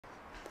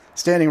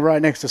standing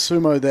right next to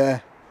Sumo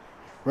there,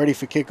 ready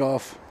for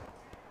kickoff.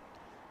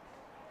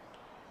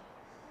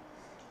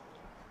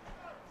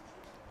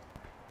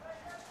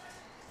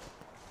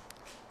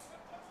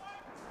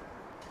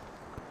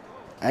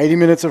 "80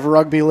 minutes of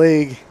rugby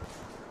league."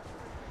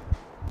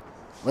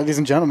 Ladies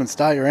and gentlemen,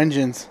 start your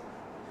engines.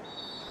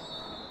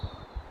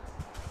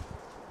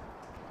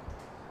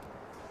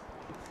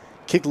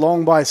 Kicked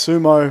long by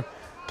Sumo.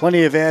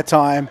 Plenty of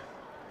airtime.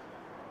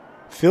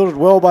 Fielded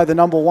well by the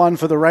number 1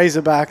 for the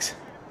Razorbacks.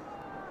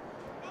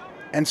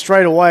 And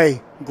straight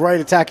away, great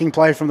attacking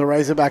play from the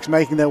Razorbacks,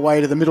 making their way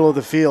to the middle of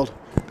the field,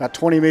 about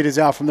 20 metres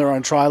out from their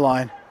own try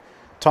line.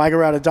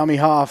 Tiger out of dummy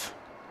half.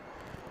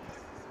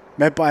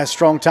 Met by a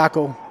strong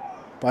tackle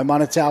by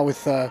Manatau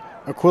with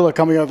Aquila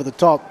coming over the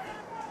top.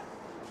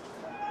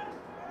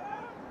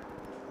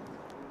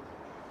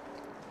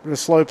 Bit of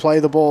slow play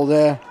the ball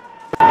there.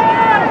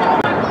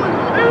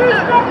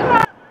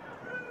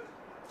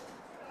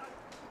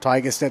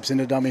 Tiger steps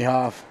into dummy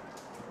half.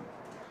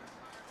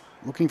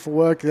 Looking for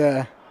work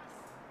there.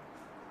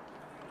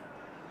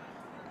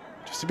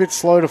 Just a bit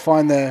slow to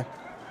find their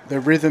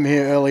rhythm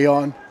here early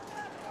on,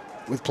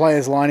 with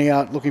players lining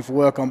out, looking for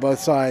work on both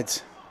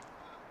sides.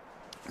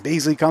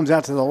 Beasley comes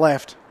out to the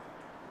left.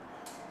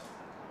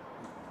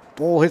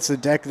 Ball hits the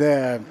deck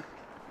there.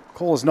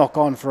 Call is knock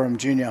on from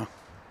Junior.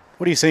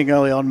 What are you seeing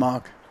early on,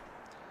 Mark?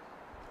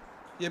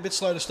 Yeah, a bit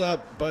slow to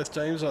start both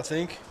teams, I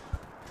think.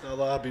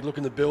 They'll be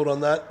looking to build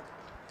on that.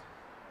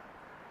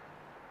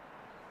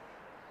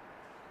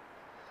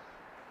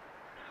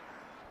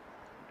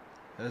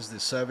 As the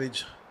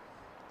Savage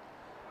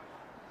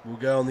will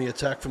go on the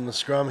attack from the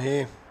scrum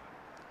here.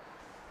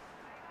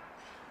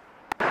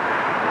 Right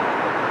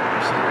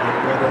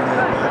on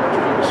their back,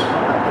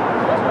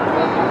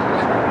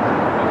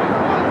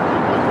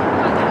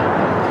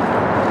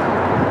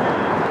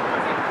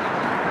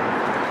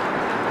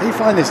 How do you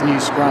find this new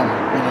scrum?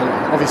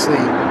 Obviously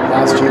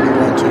last year we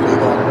weren't too big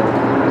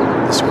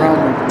on the scrum.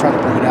 We tried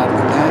to bring it out of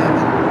the game,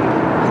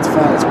 and it's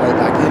found its way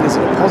back in. Is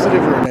it a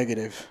positive or a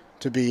negative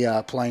to be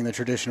playing the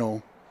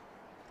traditional?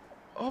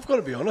 I've got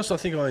to be honest, I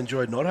think I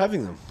enjoyed not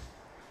having them.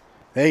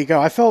 There you go.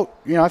 I felt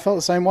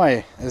the same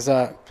way as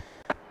the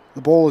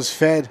ball is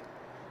fed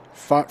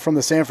from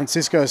the San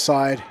Francisco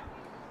side.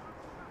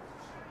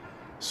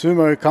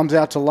 Sumo comes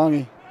out to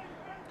Lungy,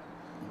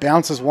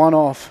 bounces one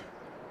off,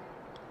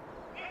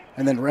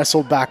 and then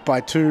wrestled back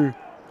by 2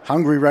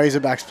 hungry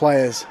Razorbacks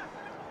players.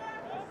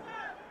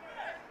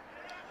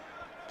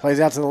 Plays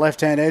out to the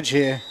left-hand edge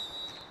here.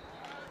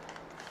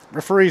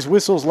 Referee's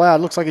whistles loud.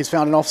 Looks like he's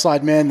found an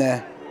offside man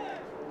there.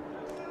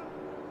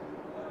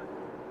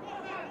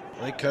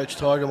 I think Coach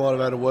Tiger might have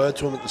had a word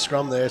to him at the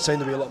scrum there. Seemed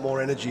to be a lot more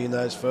energy in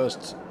those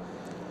first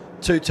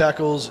 2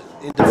 tackles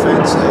in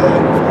defence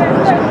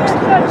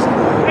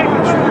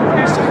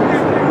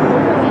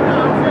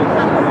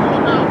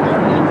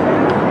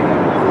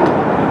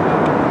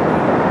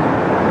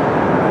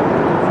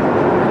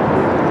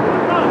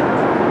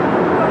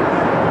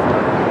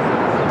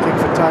Kick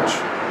for touch.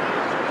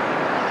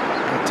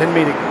 A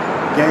 10-metre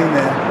gain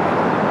there.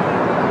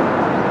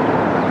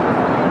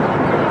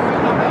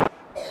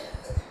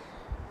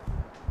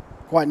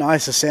 Quite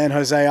nice a San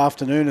Jose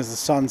afternoon as the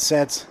sun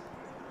sets.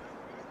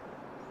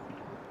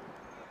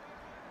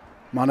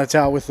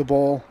 Manatau with the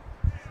ball.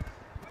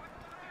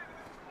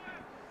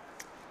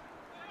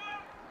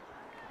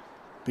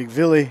 Big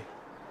Villy.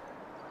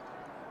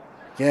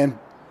 Again,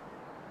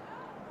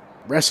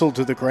 wrestled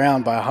to the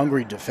ground by a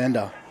hungry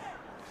defender.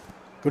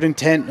 Good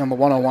intent on the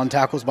one-on-one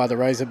tackles by the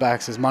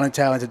Razorbacks as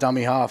Manatau into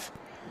dummy half.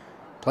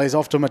 Plays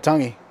off to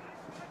Matangi.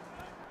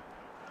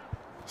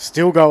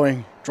 Still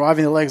going,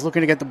 driving the legs, looking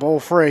to get the ball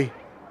free.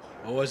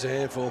 Always a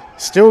handful.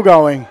 Still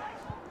going.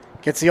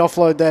 Gets the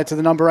offload there to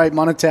the number 8,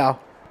 Manatau.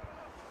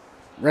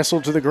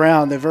 Wrestled to the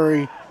ground. They're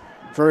very,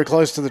 very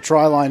close to the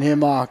try line here,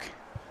 Mark.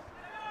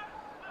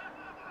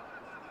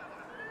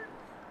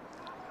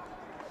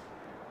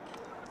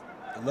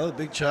 Another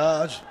big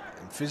charge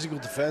and physical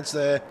defence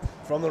there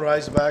from the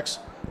Razorbacks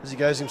as he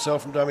goes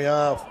himself from dummy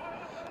half.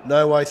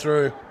 No way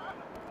through.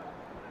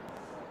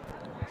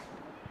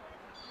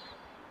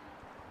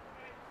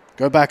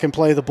 Go back and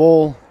play the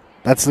ball.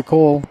 That's the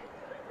call.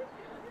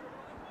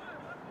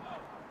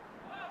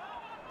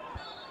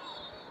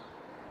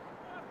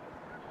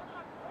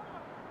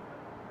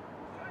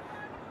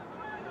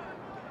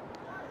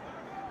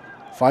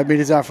 Five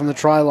meters out from the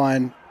try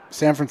line,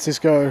 San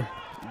Francisco.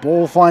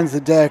 Ball finds the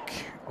deck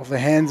off the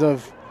hands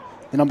of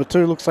the number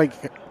 2. Looks like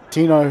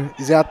Tino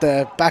is out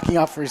there backing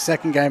up for his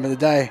second game of the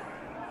day.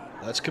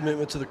 That's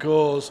commitment to the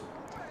cause.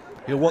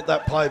 He'll want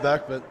that play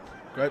back, but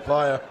great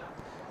player.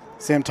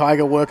 Sam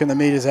Tiger working the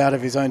meters out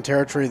of his own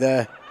territory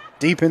there,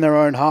 deep in their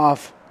own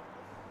half.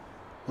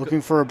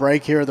 Looking for a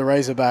break here at the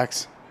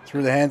Razorbacks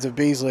through the hands of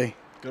Beasley.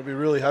 Got to be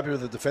really happy with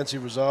the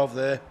defensive resolve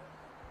there.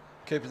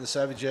 Keeping the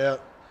Savage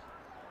out.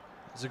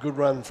 There's a good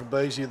run from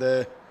Beasley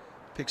there.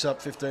 Picks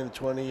up 15 to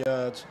 20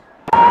 yards.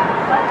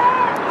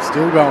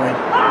 Still going.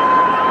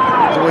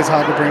 It's always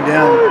hard to bring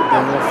down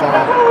the little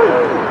fella.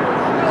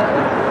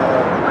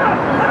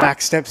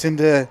 Back steps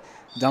into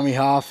Dummy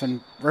half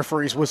and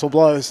referee's whistle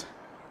blows.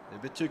 A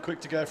bit too quick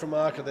to go for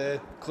marker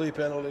there. Clear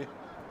penalty.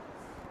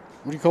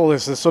 What do you call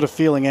this? The sort of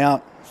feeling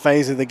out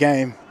phase of the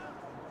game.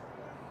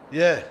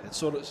 Yeah, it's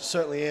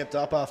certainly amped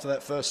up after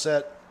that first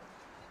set.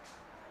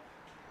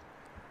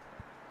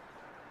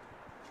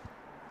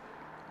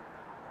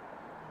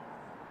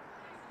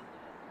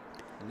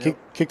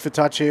 Kick for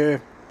touch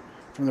here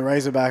from the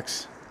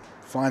Razorbacks.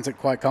 Finds it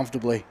quite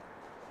comfortably.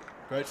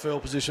 Great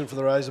field position for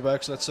the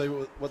Razorbacks. Let's see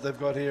what they've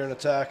got here in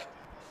attack.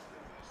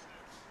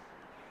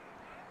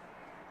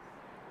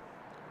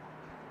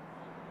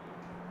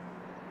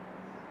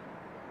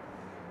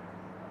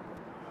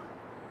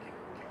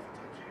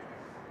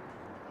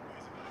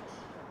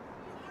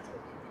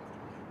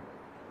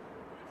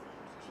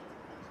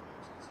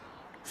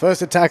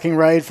 First attacking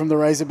raid from the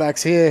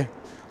Razorbacks here.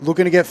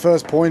 Looking to get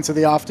first points of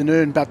the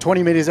afternoon. About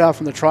 20 metres out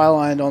from the try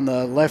line on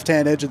the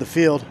left-hand edge of the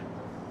field.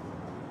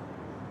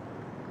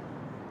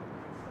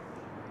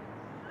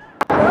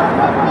 Big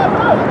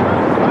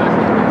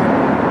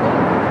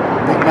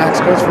Max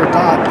goes for a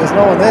dart. There's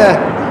no one there.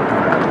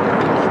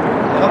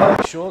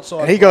 Short side.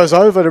 And he goes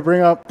over to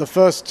bring up the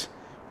first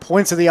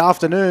points of the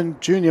afternoon.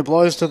 Junior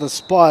blows to the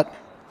spot.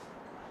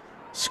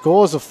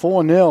 Scores a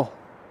 4-0.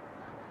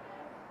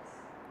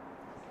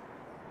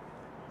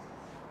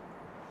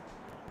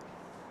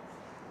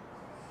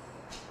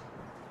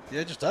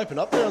 Yeah, just open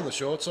up there on the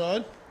short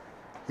side.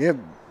 Yeah,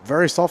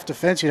 very soft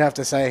defence, you'd have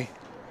to say.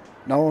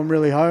 No one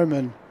really home,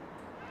 and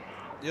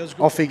yeah,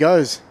 off he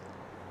goes.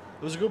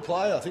 It was a good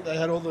play. I think they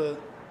had all the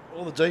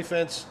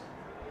defence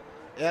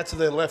out to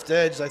their left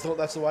edge. They thought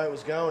that's the way it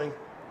was going.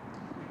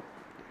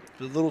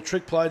 A little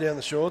trick play down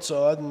the short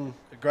side, and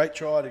a great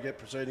try to get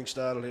proceedings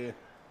started here.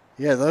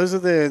 Yeah, those are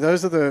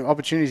the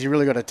opportunities you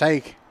really got to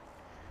take.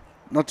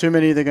 Not too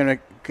many that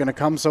are going to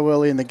come so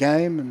early in the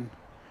game, and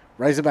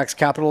Razorbacks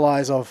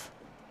capitalise off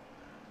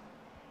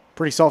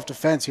pretty soft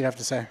defence, you'd have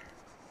to say.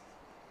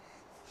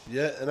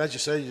 Yeah, and as you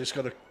say, you just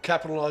got to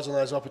capitalise on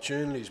those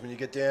opportunities when you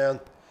get down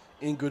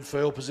in good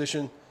field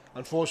position.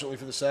 Unfortunately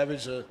for the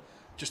Savage,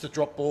 just a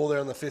drop ball there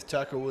on the fifth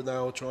tackle when they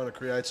were trying to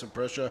create some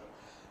pressure.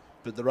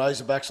 But the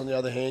Razorbacks, on the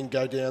other hand,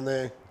 go down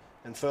there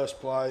and first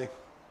play,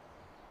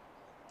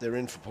 they're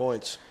in for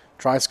points.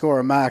 Try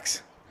scorer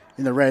Max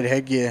in the red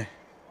headgear.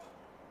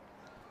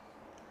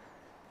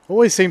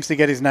 Always seems to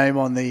get his name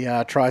on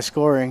the try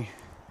scoring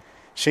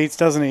sheets,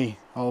 doesn't he?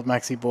 Old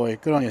Maxi boy.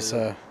 Good on you,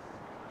 sir.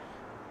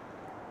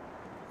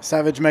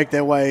 Savage make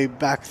their way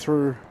back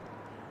through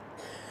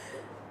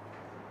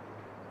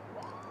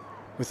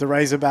with the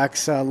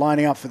Razorbacks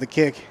lining up for the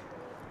kick.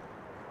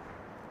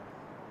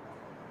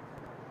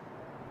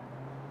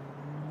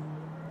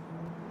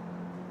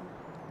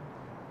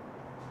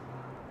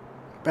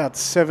 About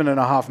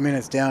 7.5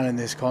 minutes down in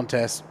this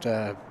contest.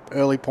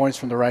 Early points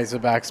from the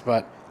Razorbacks,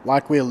 but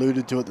like we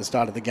alluded to at the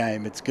start of the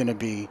game, it's going to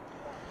be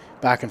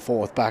back and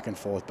forth, back and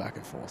forth, back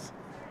and forth.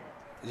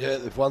 Yeah,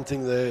 if one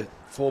thing the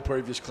 4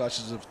 previous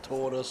clashes have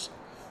taught us,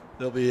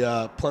 there'll be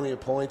plenty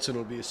of points and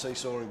it'll be a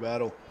seesawing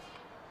battle.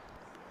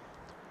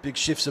 Big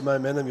shifts of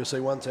momentum. You'll see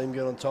one team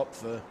get on top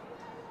for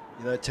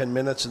 10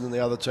 minutes and then the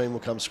other team will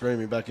come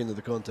screaming back into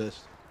the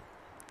contest.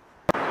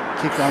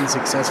 Kick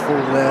unsuccessful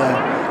there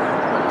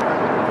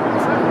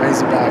from the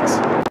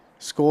Razorbacks.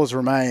 Scores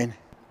remain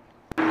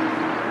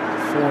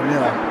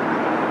 4-0.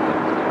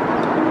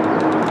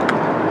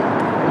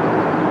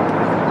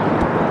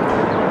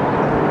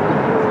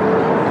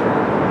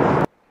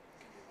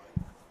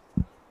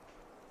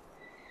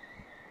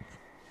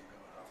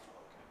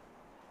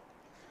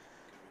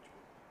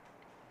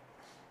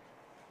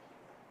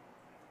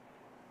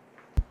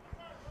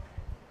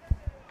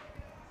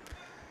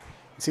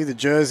 See the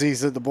jerseys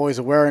that the boys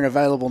are wearing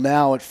available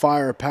now at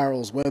Fire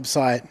Apparel's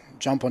website.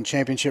 Jump on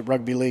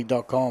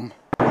championshiprugbeleague.com.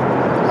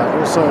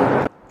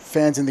 Also,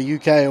 fans in the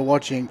UK are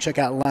watching. Check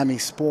out Lammy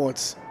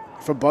Sports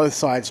for both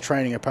sides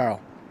training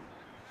apparel.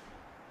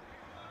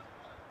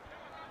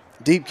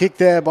 Deep kick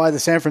there by the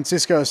San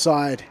Francisco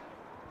side.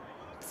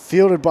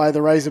 Fielded by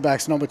the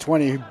Razorbacks number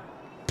 20, who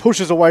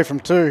pushes away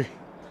from 2.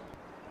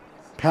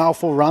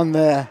 Powerful run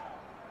there.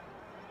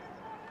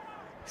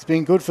 He's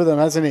been good for them,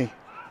 hasn't he?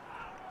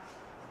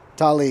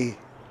 Tali,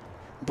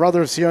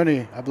 brother of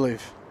Sione, I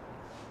believe.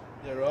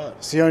 Yeah, right.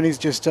 Sione's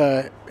just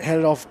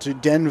headed off to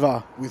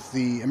Denver with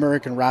the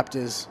American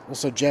Raptors.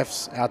 Also,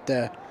 Jeff's out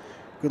there.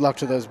 Good luck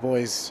to those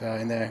boys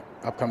in their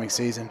upcoming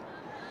season.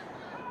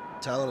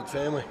 Talented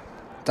family.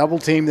 Double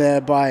team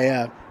there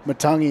by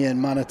Matangi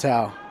and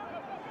Manatau.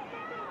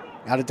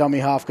 Out of dummy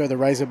half go the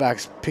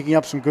Razorbacks, picking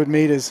up some good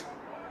meters.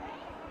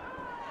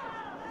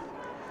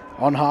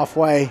 On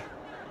halfway.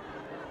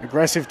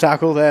 Aggressive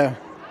tackle there.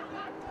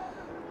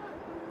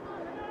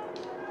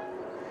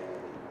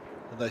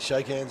 They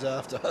shake hands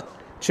after.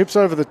 Chips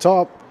over the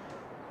top.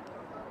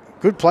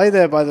 Good play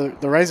there by the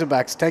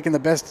Razorbacks, taking the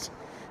best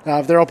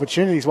of their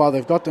opportunities while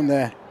they've got them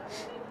there.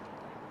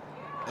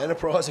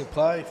 Enterprising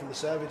play from the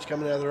Savage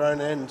coming out of their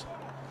own end.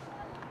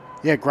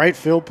 Yeah, great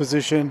field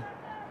position.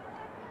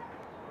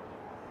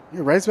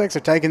 Razorbacks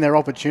are taking their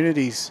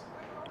opportunities,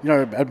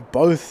 at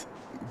both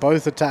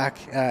both attack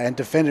and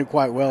defended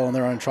quite well on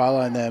their own try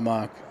line there,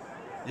 Mark.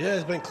 Yeah,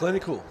 it's been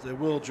clinical. They're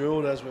well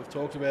drilled, as we've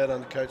talked about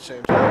under Coach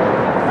Sam.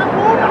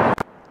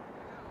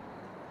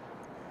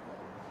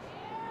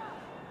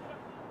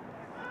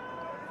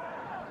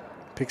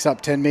 Picks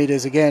up 10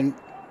 meters again.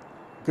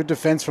 Good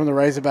defense from the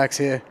Razorbacks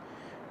here.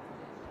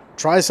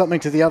 Tries something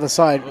to the other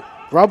side.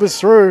 Rubbers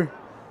through.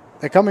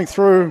 They're coming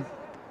through.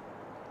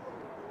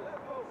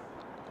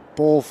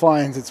 Ball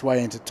finds its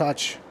way into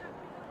touch.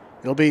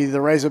 It'll be the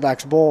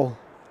Razorbacks' ball.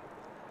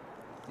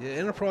 Yeah,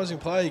 enterprising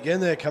play again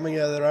there, coming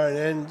out of their own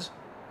end.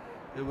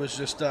 It was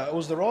just, it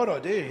was the right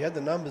idea. He had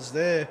the numbers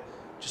there.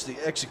 Just the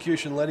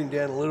execution let him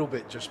down a little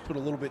bit. Just put a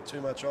little bit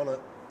too much on it.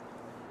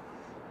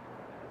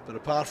 But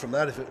apart from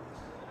that, if there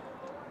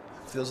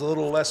was a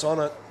little less on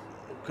it,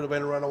 it could have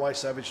been a runaway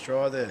Savage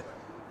try there.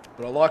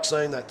 But I like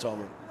seeing that,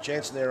 Tom.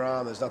 Chance in their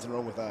arm, there's nothing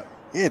wrong with that.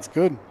 Yeah, it's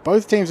good.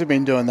 Both teams have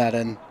been doing that,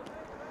 and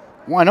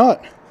why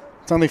not?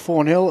 It's only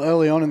 4-0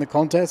 early on in the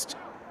contest.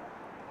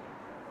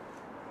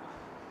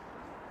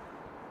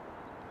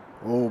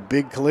 Oh,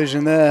 big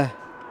collision there.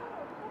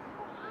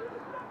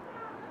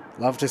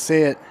 Love to see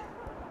it.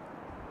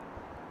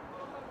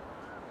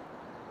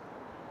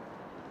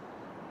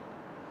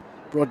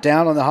 Brought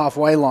down on the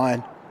halfway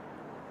line.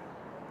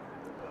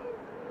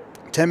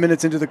 10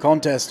 minutes into the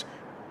contest.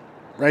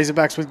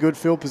 Razorbacks with good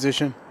field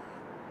position.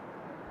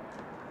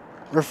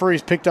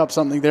 Referee's picked up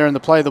something there in the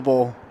play of the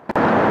ball.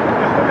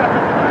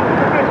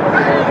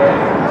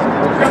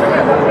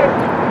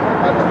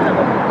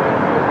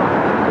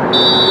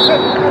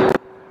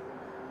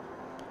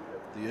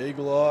 The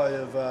eagle eye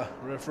of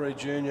referee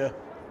Junior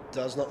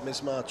does not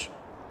miss much.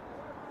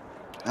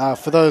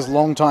 For those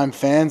long-time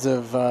fans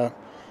of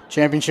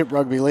Championship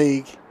Rugby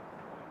League,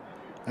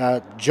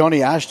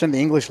 Johnny Ashton, the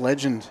English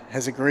legend,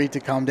 has agreed to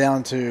come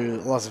down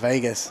to Las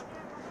Vegas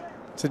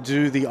to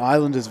do the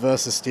Islanders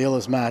versus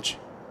Steelers match.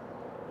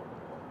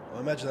 I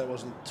imagine that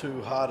wasn't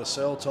too hard to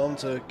sell, Tom,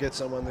 to get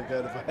someone to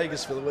go to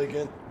Vegas for the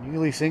weekend.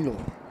 Newly single.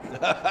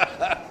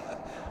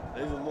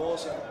 Even more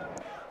so.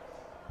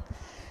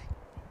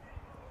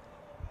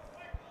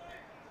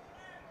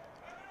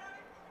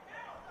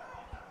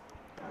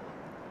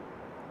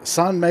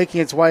 Sun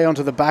making its way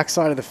onto the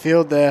backside of the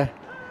field there.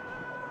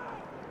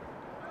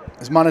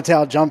 As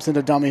Manatau jumps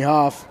into dummy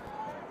half.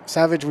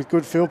 Savage with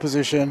good field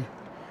position.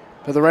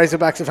 But the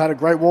Razorbacks have had a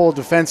great wall of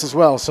defense as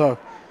well. So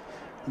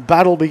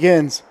battle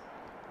begins.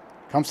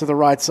 Comes to the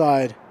right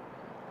side.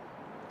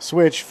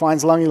 Switch,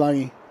 finds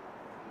Lungy.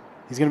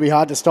 He's going to be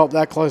hard to stop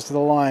that close to the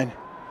line.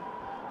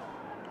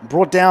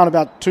 Brought down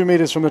about 2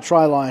 meters from the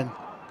try line.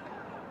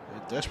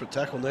 A desperate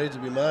tackle needs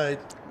to be made.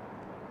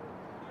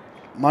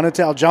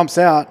 Manatau jumps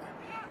out.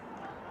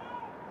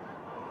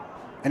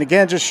 And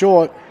again, just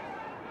short.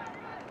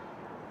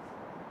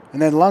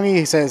 And then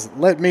Lungy says,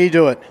 let me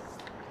do it.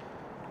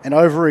 And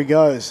over he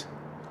goes.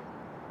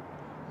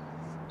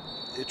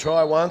 You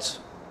try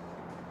once.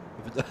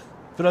 If it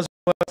doesn't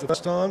work the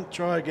first time,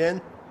 try again.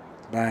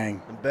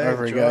 Bang. And bang,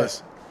 over he try.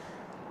 goes.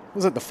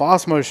 Was it the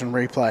fast motion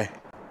replay?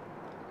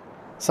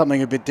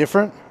 Something a bit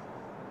different?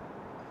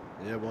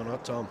 Yeah, why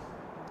not, Tom?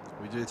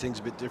 We do things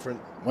a bit different.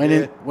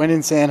 When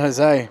in San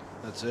Jose.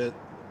 That's it.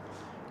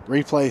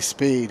 Replay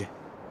speed,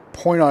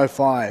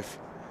 0.05.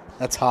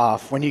 That's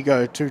half. When you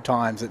go 2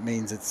 times, it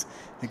means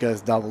it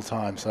goes double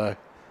time. So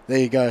there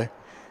you go.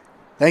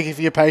 Thank you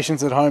for your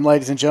patience at home,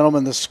 ladies and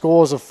gentlemen. The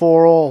scores are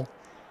 4-all.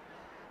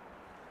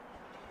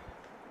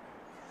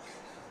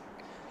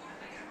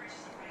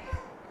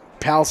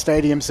 Pal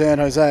Stadium, San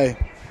Jose.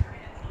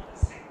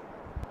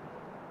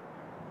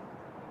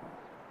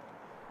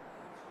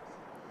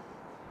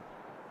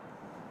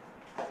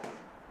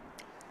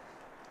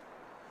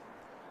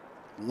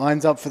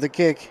 Lines up for the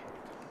kick.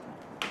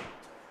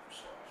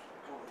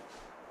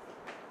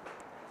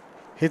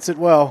 Hits it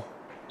well.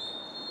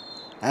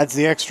 Adds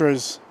the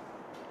extras.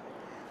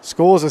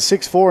 Scores a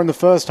 6-4 in the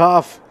first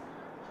half.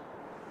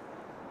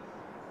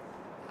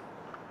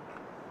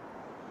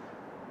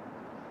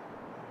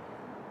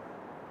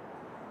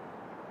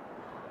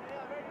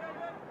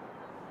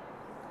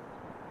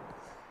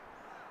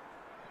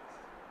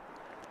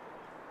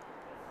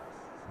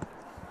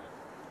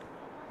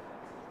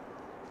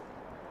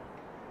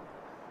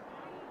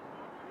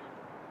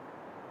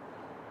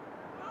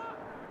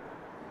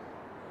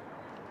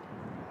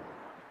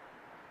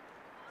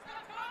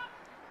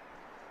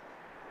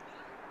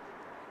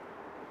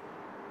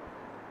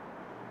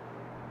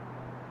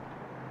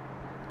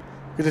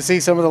 Good to see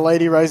some of the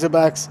Lady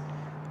Razorbacks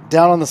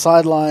down on the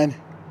sideline.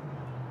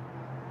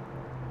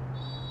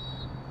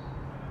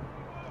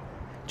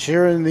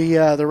 Cheering the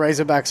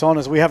Razorbacks on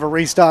as we have a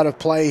restart of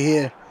play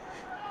here.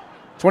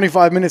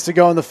 25 minutes to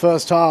go in the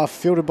first half,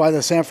 fielded by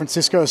the San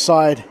Francisco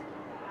side.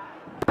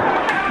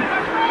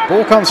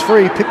 Ball comes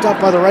free, picked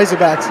up by the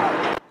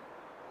Razorbacks.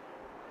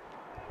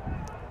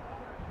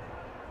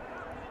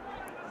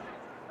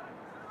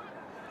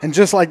 And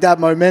just like that,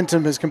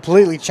 momentum has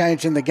completely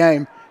changed in the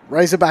game.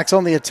 Razorbacks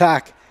on the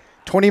attack.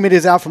 20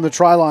 meters out from the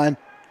try line.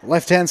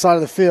 Left-hand side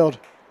of the field.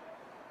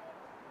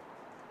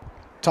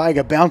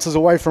 Tiger bounces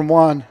away from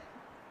one.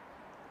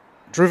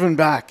 Driven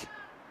back.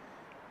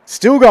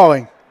 Still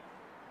going.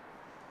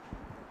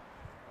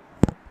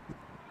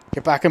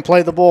 Get back and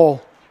play the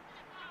ball.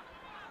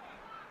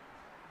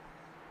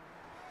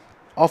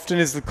 Often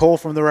is the call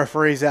from the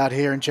referees out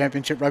here in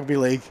Championship Rugby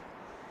League.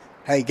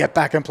 Hey, get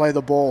back and play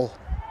the ball.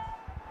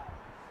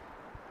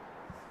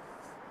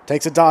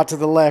 Takes a dart to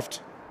the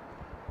left.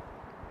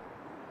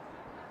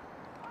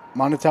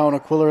 Manatau and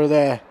Aquila are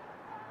there.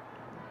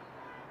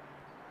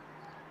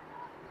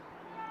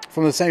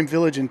 From the same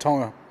village in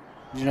Tonga.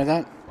 Did you know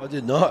that? I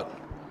did not.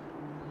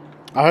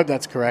 I hope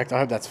that's correct. I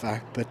hope that's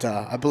fact, but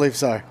I believe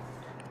so.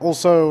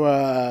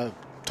 Also,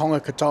 Tonga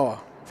Katoa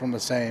from the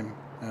same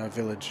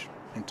village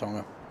in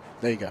Tonga.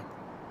 There you go.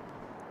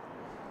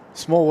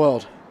 Small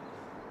world.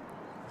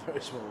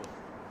 Very small.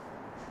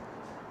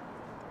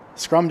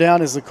 Scrum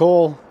down is the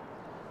call.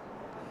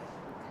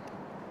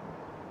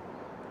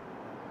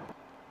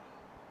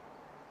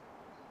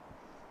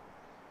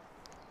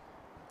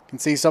 Can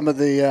see some of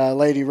the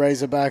Lady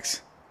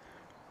Razorbacks.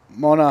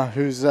 Mona,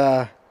 who's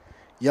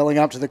yelling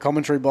up to the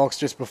commentary box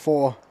just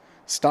before.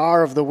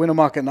 Star of the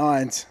Winnemucca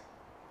Nines.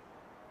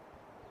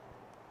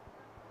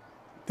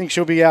 I think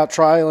she'll be out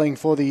trialing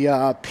for the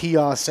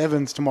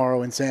PR7s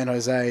tomorrow in San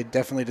Jose.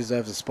 Definitely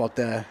deserves a spot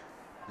there.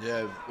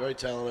 Yeah, very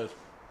talented.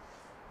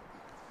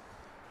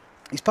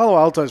 East Palo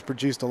Alto's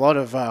produced a lot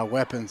of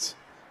weapons.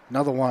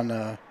 Another one,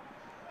 the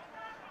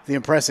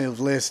impressive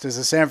list is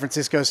the San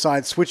Francisco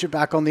side. Switch it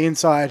back on the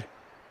inside.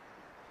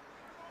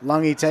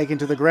 Lungy taken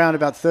to the ground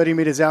about 30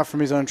 meters out from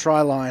his own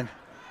try line.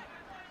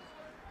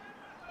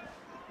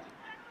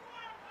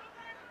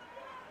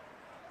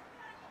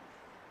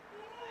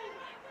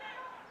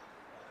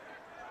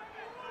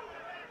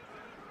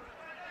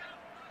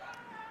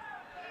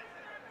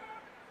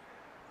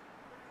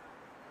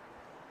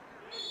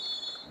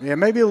 Yeah,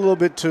 maybe a little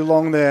bit too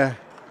long there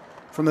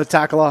from the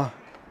tackler.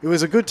 It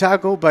was a good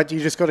tackle, but you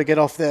just got to get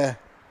off there.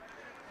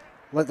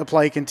 Let the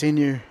play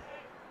continue.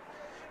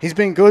 He's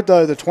been good,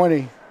 though, the 20.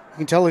 You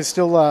can tell he's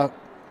still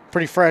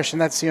pretty fresh,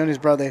 and that's Sione's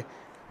brother.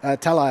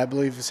 Talai, I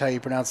believe is how you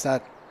pronounce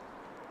that.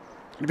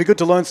 It'd be good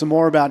to learn some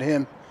more about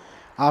him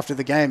after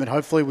the game, and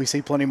hopefully we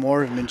see plenty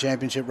more of him in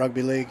Championship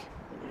Rugby League.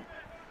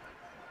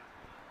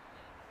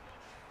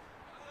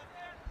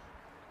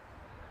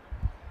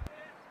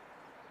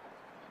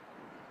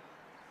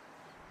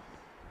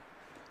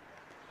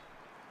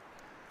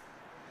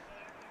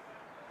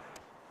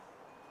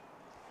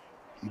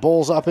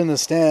 Ball's up in the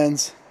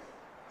stands.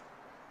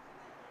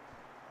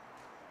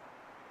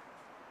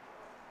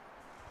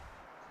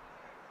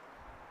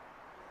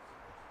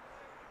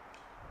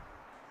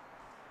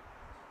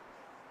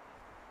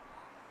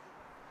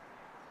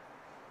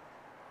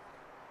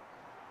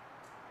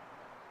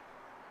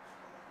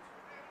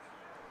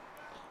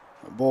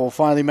 The ball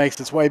finally makes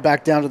its way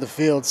back down to the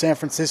field. San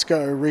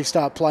Francisco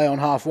restart play on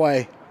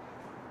halfway.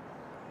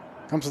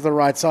 Comes to the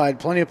right side.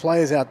 Plenty of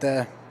players out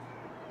there.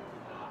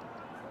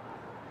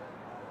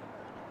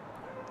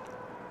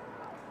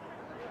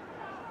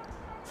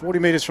 "40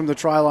 meters from the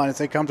try line as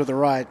they come to the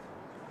right.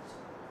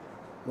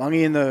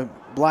 Lungy in the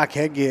black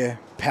headgear.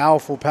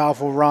 Powerful,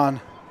 powerful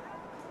run.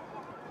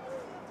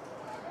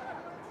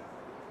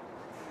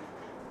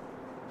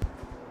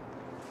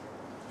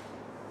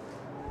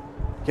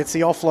 Gets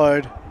the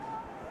offload.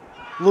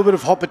 A little bit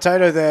of hot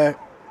potato there.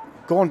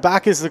 Going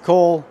back is the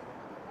call.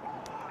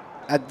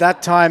 At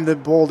that time, the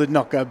ball did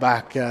not go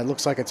back.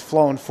 Looks like it's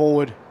flowing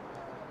forward.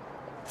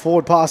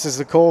 Forward pass is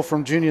the call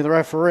from Junior, the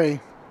referee.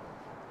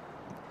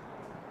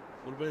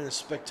 Would have been a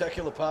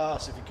spectacular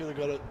pass if he could have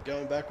got it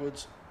going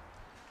backwards.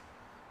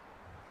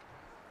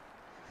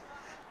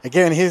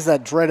 Again, here's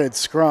that dreaded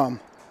scrum.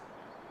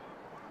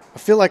 I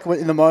feel like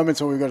in the moments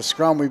where we've got a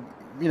scrum,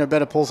 we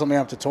better pull something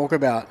up to talk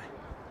about.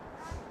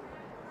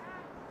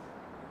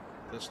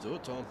 Let's do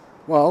it, Tom.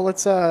 Well,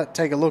 let's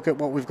take a look at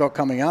what we've got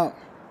coming up.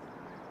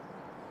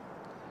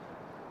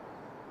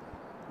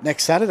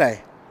 Next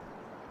Saturday.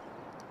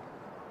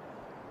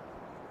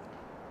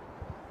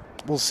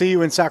 We'll see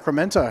you in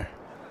Sacramento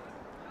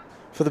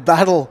for the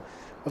battle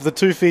of the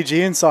two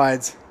Fijian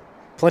sides.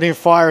 Plenty of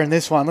fire in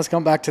this one. Let's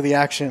come back to the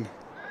action.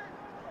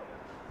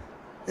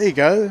 There you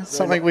go.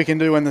 Something we can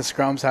do when the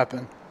scrums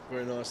happen.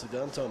 Very nicely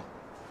done, Tom.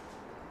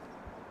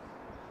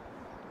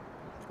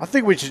 I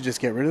think we should just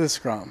get rid of the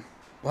scrum.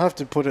 We'll have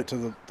to put it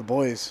to the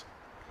boys.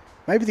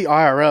 Maybe the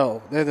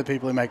IRL. They're the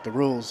people who make the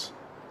rules.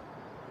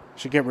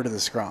 Should get rid of the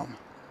scrum.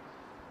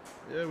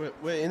 Yeah,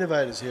 we're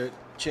innovators here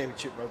at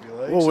Championship Rugby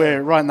League. Well,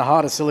 we're right in the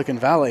heart of Silicon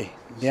Valley,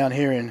 down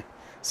here in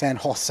San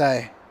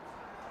Jose.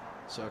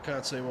 So I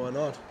can't see why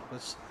not.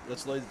 Let's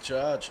lead the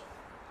charge.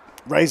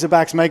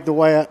 Razorbacks make their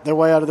way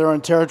out of their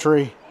own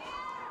territory.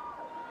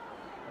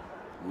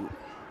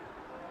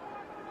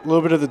 A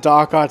little bit of the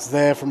dark arts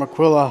there from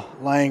Aquila,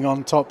 laying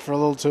on top for a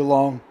little too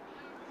long.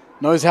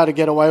 Knows how to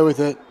get away with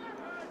it.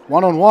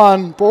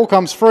 1-on-1, ball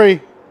comes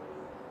free.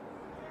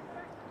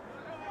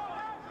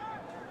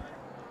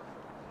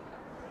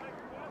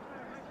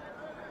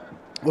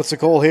 What's the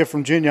call here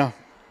from Junior?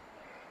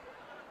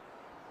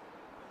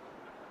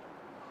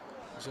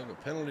 He's got a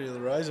penalty to the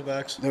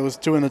Razorbacks. There was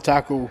two in the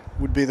tackle,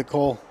 would be the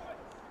call.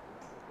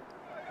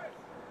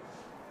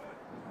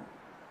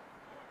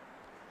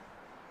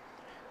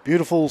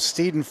 Beautiful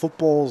Steedon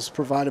footballs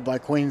provided by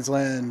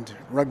Queensland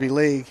Rugby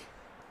League.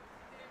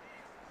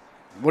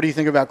 What do you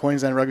think about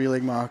Queensland Rugby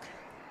League, Mark?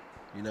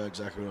 You know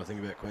exactly what I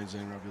think about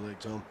Queensland Rugby League,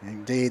 Tom.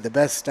 Indeed, the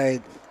best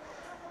state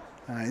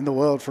in the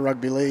world for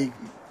rugby league.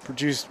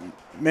 Produced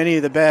many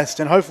of the best,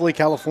 and hopefully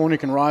California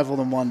can rival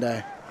them one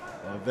day.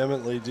 I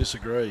vehemently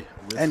disagree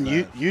with and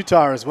that.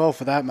 Utah as well,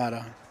 for that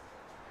matter.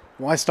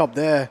 Why stop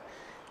there?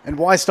 And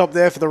why stop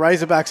there for the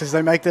Razorbacks as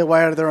they make their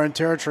way out of their own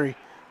territory?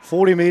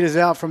 40 metres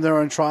out from their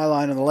own try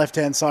line on the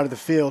left-hand side of the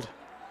field.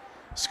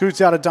 Scoots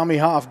out a dummy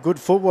half. Good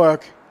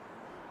footwork.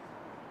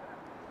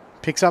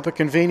 Picks up a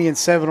convenient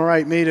 7 or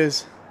 8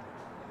 metres.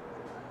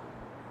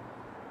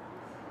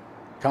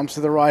 Comes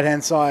to the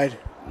right-hand side.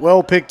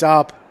 Well picked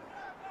up.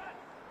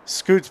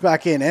 Scoots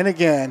back in. And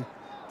again,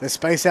 there's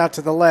space out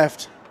to the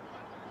left.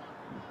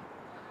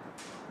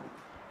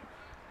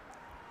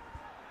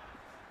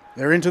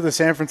 They're into the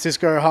San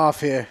Francisco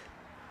half here.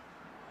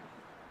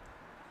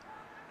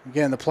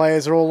 Again, the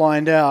players are all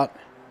lined out.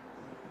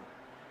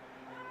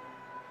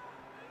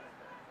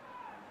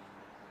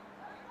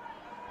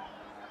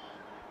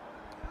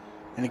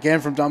 And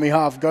again from dummy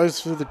half, goes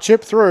for the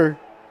chip through.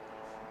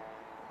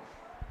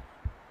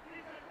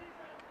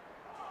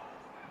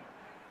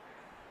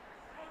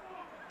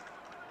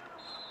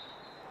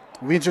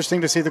 It'll be interesting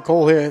to see the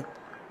call here.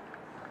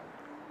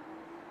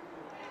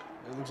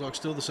 It looks like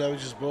still the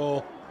Savages'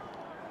 ball.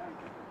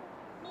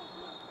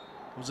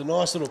 It was a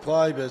nice little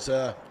play,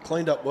 but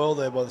cleaned up well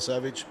there by the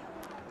Savage.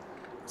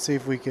 See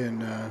if we can...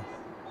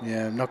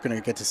 yeah, I'm not going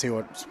to get to see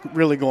what's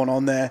really going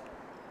on there.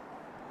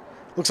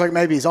 Looks like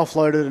maybe he's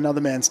offloaded,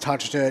 another man's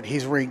touched it,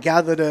 he's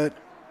regathered it.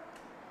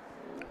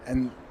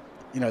 And,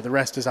 the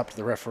rest is up to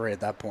the referee at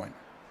that point.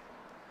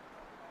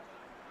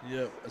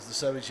 Yeah, as the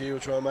Savage here will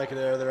try and make it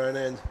out of their own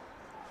end.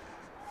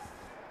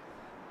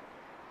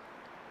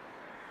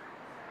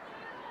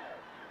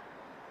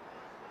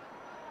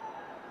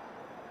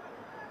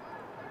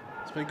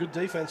 It's been good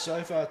defence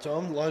so far,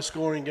 Tom.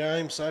 Low-scoring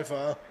game so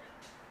far.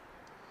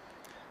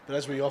 But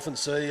as we often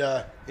see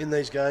in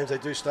these games, they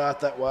do start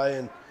that way,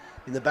 and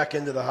in the back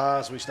end of the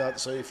halves, we start to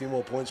see a few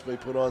more points be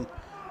put on.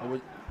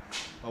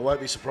 I won't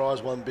be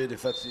surprised one bit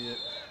if that's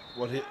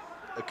what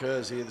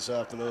occurs here this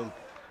afternoon.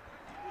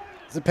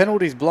 The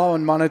penalty's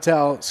blown.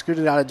 Manutau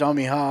scooted out of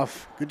dummy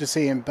half. Good to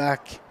see him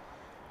back.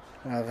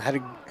 Had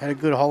a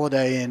good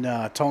holiday in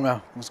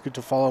Tonga. It was good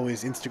to follow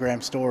his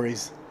Instagram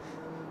stories.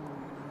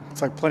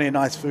 Looks like plenty of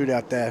nice food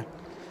out there.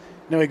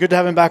 Anyway, good to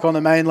have him back on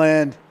the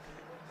mainland.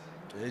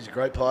 He's a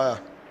great player.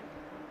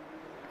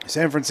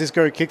 San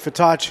Francisco kick for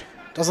touch.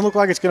 Doesn't look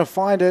like it's going to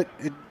find it.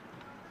 It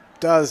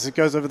does. It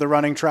goes over the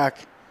running track.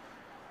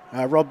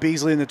 Rob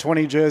Beasley in the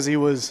 20 jersey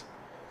was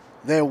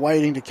there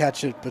waiting to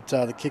catch it, but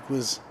the kick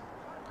was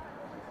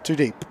too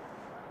deep.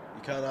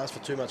 You can't ask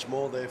for too much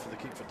more there for the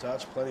kick for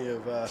touch. Plenty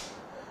of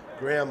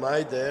ground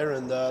made there,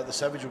 and the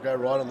Savage will go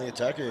right on the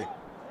attack here.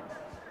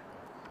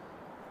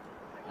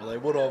 Well, they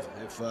would have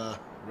if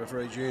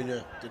referee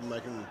Junior didn't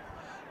make him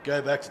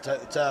go back to take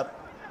the tap.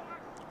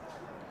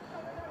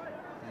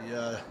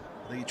 I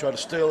think he tried to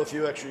steal a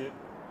few extra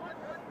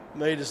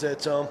metres there,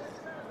 Tom.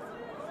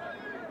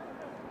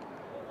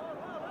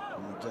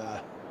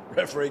 And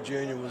referee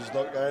Junior was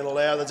not going to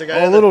allow that to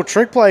go. A little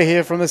trick play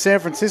here from the San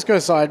Francisco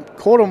side.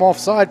 Caught him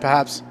offside,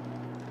 perhaps,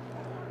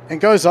 and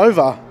goes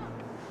over.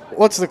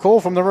 What's the call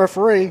from the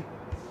referee?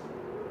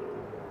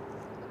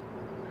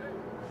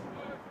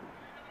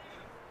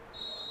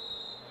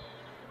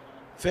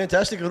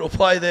 Fantastic little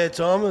play there,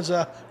 Tom. It was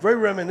very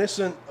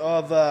reminiscent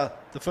of the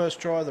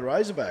first try of the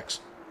Razorbacks.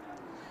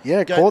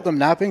 Yeah, caught them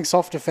napping.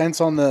 Soft defence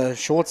on the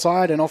short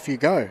side, and off you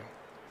go.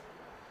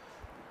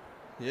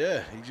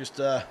 Yeah, he just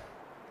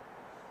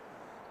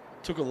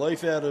took a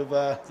leaf out of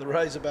the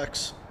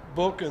Razorbacks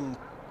book. And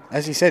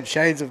as you said,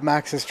 shades of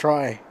Max's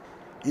try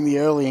in the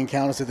early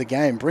encounters of the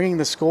game. Bringing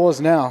the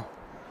scores now.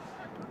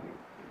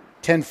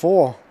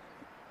 10-4.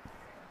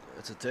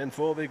 It's a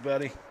 10-4, big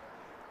buddy.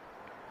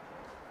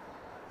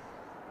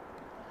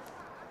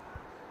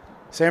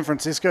 San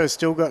Francisco's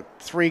still got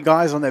 3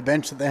 guys on their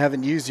bench that they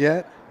haven't used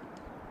yet.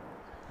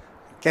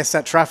 Guess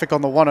that traffic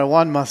on the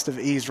 101 must have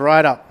eased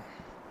right up.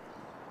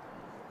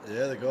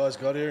 Yeah, the guys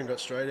got here and got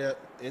straight out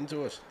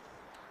into it.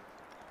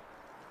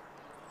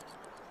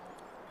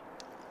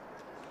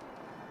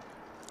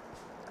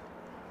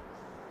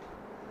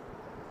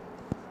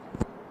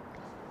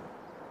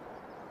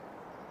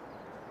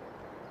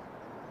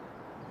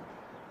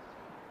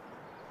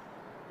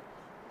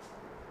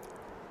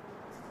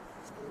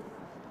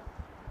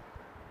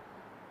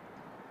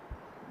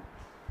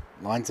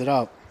 Lines it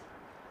up.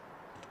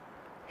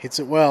 Hits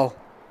it well.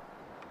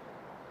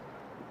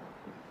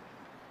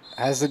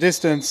 Has the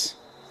distance.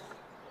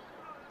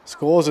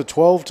 Scores are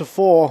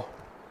 12-4.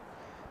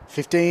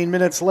 15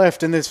 minutes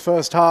left in this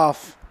first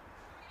half.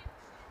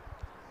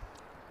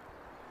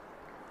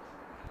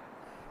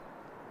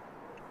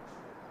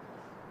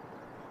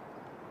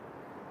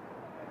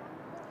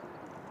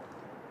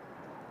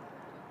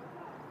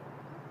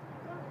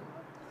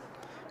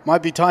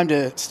 Might be time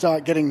to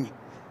start getting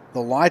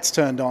the lights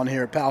turned on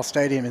here at Palo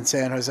Stadium in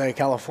San Jose,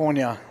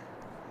 California.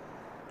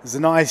 There's a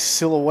nice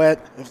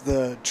silhouette of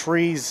the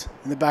trees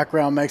in the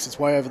background makes its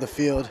way over the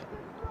field.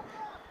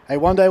 Hey,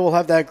 one day we'll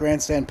have that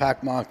grandstand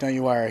packed, Mark, don't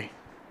you worry.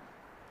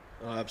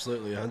 Oh,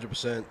 absolutely,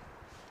 100%.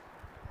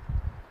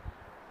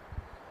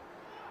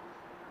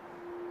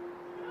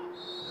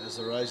 As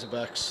the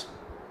Razorbacks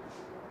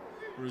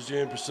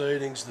resume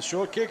proceedings, the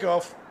short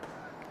kickoff.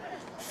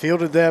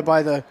 Fielded there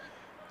by the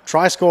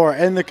try scorer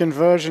and the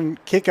conversion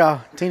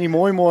kicker, Tini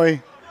Moi Moi.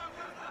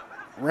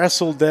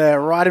 Wrestled there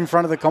right in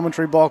front of the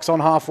commentary box on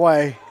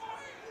halfway.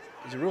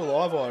 He's a real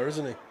live wire,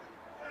 isn't he?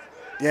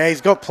 Yeah,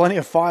 he's got plenty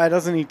of fire,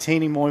 doesn't he,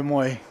 Tini Moi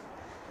Moi?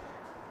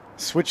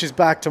 Switches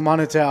back to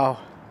Manukau.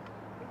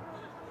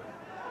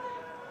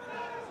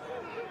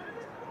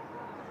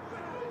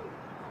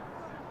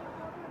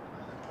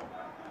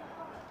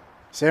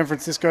 San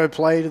Francisco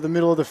play to the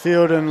middle of the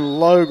field and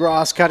low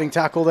grass cutting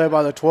tackle there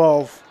by the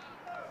 12.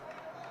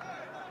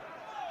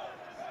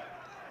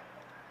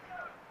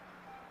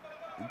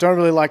 Don't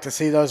really like to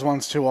see those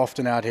ones too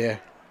often out here.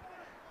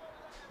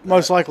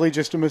 Most likely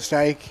just a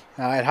mistake.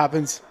 It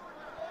happens.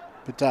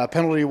 But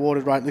penalty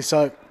awarded, rightly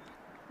so.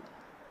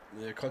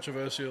 Yeah,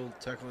 controversial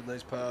tackle in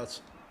these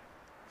parts.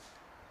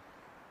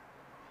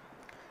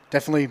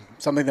 Definitely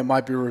something that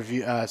might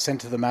be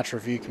sent to the match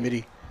review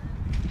committee.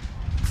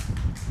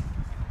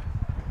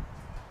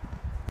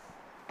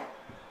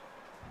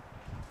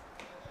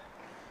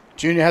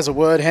 Junior has a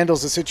word,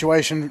 handles the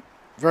situation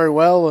very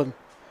well, and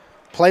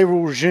play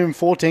will resume.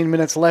 14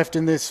 minutes left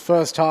in this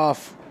first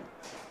half.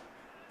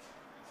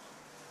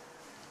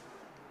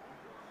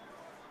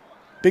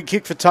 Big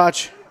kick for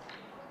touch.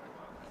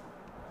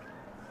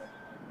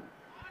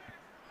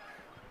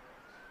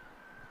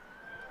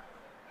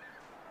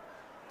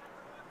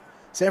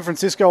 San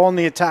Francisco on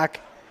the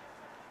attack.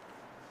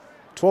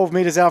 12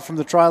 meters out from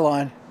the try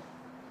line.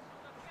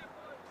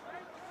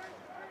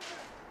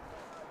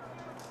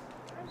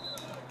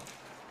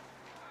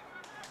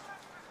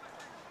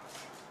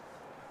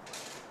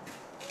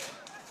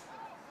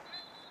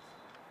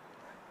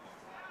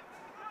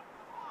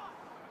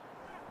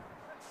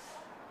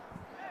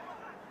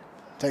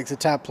 Takes a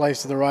tap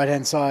place to the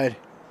right-hand side.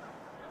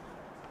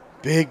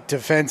 Big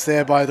defense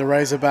there by the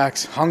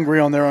Razorbacks, hungry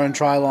on their own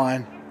try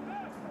line.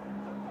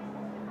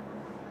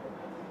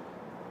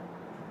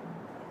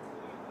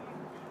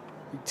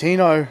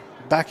 Tino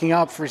backing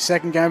up for his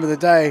second game of the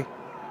day.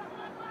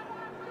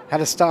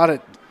 Had a start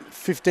at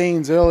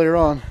 15s earlier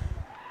on.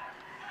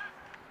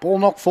 Ball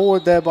knocked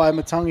forward there by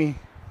Matangi.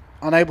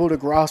 Unable to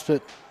grasp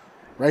it.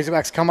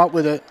 Razorbacks come up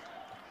with it.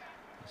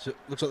 So,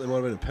 looks like there might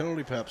have been a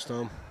penalty perhaps,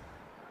 Tom.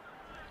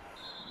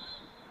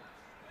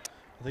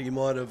 I think he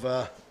might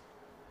have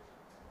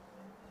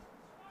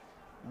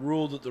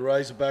ruled that the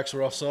Razorbacks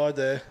are offside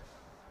there.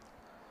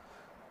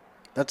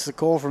 That's the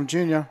call from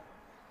Junior.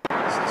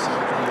 Fresh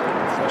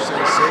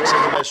set of 6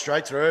 and he goes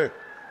straight through.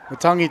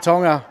 Matangi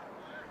Tonga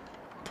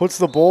puts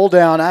the ball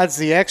down, adds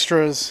the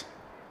extras.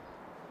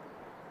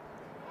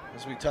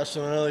 As we touched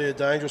on earlier,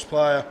 dangerous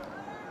player.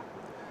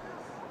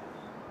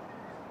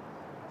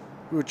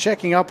 We were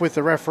checking up with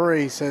the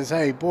referee, says,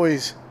 hey,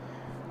 boys,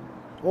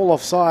 all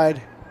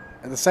offside.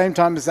 At the same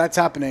time as that's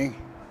happening,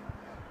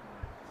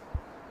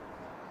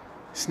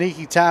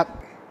 sneaky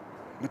tap,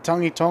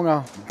 Matangi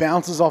Tonga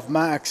bounces off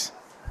Max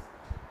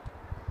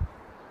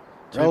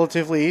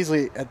relatively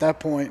easily at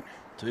that point.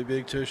 Too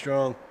big, too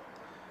strong.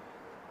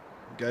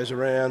 Goes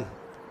around,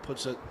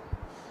 puts it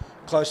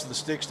close to the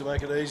sticks to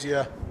make it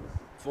easier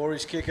for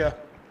his kicker.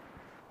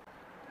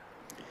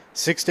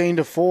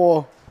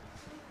 16-4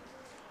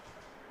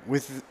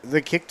 with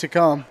the kick to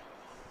come.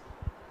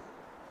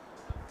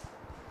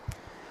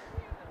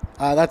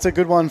 That's a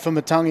good one for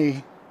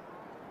Matangi.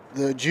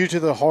 Due to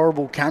the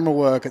horrible camera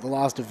work at the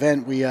last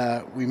event,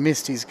 we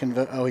missed his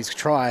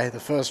try, the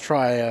first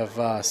try of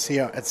at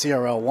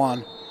CRL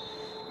 1.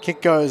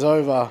 Kick goes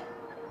over.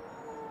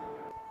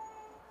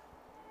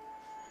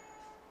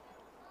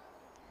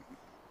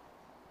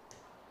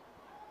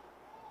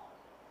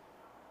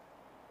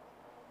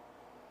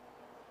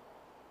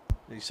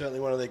 He's certainly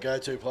one of their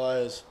go-to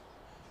players.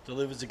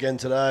 Delivers again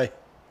today.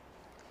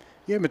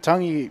 Yeah,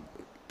 Matangi,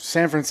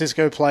 San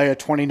Francisco player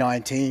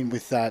 2019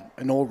 with that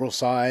inaugural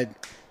side,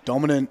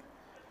 dominant.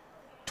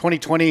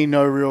 2020,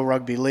 no real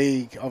rugby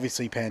league,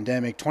 obviously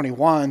pandemic.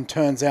 21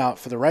 turns out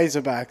for the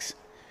Razorbacks,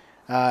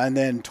 and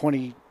then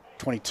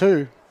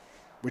 2022,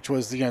 which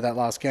was that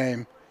last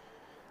game,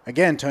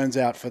 again turns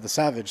out for the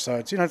Savage. So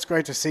it's it's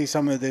great to see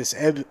some of this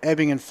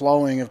ebbing and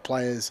flowing of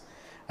players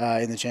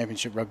in the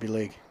Championship Rugby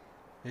League.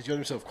 He's got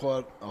himself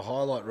quite a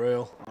highlight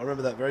reel. I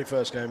remember that very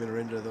first game in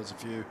Orinda, there was a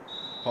few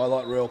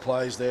highlight reel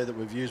plays there that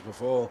we've used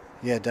before.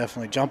 Yeah,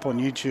 definitely. Jump on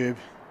YouTube.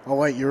 Oh,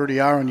 wait, you already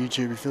are on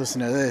YouTube if you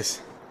listen to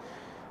this.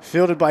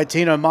 Fielded by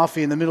Tino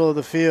Muffy in the middle of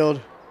the field.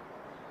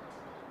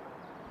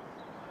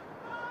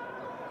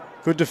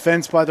 Good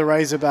defense by the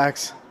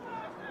Razorbacks.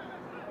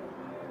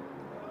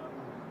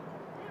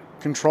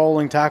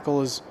 Controlling tackle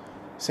as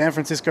San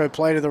Francisco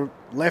play to the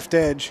left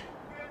edge.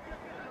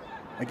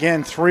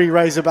 Again, 3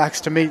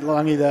 Razorbacks to meet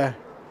Lungy there.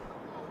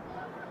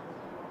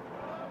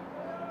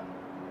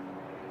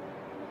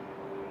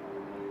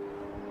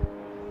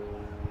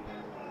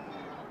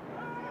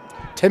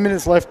 10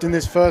 minutes left in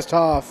this first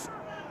half.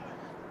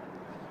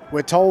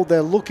 We're told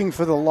they're looking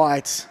for the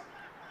lights,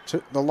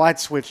 the light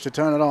switch to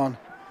turn it on.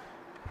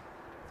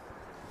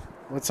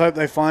 Let's hope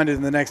they find it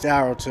in the next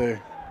hour or two.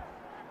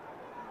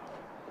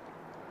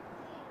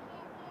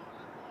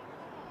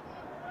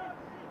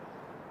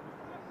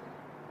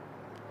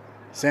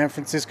 San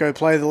Francisco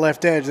play the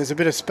left edge. There's a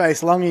bit of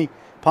space. Lungy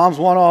palms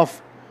one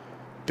off,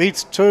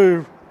 beats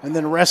two, and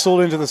then wrestled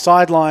into the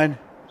sideline.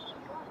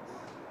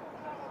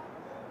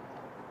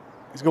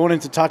 He's going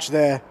into touch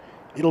there.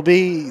 It'll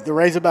be the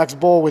Razorbacks'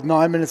 ball with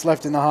 9 minutes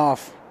left in the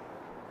half.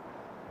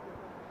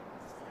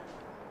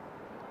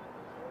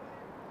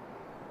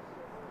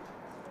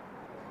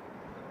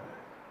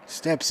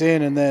 Steps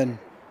in and then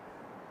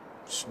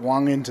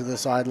swung into the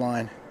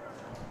sideline.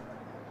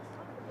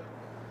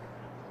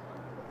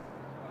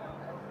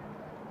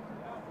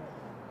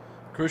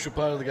 Crucial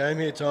part of the game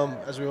here, Tom.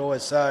 As we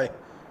always say,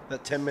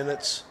 that 10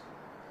 minutes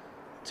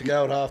to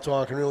go at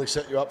halftime can really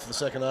set you up for the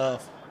second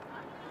half.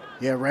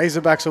 Yeah,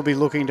 Razorbacks will be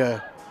looking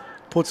to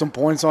put some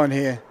points on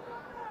here.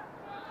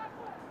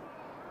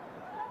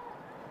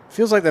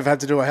 Feels like they've had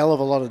to do a hell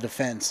of a lot of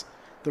defense,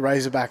 the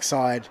Razorback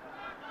side.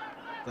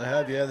 They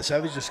have, yeah. The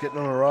Savages just getting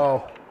on a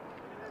roll.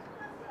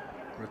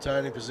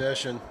 Retaining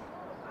possession.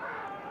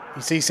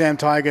 You see Sam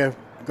Tiger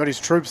got his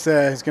troops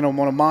there. He's going to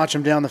want to march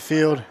them down the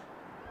field.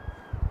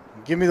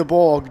 Give me the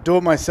ball. I'll do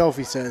it myself,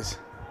 he says.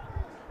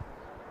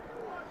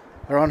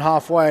 They're on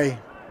halfway.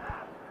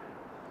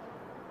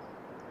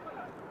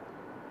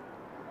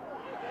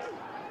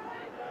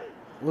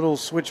 Little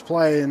switch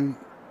play and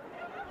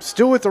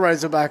still with the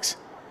Razorbacks.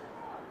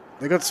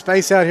 They got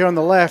space out here on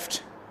the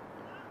left.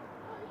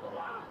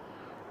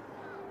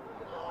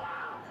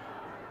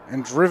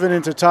 And driven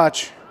into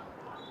touch.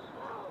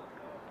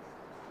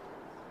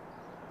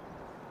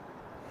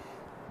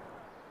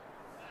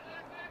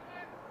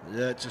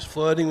 Yeah, just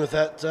flirting with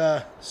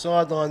that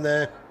sideline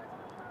there.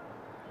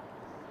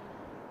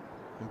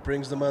 And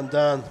brings them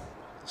undone.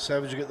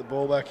 Savage will get the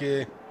ball back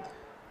here.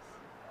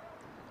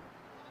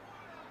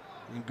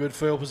 In good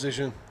field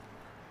position.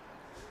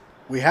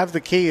 We have the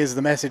key is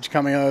the message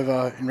coming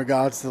over in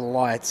regards to the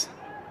lights.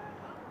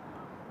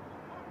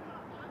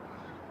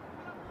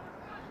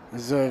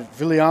 There's a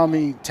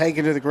Viliami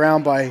taken to the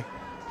ground by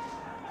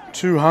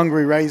two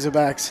hungry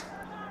Razorbacks.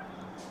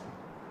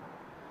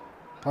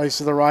 Plays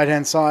to the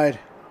right-hand side.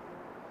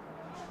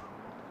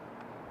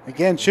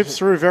 Again, chips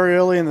through very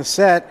early in the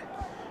set.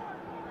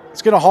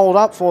 It's going to hold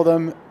up for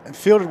them. And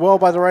fielded well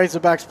by the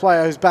Razorbacks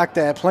player who's back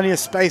there. Plenty of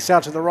space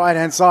out to the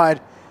right-hand side.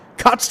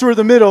 Cuts through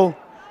the middle.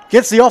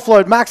 Gets the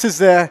offload. Max is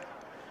there.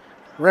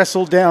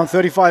 Wrestled down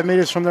 35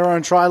 meters from their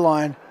own try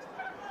line.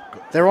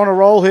 They're on a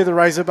roll here, the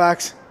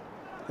Razorbacks.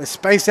 There's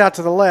space out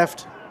to the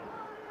left.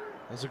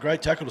 That's a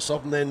great tackle to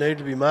stop them there. Need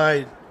to be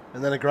made.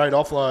 And then a great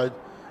offload.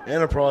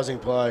 Enterprising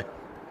play.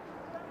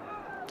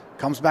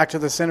 Comes back to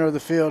the center of the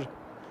field.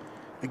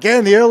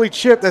 Again, the early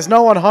chip. There's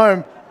no one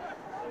home.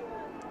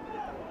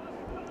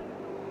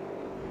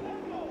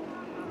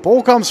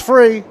 Ball comes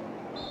free.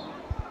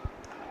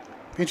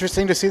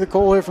 Interesting to see the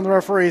call here from the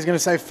referee. He's going to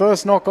say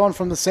first knock on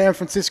from the San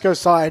Francisco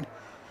side.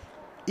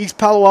 East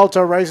Palo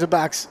Alto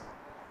Razorbacks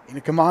in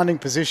a commanding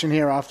position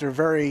here after a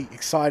very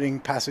exciting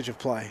passage of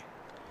play.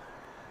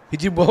 He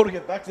did well to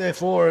get back there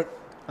for it.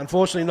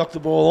 Unfortunately, knocked the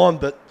ball on,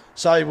 but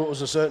save what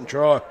was a certain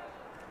try.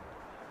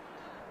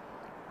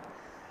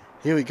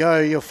 Here we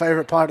go. Your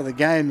favorite part of the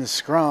game, the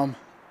scrum.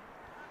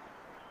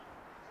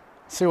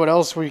 Let's see what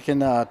else we can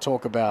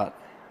talk about.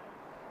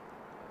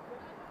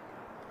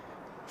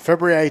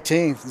 February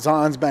 18th,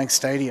 Zions Bank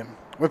Stadium.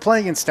 We're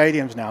playing in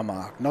stadiums now,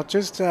 Mark. Not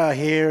just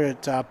here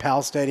at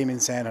Pal Stadium in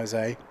San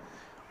Jose.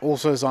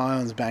 Also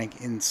Zions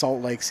Bank in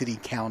Salt Lake City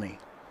County.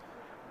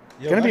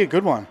 It's going to be a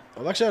good one.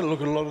 I've actually had a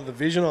look at a lot of the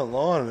vision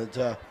online, and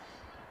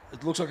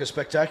it looks like a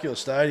spectacular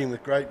stadium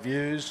with great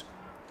views.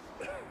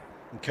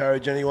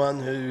 Encourage anyone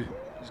who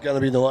is going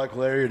to be in the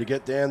local area to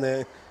get down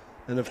there.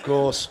 And, of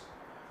course,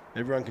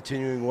 everyone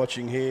continuing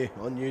watching here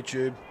on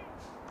YouTube.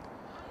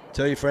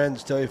 Tell your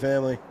friends, tell your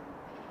family.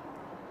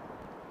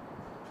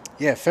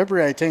 Yeah,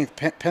 February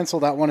 18th.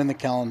 Pencil that one in the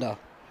calendar.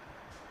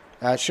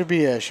 It should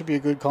be a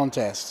good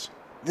contest.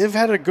 They've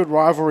had a good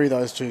rivalry,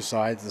 those two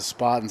sides, the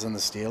Spartans and the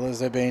Steelers.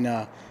 They've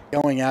been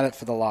going at it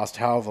for the last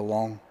however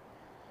long.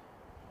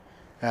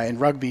 In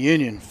rugby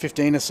union,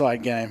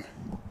 15-a-side game.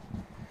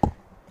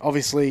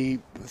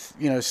 Obviously,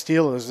 you know,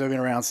 Steelers, they've been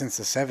around since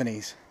the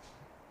 70s.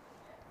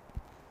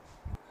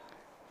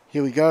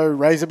 Here we go.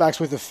 Razorbacks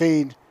with the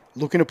feed,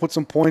 looking to put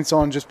some points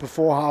on just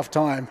before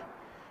halftime.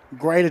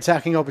 Great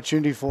attacking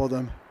opportunity for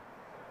them.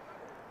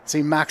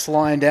 See Max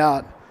lined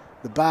out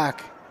the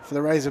back for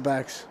the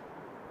Razorbacks.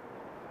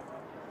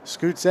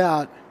 Scoots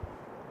out.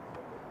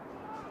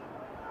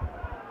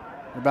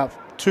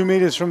 About 2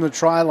 meters from the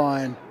try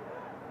line.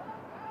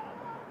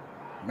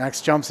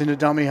 Max jumps into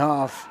dummy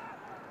half.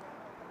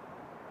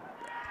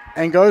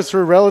 And goes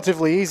through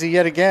relatively easy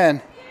yet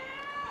again.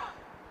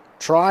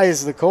 Try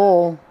is the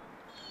call.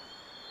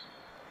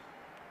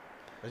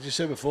 As you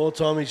said before,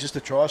 Tom, he's just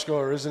a try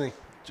scorer, isn't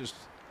he?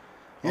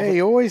 Yeah,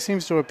 he always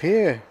seems to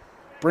appear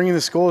bringing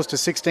the scores to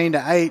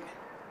 16-8.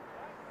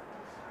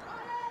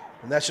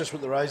 And that's just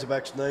what the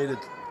Razorbacks needed.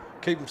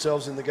 Keep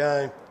themselves in the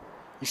game.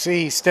 You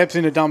see he steps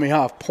into dummy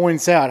half,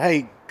 points out,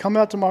 hey, come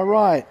out to my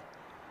right.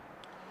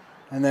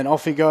 And then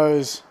off he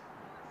goes,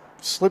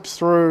 slips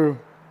through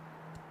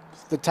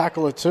the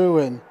tackler too,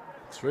 and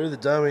through the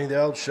dummy,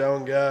 the old show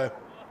and go.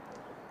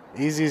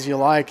 Easy as you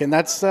like, and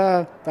that's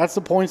the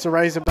points the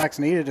Razorbacks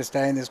needed to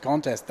stay in this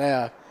contest. They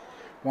are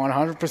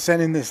 100%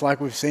 in this, like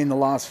we've seen the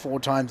last 4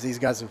 times these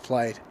guys have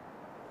played.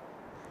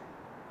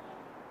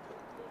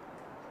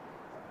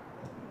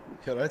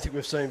 I don't think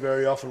we've seen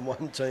very often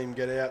one team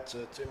get out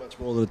to too much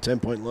more than a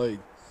 10-point lead.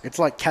 It's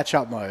like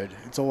catch-up mode.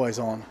 It's always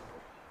on.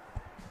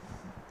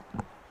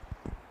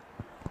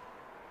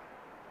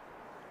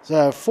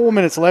 So 4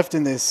 minutes left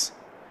in this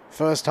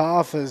first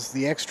half as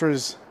the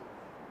extras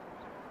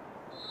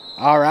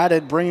are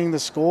added, bringing the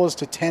scores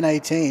to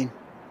 10-18.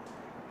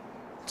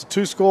 It's a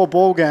 2-score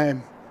ball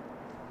game.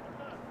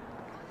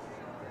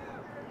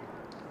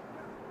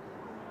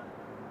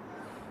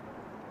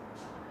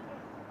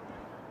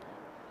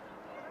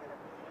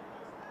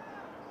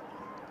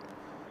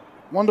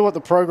 Wonder what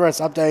the progress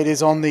update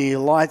is on the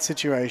light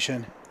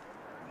situation.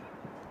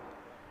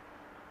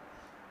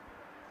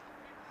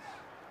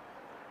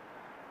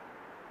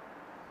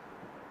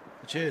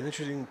 But yeah, an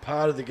interesting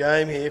part of the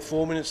game here.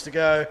 4 minutes to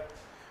go.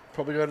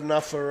 Probably got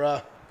enough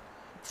for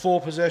 4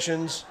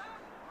 possessions.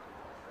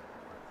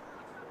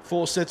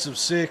 4 sets of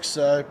 6,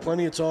 so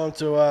plenty of time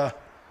to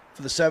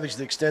for the Savage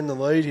to extend the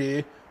lead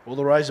here, or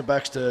the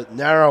Razorbacks to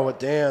narrow it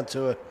down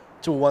to a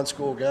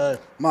 1-score game.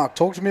 Mark,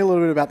 talk to me a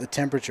little bit about the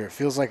temperature. It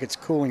feels like it's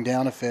cooling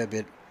down a fair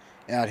bit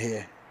out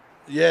here.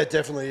 Yeah, it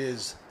definitely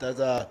is.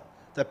 That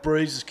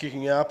breeze is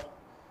kicking up,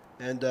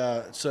 and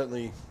it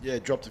certainly, yeah,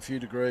 dropped a few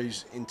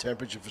degrees in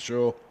temperature for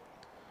sure.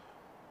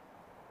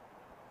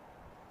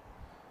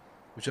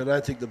 Which I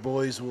don't think the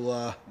boys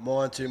will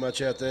mind too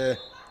much out there.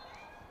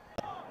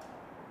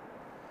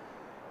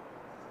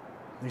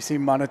 You see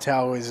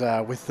Manukau is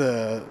with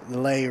the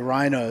Lei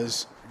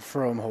Rhinos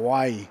from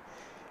Hawaii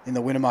in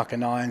the Winnemucca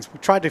Nines. We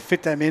tried to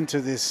fit them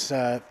into this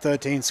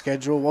 13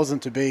 schedule.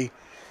 Wasn't to be.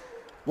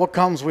 What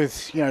comes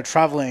with,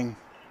 traveling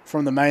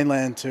from the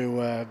mainland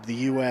to the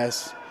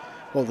U.S.,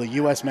 well, the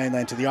U.S.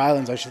 mainland to the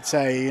islands, I should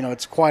say,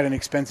 it's quite an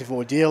expensive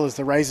ordeal as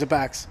the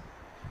Razorbacks.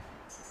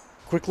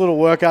 Quick little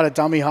workout at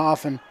dummy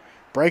half and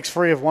breaks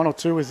free of 1 or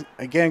 2 with,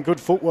 again, good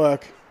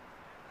footwork.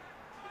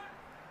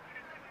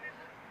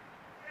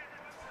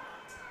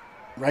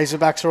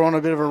 Razorbacks are on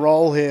a bit of a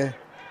roll here.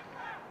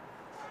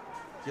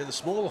 Yeah, the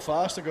smaller,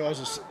 faster guys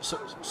are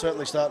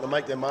certainly starting to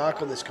make their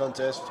mark on this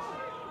contest.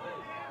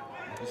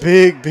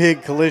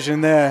 Big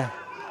collision there.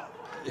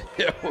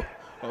 Yeah,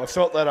 I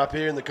felt that up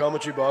here in the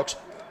commentary box.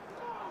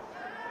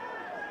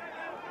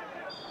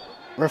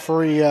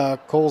 Referee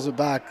calls it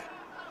back.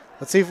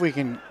 Let's see if we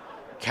can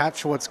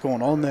capture what's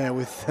going on there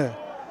with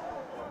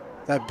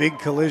that big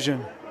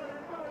collision.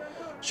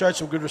 Showed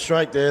some good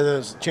restraint there.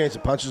 There's a chance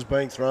of punches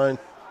being thrown.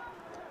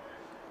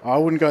 I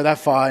wouldn't go that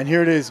far. And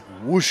here it is.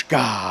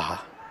 Whooshka.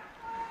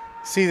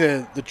 See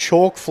the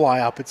chalk fly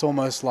up. It's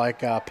almost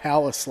like a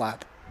power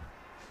slap.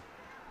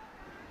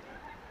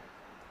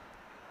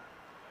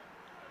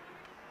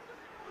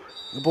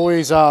 The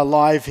boys are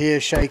live here.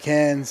 Shake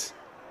hands.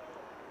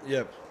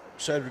 Yep.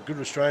 Showed good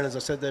restraint, as I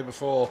said there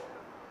before.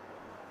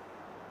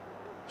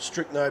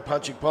 Strict no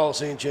punching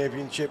policy in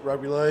Championship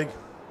Rugby League.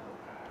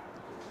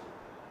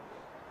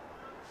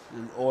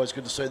 And always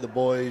good to see the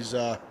boys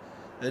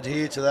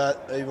adhere to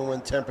that, even when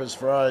tempers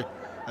fray,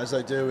 as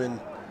they do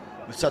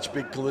with such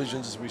big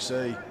collisions as we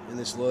see in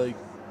this league.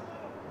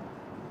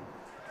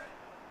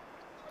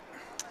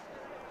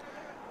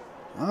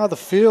 The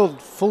field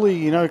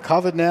fully,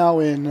 covered now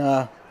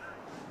in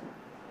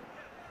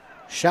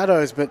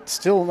shadows, but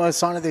still no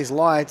sign of these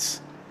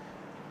lights.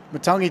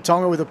 Matangi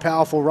Tonga with a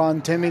powerful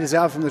run, 10 metres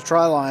out from the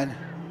try line.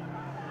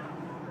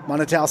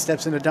 Manukau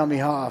steps into dummy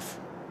half.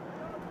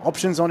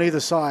 Options on either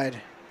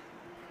side.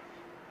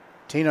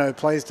 Tino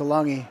plays to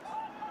Lungi.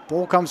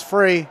 Ball comes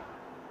free.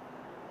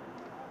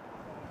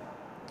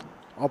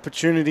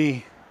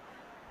 Opportunity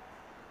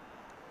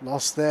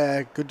lost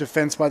there. Good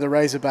defence by the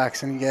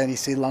Razorbacks. And again, you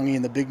see Lungi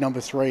in the big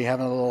number 3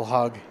 having a little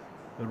hug.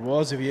 It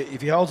was.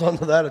 If he holds on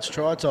to that, it's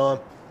try time.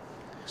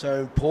 So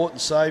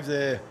important save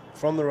there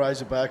from the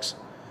Razorbacks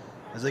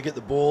as they get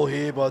the ball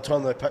here. By the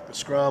time they pack the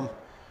scrum,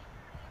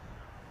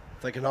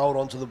 if they can hold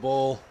on to the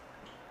ball,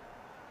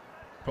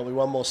 probably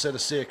one more set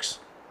of 6.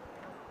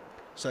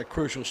 So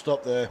crucial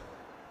stop there.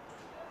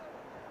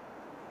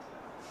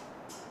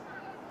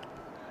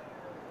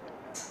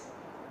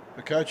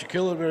 But Coach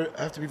Akilla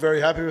have to be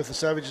very happy with the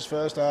Savages'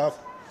 first half.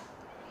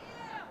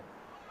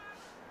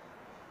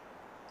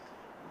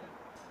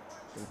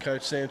 And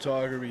Coach Sam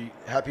Tiger will be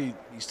happy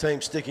his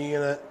team sticking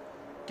in it,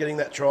 getting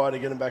that try to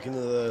get him back into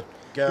the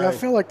game. Yeah, I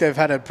feel like they've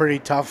had a pretty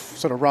tough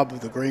sort of rub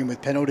of the green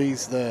with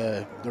penalties,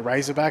 the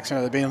Razorbacks.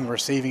 They've been on the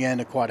receiving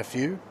end of quite a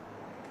few,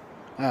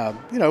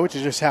 which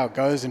is just how it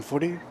goes in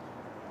footy.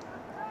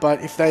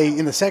 But if they,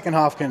 in the second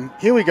half,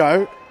 here we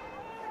go.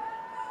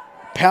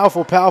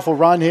 Powerful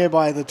run here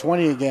by the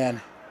 20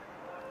 again.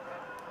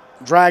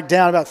 dragged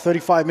down about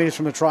 35 metres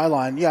from the try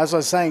line. Yeah, as I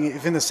was saying,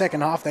 if in the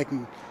second half they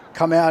can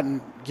come out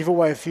and give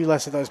away a few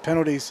less of those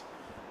penalties,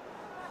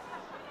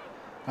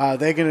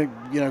 they're going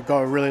to go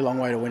a really long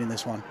way to winning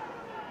this one.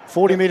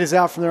 40 metres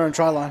out from their own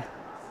try line.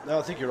 No,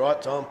 I think you're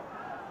right, Tom.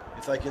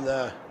 If they can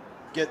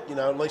get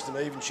at least an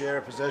even share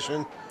of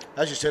possession.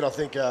 As you said, I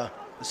think the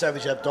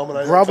Savage have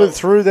dominated. Grubbered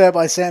through there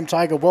by Sam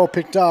Tiger, well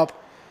picked up.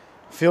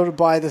 Fielded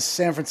by the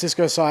San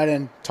Francisco side,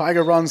 and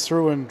Tiger runs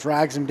through and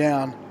drags him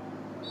down.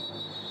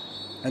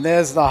 And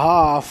there's the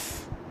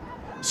half.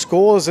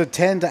 Scores are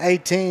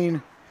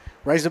 10-18.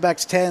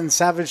 Razorbacks 10,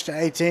 Savage to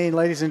 18.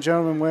 Ladies and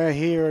gentlemen, we're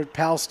here at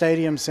Pal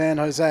Stadium, San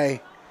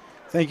Jose.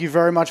 Thank you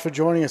very much for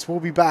joining us. We'll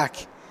be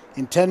back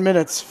in 10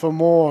 minutes for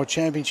more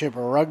Championship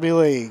Rugby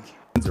League.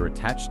 Are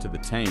attached to the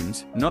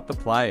teams, not the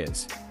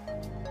players.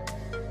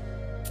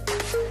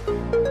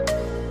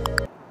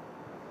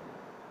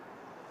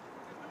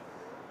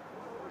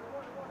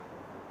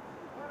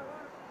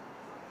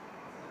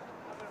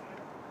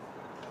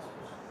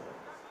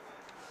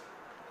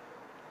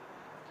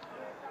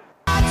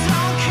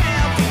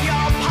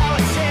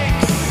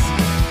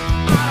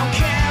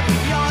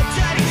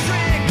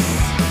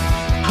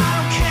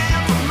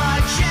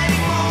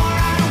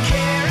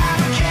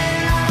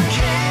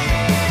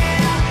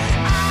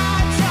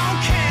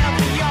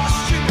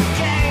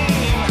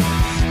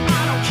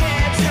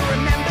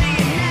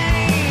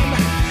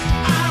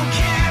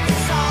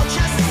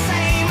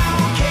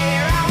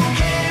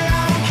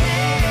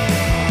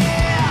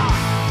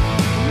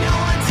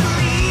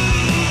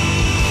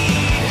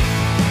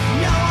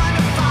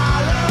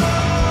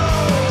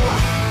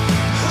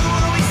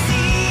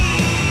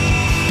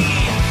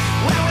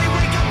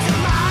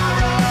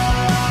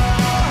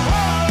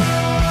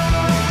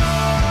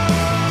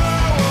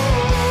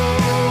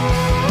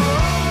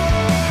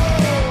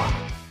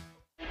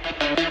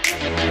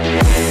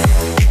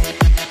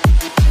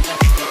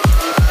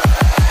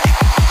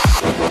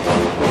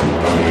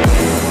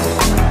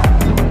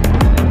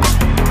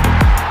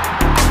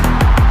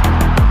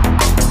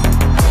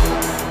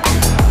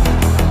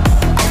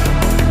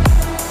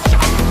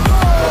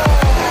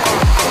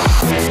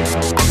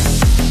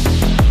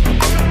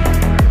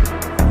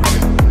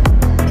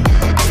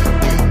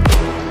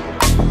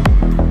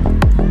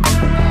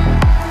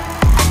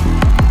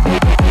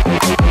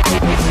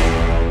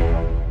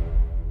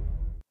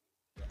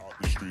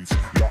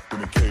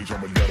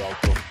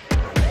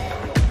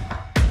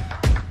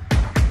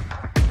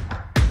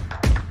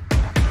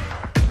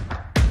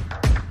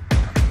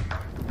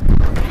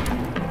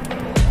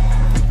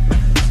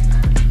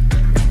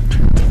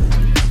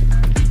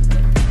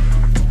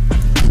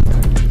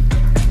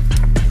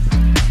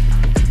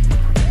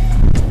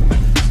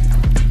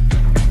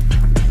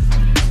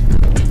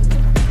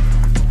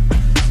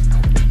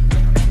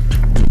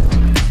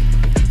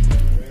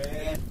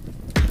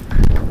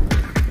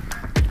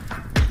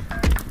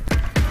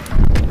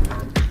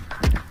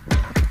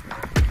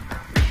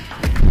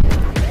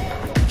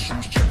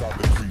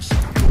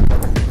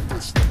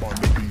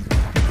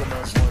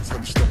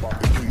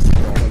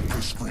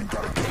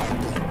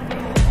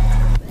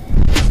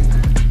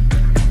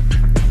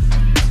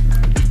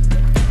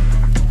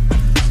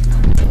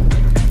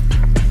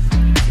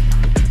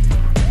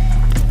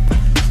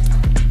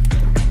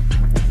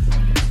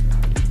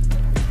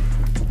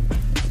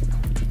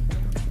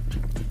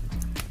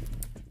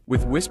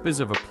 With whispers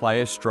of a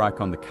player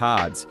strike on the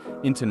cards,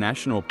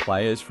 international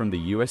players from the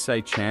USA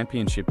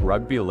Championship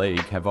Rugby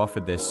League have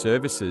offered their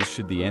services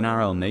should the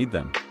NRL need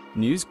them.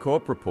 News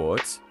Corp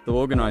reports the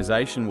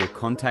organisation will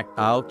contact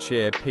ARL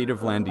chair Peter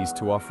V'landys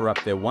to offer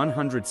up their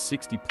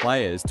 160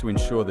 players to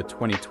ensure the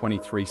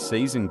 2023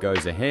 season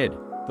goes ahead.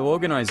 The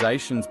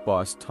organisation's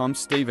boss Tom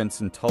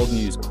Stevenson told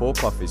News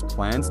Corp of his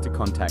plans to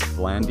contact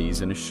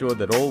V'landys and assured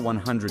that all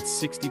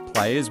 160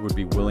 players would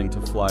be willing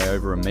to fly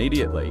over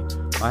immediately.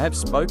 I have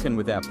spoken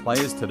with our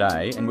players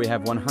today and we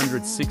have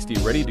 160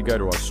 ready to go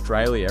to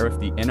Australia if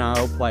the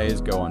NRL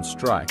players go on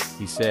strike,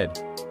 he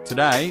said.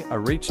 Today, I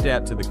reached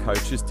out to the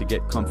coaches to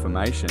get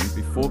confirmation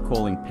before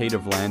calling Peter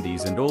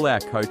V'landys, and all our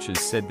coaches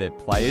said their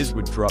players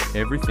would drop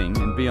everything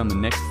and be on the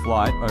next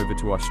flight over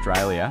to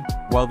Australia.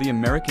 While the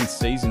American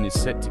season is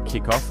set to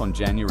kick off on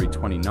January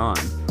 29,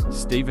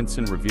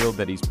 Stevenson revealed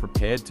that he's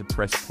prepared to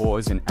press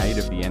pause in aid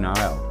of the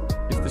NRL.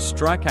 If the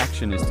strike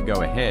action is to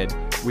go ahead,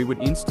 we would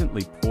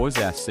instantly pause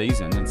our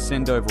season and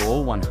send over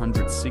all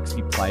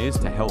 160 players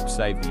to help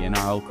save the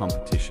NRL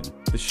competition.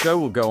 The show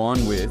will go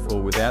on with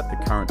or without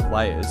the current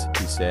players,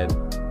 he said.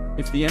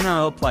 If the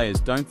NRL players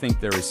don't think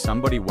there is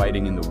somebody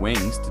waiting in the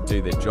wings to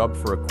do their job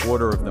for a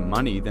quarter of the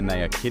money, then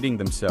they are kidding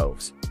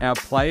themselves. Our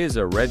players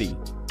are ready.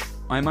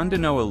 I'm under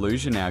no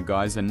illusion our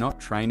guys are not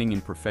training in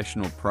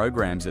professional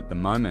programs at the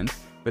moment,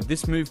 but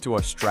this move to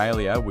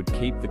Australia would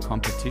keep the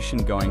competition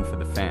going for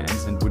the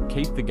fans and would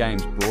keep the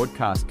game's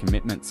broadcast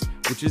commitments,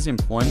 which is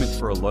employment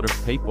for a lot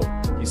of people.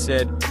 He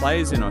said,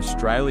 players in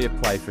Australia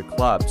play for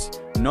clubs,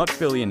 not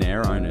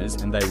billionaire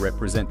owners, and they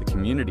represent the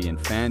community,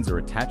 and fans are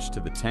attached to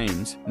the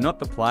teams, not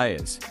the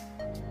players.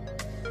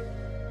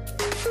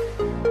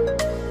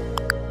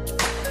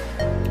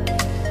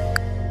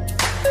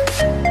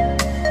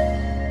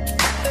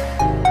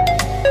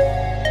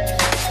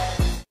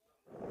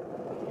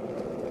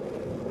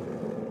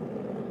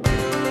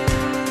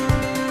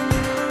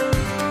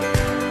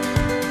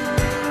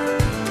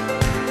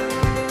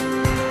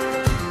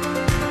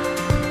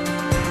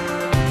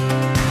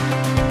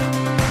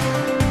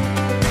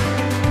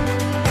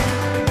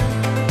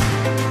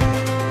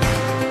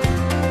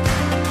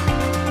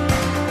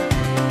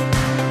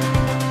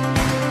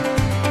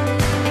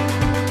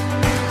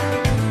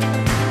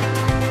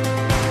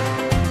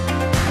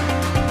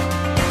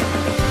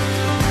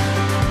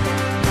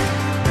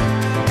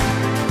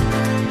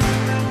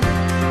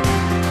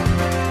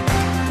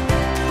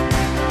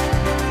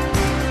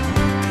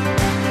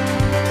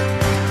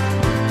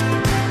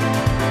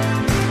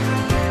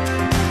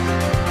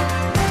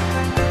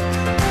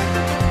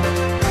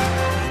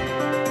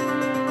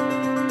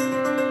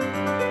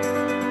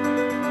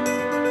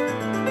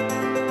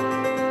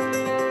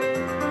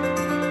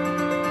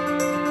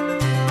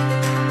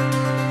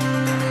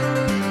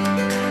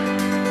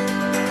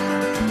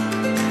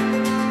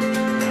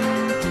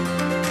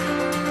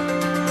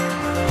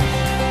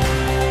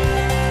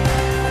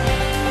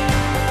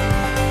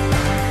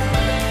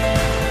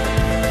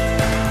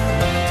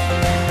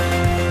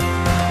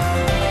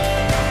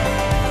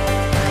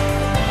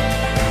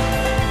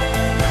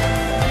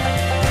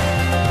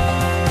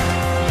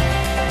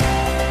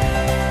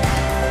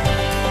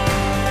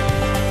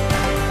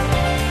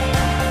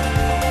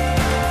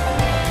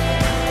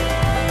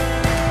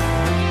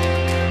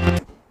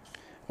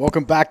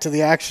 Welcome back to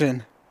the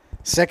action.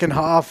 Second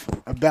half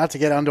about to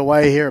get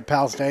underway here at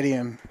Palo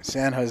Stadium,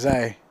 San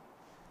Jose.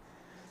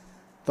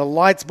 The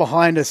lights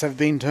behind us have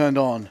been turned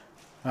on.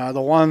 The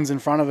ones in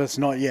front of us,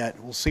 not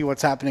yet. We'll see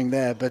what's happening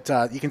there, but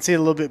you can see a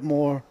little bit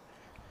more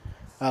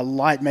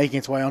light making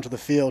its way onto the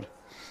field.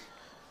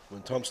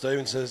 When Tom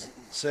Stevens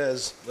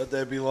says, let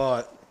there be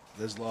light,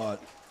 there's light.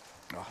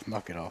 Oh,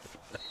 knock it off.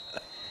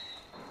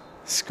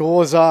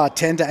 Scores are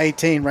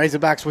 10-18.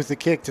 Razorbacks with the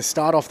kick to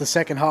start off the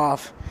second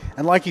half.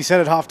 And like you said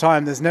at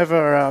halftime, there's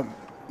never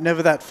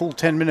that full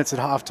 10 minutes at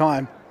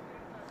halftime.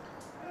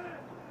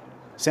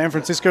 San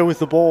Francisco with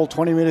the ball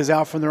 20 meters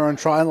out from their own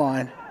try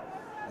line.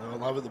 I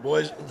love it. The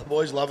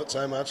boys love it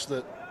so much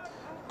that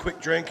quick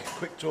drink,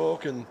 quick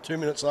talk, and 2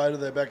 minutes later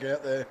they're back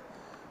out there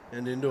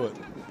and into it.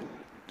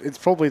 It's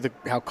probably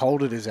how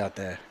cold it is out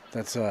there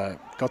that's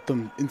got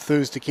them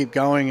enthused to keep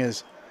going.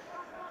 As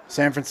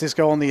San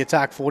Francisco on the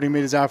attack, 40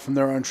 meters out from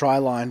their own try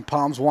line.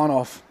 Palms one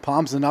off,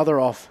 palms another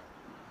off.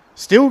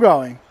 Still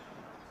going.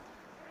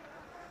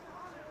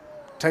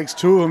 Takes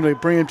two of them to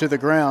bring him to the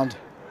ground.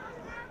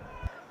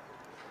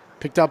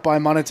 Picked up by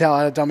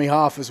Manatau at a dummy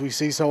half, as we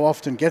see so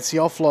often. Gets the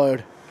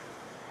offload.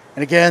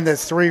 And again,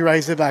 there's three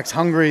Razorbacks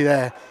hungry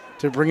there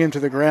to bring him to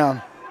the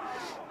ground.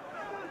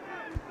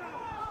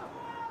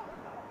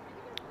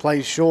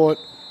 Plays short.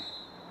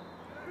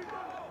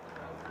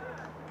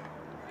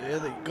 Yeah,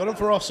 they got him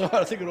for offside.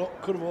 I think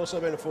it could have also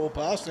been a full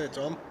pass there,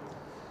 Tom.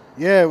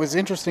 Yeah, it was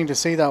interesting to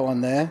see that one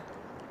there.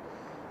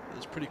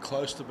 It's pretty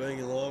close to being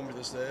in line with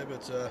us there,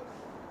 but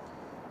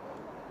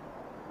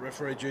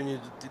referee Junior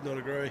did not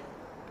agree.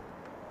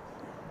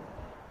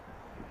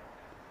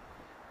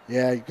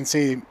 Yeah, you can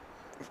see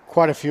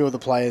quite a few of the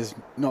players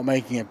not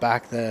making it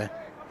back there.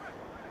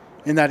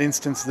 In that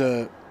instance,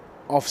 the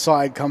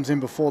offside comes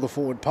in before the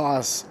forward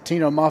pass.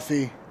 Tino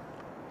Muffy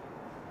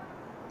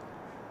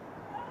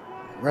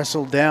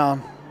wrestled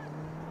down.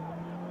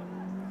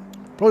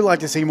 Probably like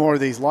to see more of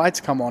these lights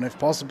come on if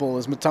possible,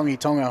 as Matangi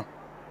Tonga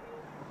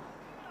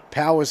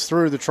powers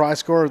through, the try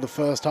scorer of the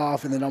first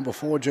half in the number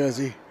 4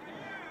 jersey.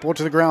 Brought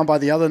to the ground by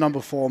the other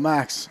number 4,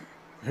 Max,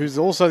 who's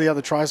also the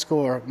other try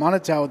scorer.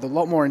 Manatau with a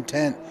lot more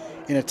intent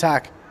in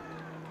attack.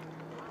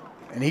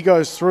 And he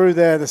goes through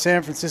there, the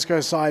San Francisco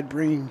side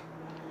bringing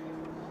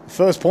the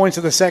first points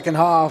of the second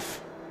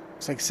half.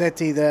 Looks like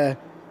Seti there.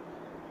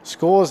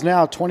 Scores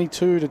now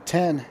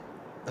 22-10.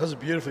 That was a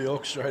beautifully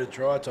orchestrated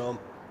try, Tom.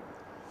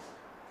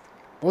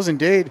 Was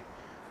indeed.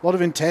 A lot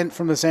of intent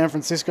from the San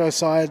Francisco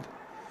side.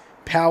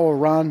 Power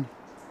run.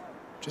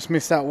 Just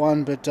missed that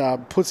one, but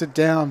puts it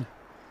down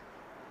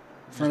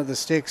in front of the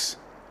sticks.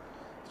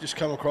 Just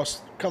come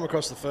across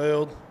the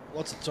field.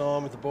 Lots of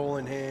time with the ball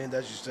in hand,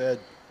 as you said.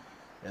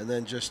 And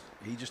then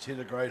he just hit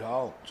a great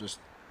hole. Just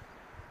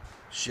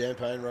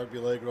champagne rugby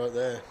league right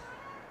there.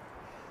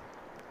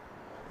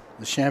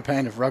 The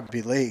champagne of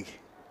rugby league.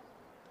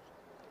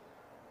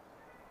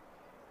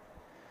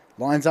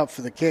 Lines up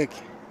for the kick.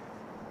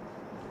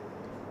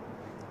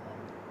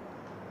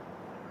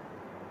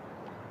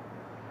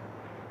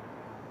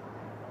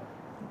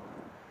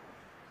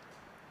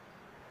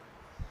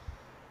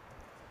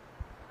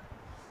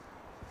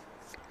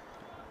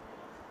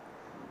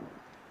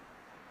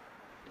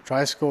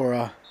 Try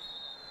scorer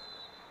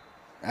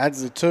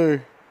adds the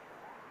 2.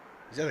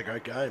 He's had a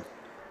great game.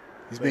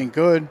 He's been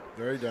good.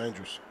 Very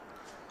dangerous.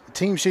 The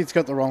team sheet's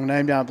got the wrong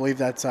name down. I believe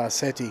that's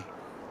Seti.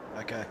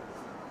 Okay.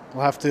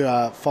 We'll have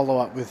to follow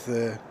up with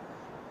the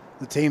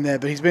team there.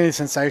 But he's been a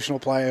sensational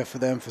player for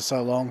them for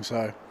so long.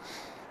 So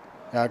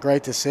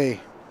great to see.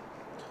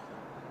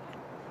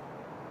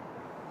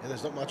 Yeah,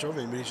 there's not much of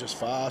him, but he's just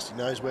fast. He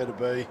knows where to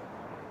be.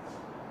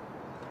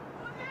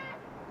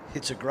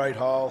 Hits a great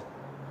hole.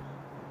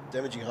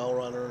 Damaging hole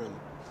runner, and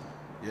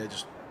yeah,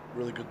 just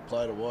really good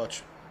player to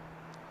watch.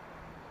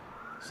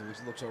 So it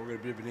looks like we've got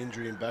a bit of an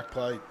injury in back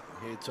plate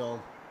here,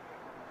 Tom.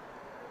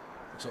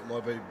 Looks like it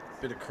might be a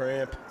bit of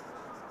cramp.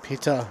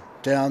 Peter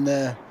down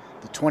there,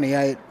 the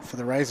 28 for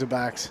the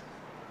Razorbacks.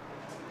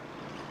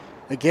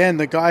 Again,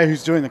 the guy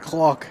who's doing the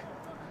clock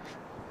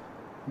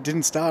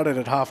didn't start it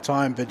at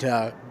halftime,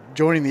 but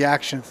joining the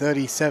action,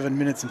 37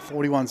 minutes and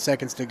 41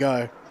 seconds to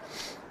go.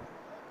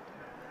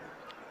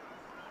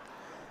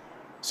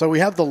 So we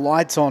have the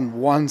lights on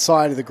one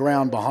side of the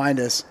ground behind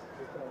us.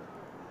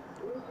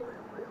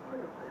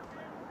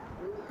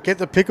 Get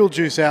the pickle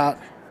juice out.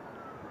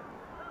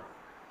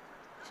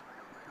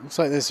 Looks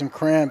like there's some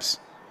cramps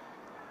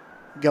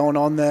going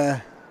on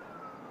there.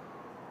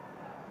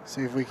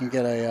 See if we can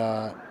get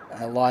a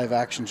live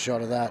action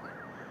shot of that.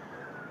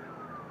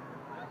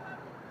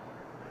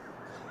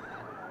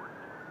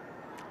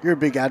 You're a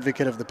big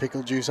advocate of the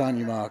pickle juice, aren't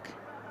you, Mark?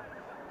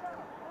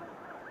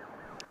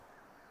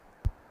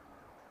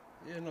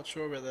 Yeah, not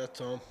sure about that,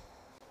 Tom.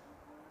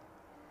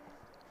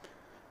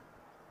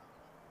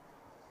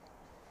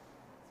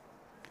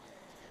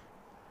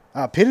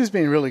 Peter's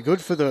been really good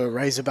for the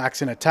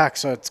Razorbacks in attack,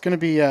 so it's going to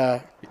be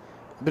a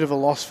bit of a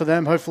loss for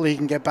them. Hopefully he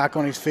can get back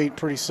on his feet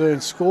pretty soon.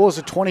 Scores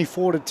are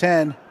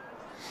 24-10.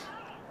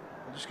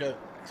 Just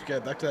go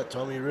back to that,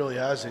 Tom. He really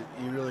has it.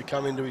 He really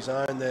come into his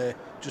own there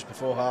just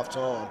before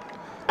half-time.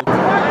 Off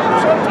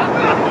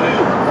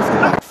the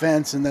back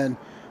fence, and then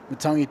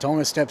Matangi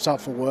Tonga steps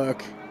up for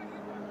work.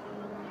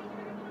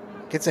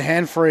 Gets a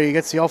hand free,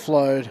 gets the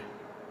offload.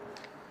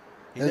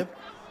 They're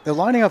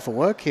lining up for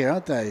work here,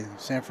 aren't they,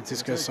 San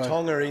Francisco? So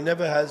Tonga, he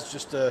never has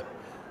just a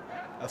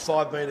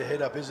 5-metre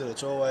head up, is it?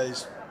 It's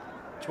always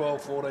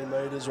 12, 14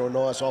 metres or a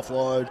nice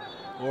offload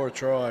or a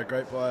try.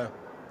 Great player.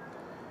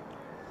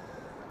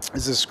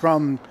 As the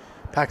scrum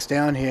packs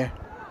down here.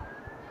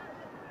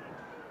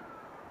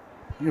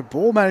 Your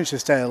ball managed to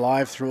stay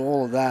alive through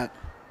all of that.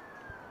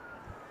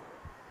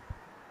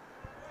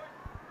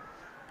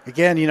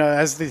 Again, you know,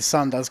 as the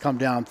sun does come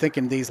down, I'm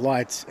thinking these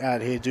lights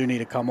out here do need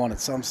to come on at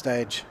some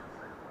stage.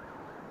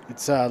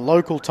 It's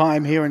local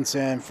time here in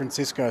San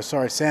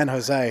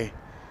Jose,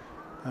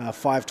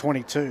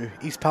 5:22.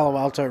 East Palo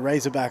Alto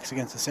Razorbacks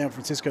against the San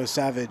Francisco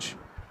Savage.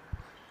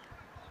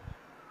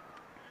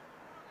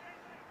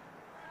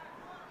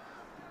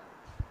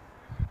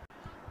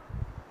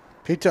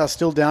 Peter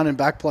still down in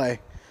back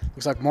play.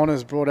 Looks like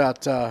Mona's brought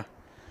out a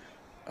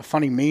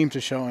funny meme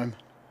to show him.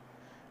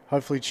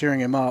 Hopefully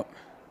cheering him up.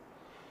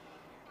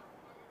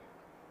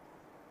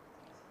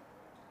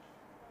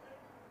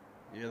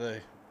 Yeah,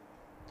 they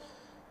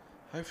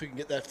hopefully can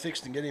get that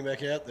fixed and get him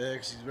back out there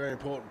because he's a very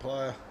important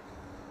player.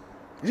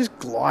 He just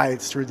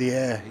glides through the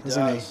air,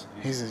 doesn't he?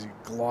 He's a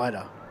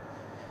glider.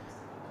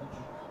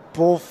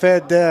 Ball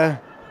fed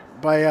there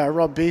by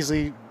Rob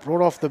Beasley,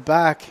 brought off the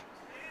back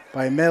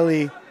by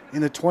Melly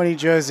in the 20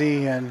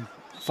 jersey and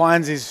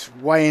finds his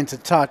way into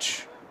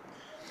touch.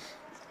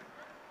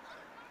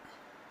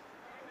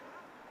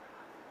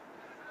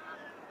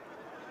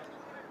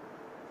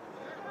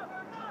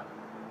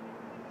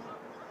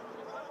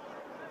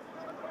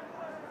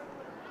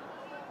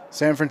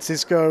 San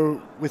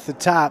Francisco with the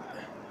tap.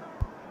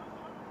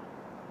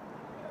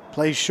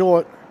 Plays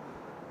short.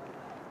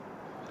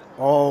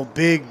 Oh,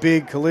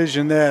 big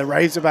collision there.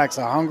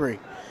 Razorbacks are hungry.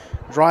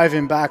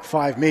 Driving back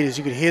 5 meters.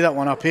 You could hear that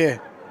one up here.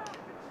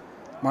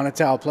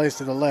 Manatau plays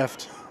to the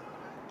left.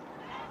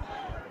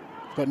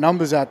 Got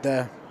numbers out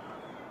there.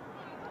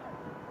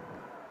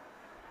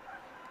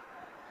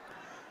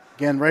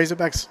 Again,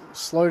 Razorbacks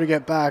slow to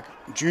get back.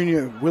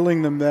 Junior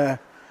willing them there.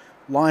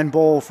 Line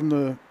ball from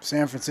the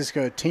San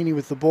Francisco. Teeny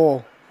with the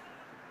ball.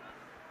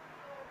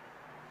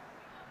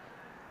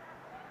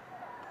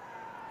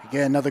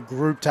 Again, another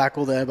group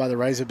tackle there by the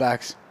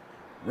Razorbacks.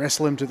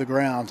 Wrestle him to the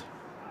ground.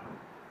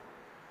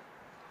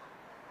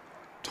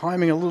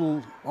 Timing a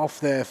little off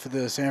there for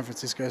the San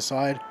Francisco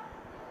side.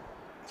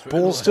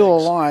 Ball still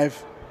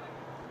alive.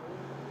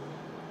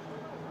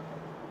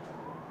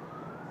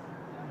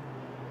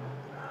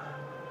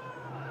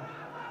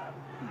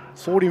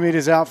 "40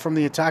 meters out from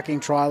the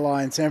attacking try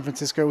line. San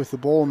Francisco with the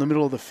ball in the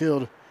middle of the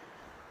field.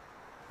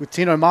 With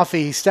Tino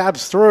Muffy, he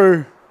stabs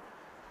through.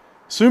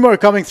 Sumo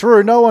coming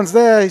through. No one's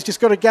there. He's just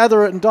got to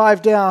gather it and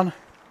dive down.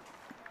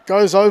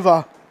 Goes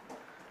over.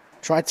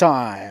 Try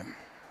time.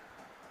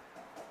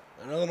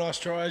 Another nice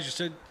try, as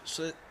you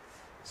said,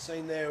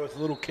 seen there with a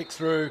little kick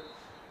through.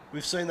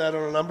 We've seen that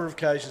on a number of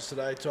occasions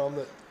today, Tom,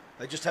 that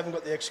they just haven't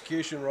got the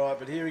execution right.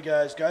 But here he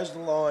goes to the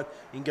line,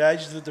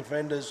 engages the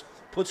defenders,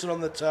 puts it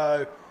on the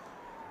toe.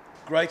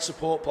 Great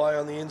support play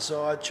on the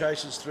inside,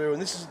 chases through.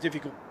 And this is a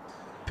difficult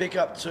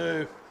pick-up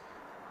too.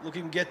 Look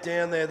him get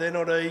down there. They're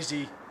not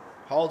easy.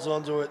 Holds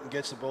onto it and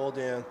gets the ball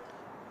down.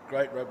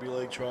 Great rugby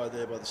league try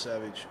there by the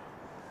Savage.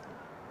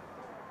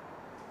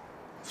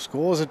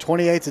 Scores are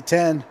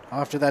 28-10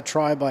 after that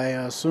try by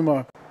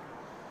Sumo.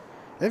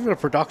 They've got a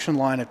production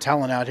line of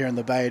talent out here in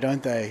the Bay,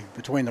 don't they?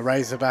 Between the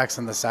Razorbacks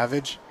and the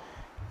Savage.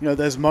 You know,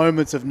 there's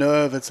moments of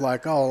nerve. It's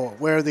like, oh,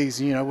 where are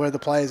these, you know, where are the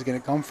players going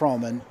to come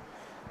from? And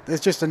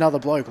there's just another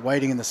bloke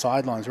waiting in the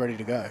sidelines ready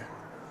to go.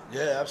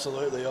 Yeah,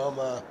 absolutely.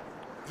 I'm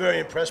very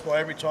impressed by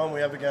every time we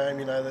have a game.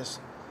 You know, there's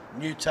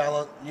new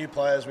talent, new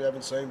players we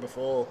haven't seen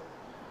before.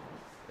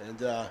 And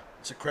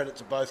it's a credit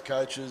to both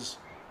coaches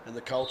and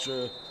the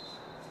culture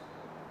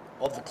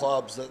of the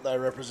clubs that they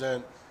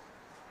represent.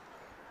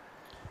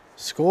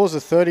 Scores are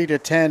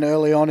 30-10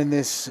 early on in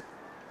this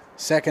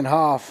second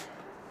half.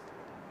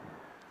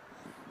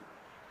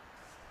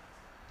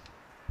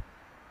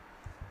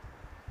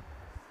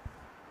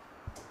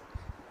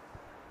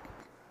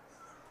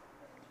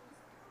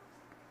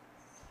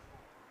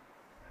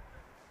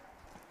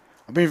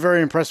 I've been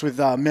very impressed with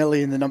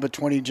Melly in the number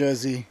 20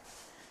 jersey.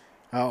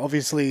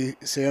 Obviously,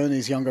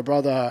 Sione's younger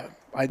brother,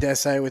 I dare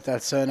say, with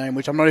that surname,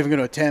 which I'm not even going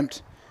to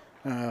attempt.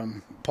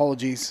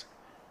 Apologies,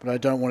 but I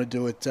don't want to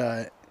do it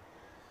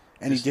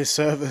any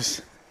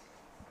disservice.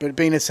 But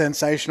being a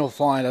sensational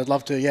find, I'd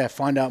love to,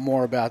 find out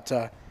more about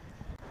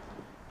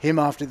him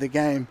after the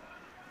game.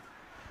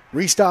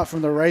 Restart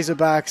from the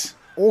Razorbacks.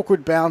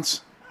 Awkward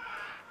bounce.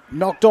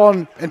 Knocked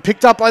on and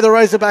picked up by the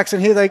Razorbacks,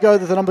 and here they go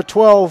to the number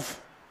 12.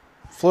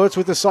 Flirts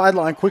with the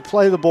sideline. Quick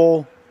play the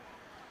ball.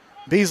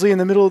 Beasley in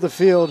the middle of the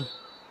field.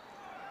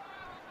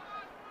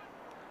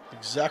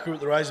 Exactly what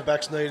the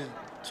Razorbacks needed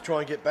to try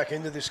and get back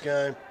into this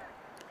game.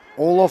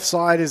 All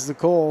offside is the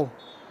call.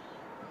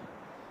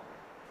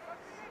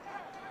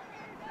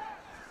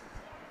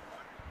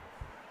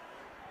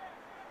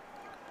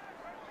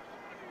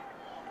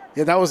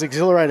 Yeah, that was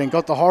exhilarating.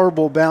 Got the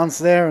horrible bounce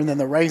there, and then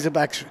the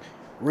Razorbacks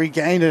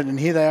regained it, and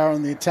here they are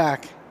on the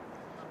attack.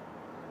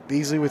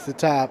 Beasley with the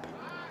tap.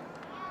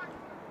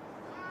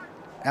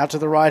 Out to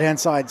the right-hand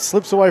side.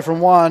 Slips away from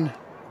one.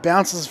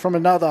 Bounces from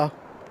another.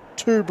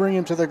 Two bring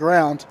him to the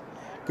ground.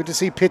 Good to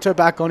see Pito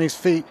back on his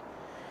feet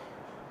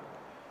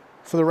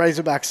for the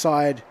Razorback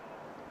side.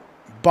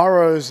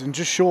 Burrows and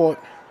just short.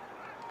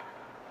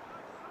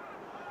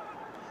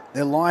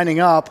 They're lining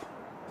up.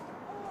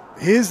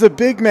 Here's the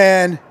big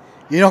man.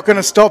 You're not going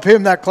to stop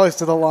him that close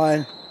to the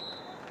line.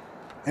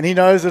 And he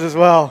knows it as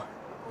well.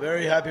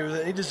 Very happy with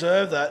it. He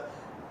deserved that.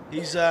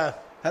 He's had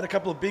a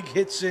couple of big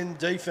hits in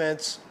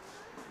defense.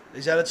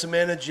 He's added some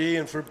energy,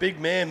 and for a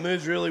big man,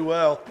 moves really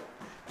well.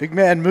 Big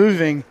man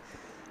moving.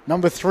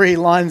 Number 3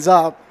 lines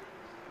up.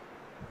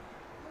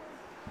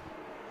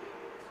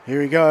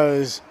 Here he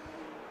goes.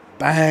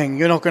 Bang.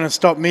 You're not going to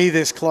stop me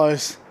this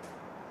close.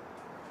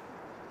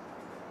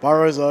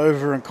 Burrows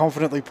over and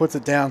confidently puts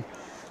it down.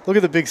 Look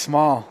at the big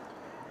smile.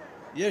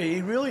 Yeah,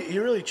 he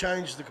really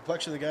changed the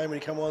complexion of the game when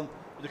he came on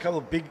with a couple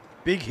of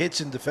big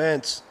hits in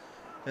defence.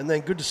 And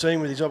then good to see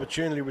him with his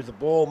opportunity with the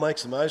ball,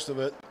 makes the most of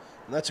it.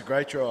 And that's a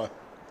great try.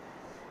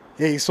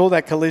 Yeah, you saw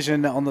that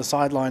collision on the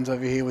sidelines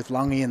over here with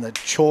Lungy, and the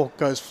chalk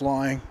goes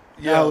flying.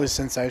 Yeah. That was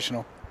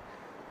sensational.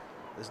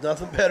 There's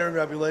nothing better in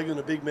rugby league than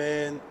a big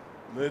man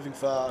moving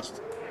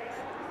fast.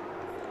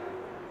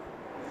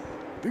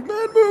 Big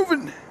man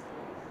moving.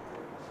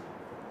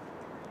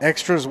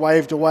 Extras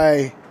waved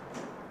away.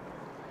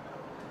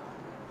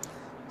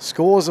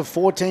 Scores of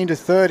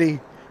 14-30.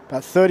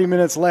 About 30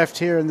 minutes left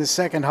here in the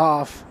second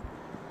half.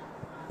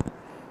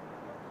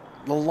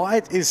 The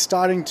light is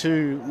starting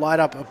to light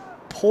up a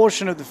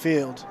portion of the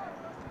field.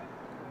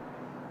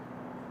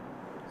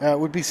 It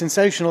would be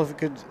sensational if it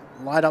could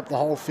light up the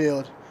whole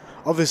field.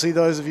 Obviously,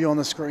 those of you on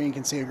the screen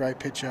can see a great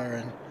picture,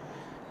 and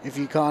if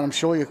you can't, I'm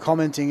sure you're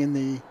commenting in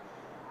the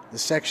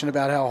section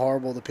about how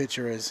horrible the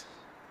picture is.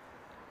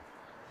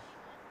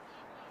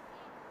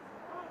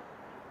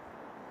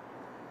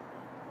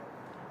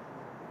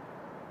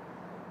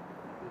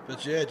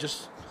 But yeah,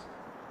 just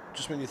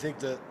when you think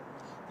that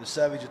the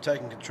Savage are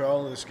taking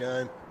control of this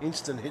game,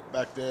 instant hit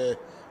back there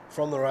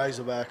from the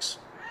Razorbacks.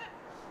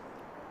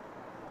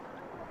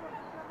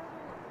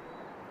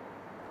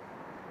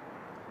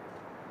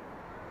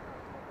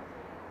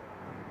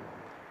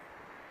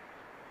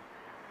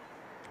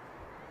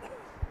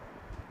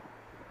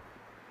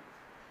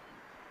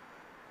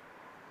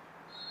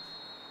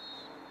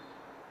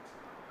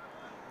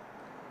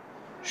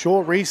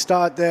 Short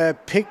restart there,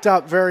 picked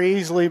up very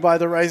easily by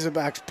the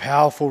Razorbacks.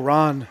 Powerful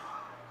run,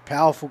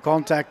 powerful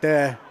contact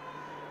there.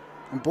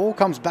 And ball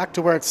comes back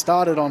to where it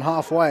started on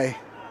halfway.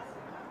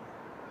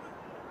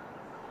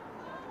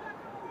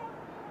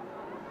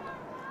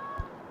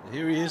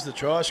 Here he is, the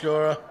try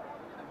scorer.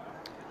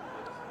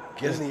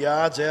 Getting the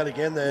yards out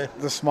again there.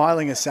 The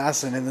smiling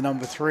assassin in the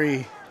number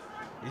 3.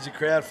 He's a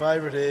crowd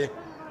favourite here.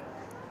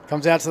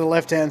 Comes out to the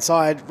left-hand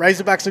side.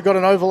 Razorbacks have got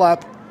an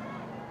overlap.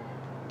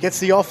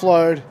 Gets the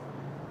offload.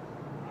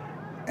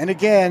 And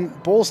again,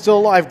 ball still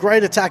alive.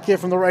 Great attack here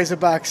from the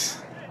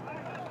Razorbacks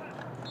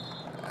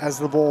as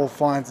the ball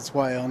finds its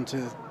way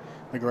onto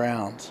the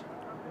ground.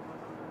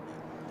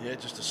 Yeah,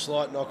 just a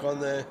slight knock on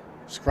there.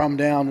 Scrum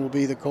down will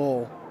be the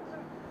call.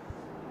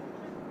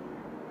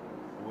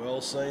 Well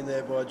seen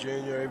there by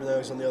Junior, even though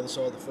he's on the other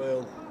side of the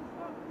field.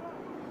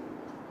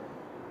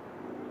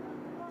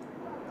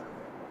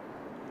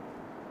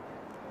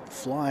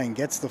 Flying,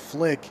 gets the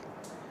flick,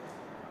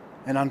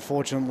 and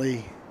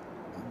unfortunately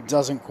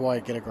doesn't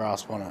quite get a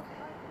grasp on it.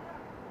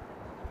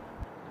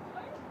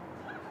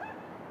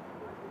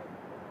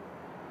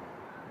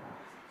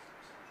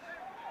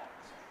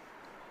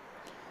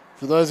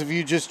 For those of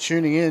you just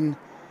tuning in,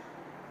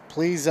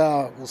 please,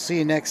 we'll see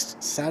you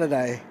next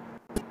Saturday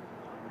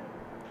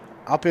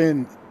up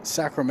in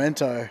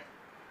Sacramento.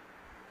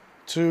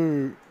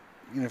 Two,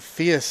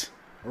 fierce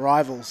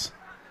rivals.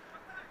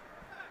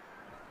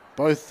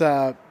 Both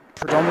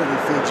predominantly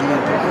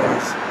Fijian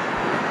players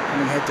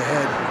coming head to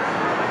head.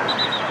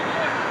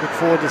 Look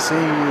forward to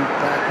seeing you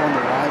back on the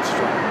live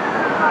stream.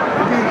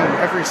 We'll be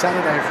every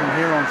Saturday from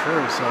here on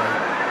through, so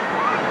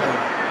yeah,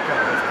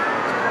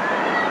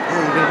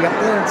 you're going to be up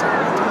there in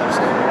Sacramento.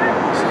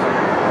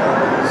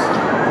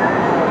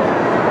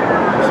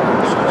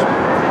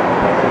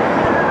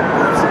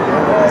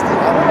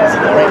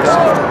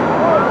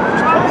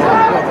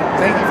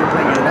 Thank you for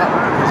bringing it up,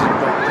 because you've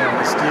got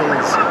the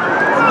Steelers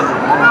and the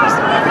Lions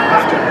that we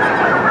have to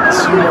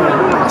assume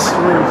pass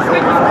through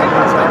 35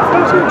 minutes out for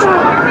his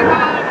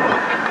control.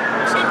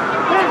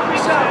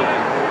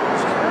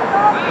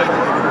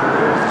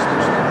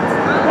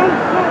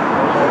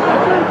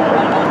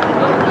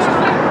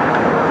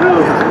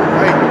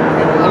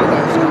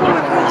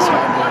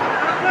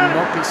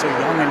 So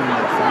young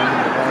anymore, finding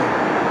their way.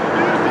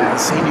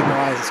 Senior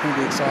guys, it's going to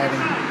be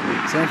exciting.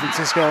 San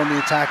Francisco on the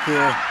attack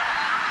here.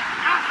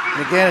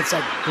 And again, it's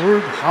a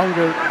group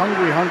hungry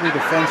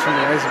defense from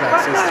the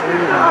Razorbacks. There's 3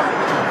 of them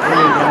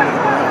going down to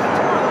the ground.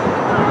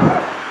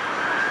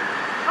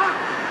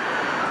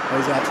 Oh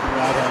goes out to the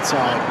right-hand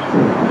side.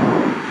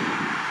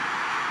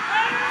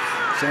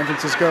 San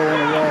Francisco on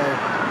a roll.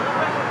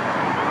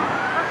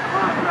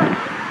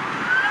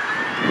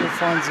 Ball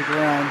finds the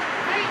ground.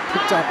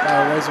 Picked up by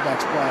a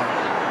Razorbacks player.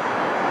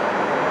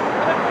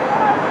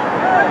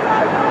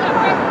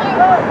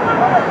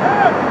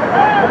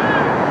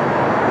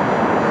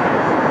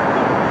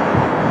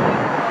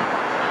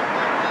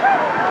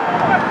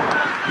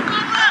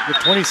 With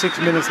 26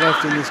 minutes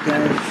left in this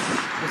game.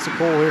 What's the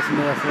call here from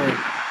the referee?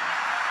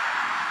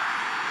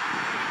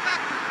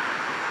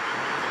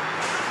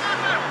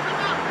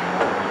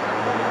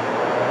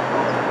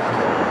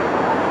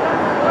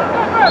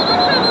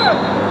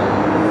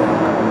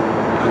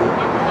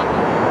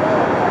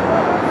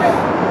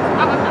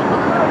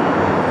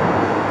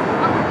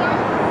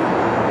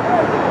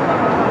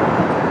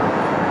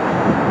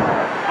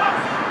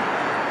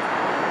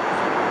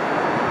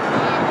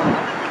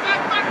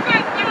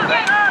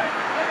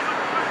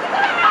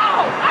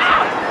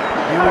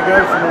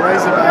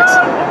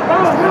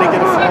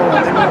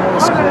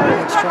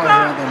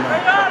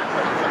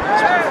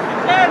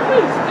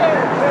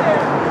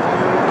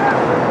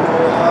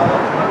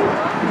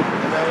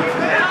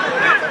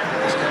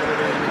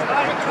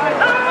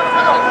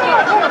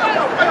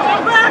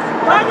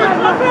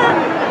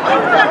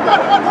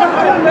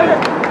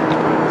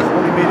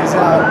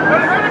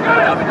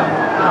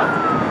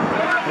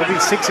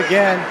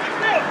 Again.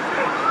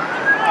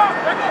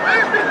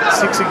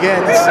 6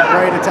 again. This is a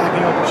great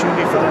attacking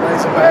opportunity for the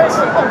Razorbacks.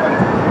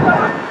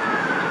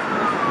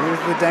 Here's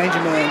the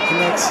danger man.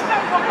 Connects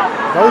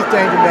both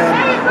danger men.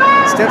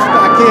 Steps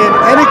back in.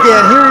 And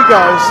again, here he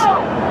goes.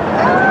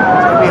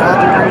 It's going to be hard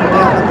to bring him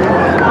down the big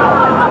man.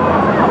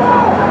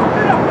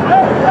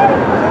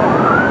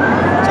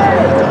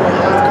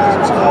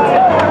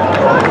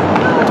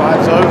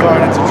 Dives over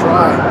and it's a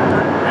try.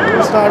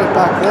 We'll start it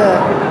back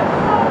there.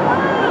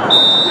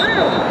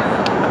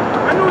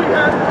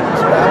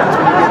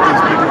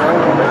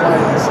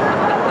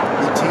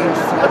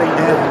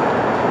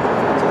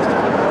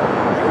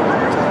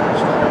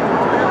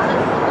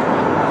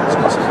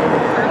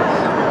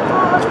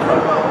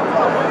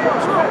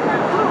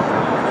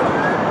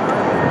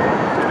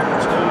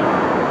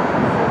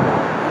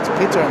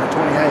 On the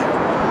 28.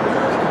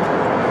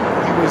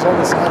 He was on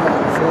the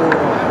sideline before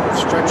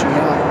stretching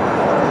out.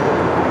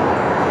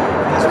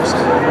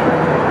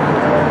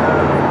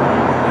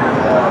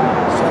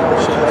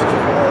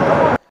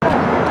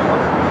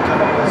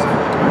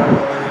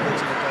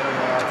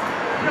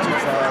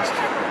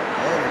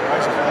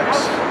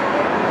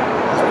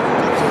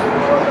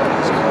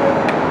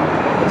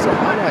 He's a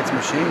highlights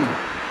machine.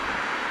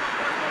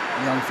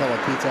 Young fella,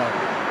 Peter.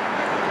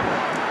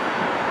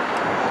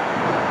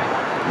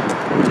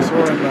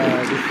 Saw him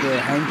with the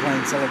hang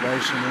plane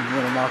celebration in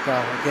Winnemucca.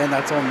 Again,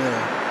 that's on the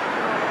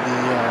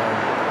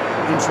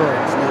intro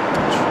clip,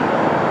 which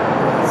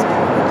is for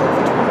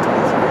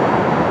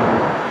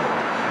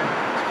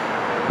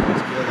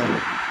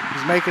 2023.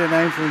 He's making a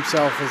name for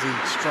himself as he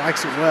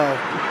strikes it well.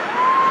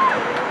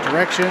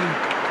 Direction.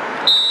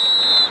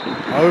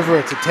 Over.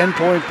 It's a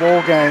 10-point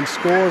ball game.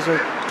 Scores are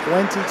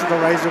 20 to the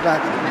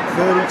Razorback,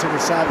 30 to the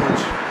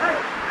Savage.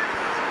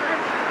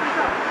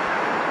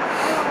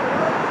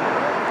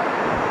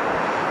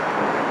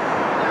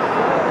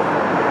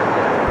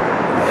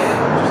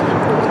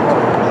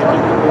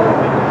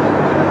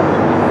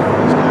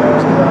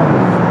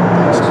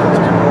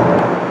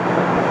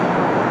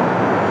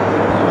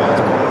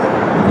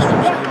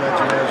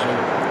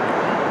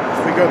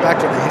 Back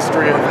to the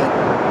history of it,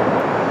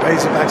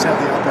 Razorbacks have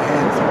the upper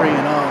hand 3-0,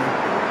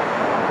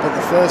 but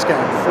the first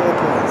game 4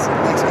 points,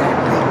 next game 8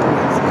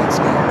 points, next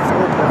game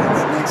 4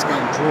 points, next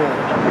game draw.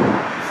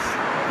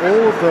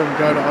 All of them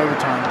go to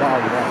overtime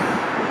bar one.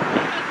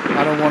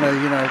 I don't want to,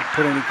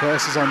 put any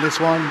curses on this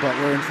one, but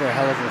we're in for a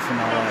hell of a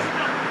finale.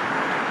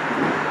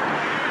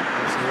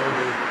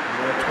 Absolutely.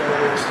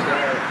 12 weeks to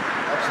go.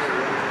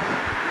 Absolutely.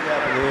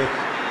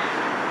 Yeah.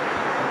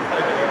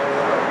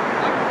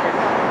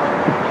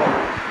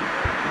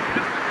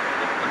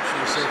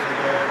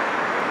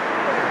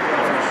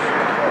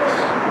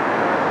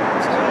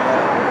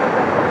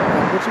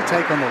 What's your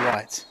take on the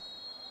lights?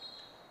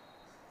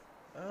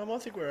 I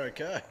think we're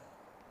okay.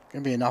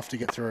 Going to be enough to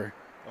get through.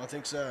 I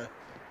think so.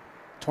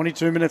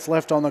 22 minutes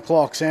left on the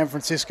clock. San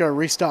Francisco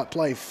restart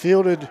play.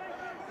 Fielded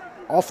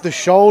off the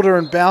shoulder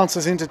and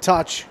bounces into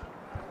touch.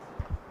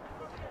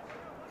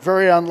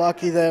 Very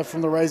unlucky there from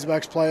the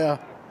Razorbacks player.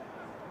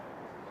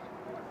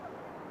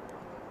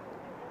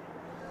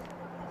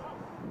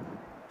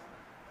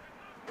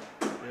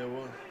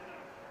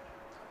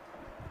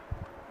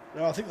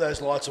 No, I think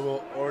those lights have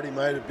already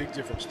made a big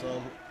difference,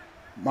 Tom.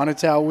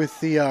 Manatau with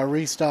the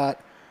restart.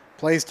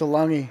 Plays to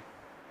Lungy.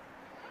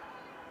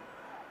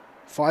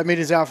 5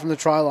 meters out from the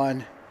try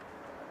line.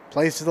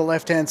 Plays to the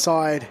left-hand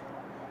side.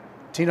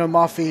 Tino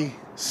Muffy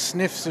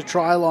sniffs the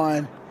try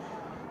line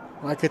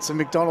like it's a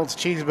McDonald's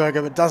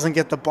cheeseburger, but doesn't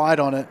get the bite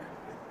on it.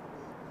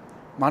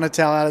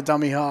 Manatau out of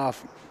dummy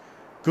half.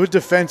 Good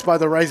defense by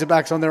the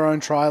Razorbacks on their own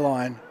try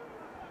line.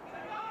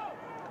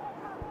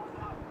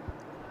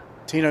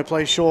 Tino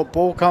plays short.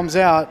 Ball comes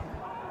out.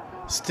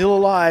 Still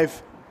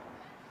alive.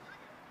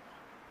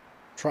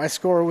 Try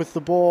scorer with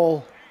the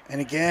ball. And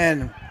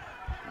again,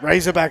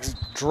 Razorbacks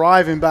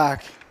driving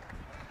back.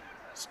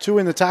 It's 2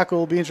 in the tackle.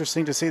 It'll be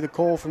interesting to see the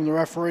call from the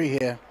referee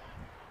here.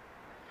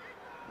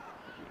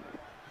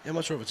 Yeah, I'm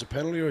not sure if it's a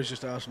penalty or he's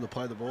just asked him to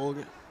play the ball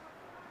again.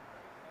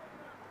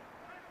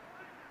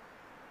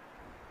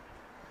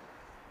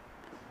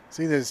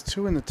 See, there's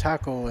 2 in the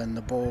tackle and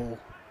the ball.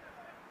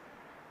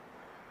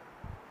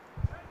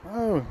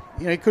 Oh,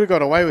 he could have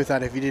got away with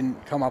that if he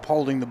didn't come up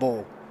holding the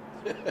ball.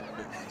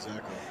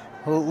 Exactly.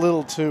 A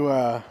little too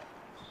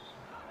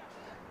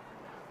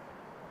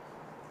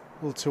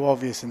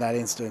obvious in that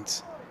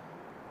instance.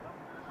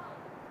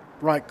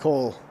 Right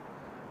call.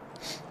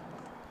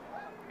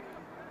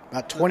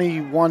 About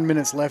 21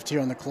 minutes left here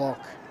on the clock.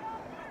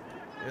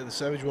 Yeah, the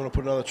Savage want to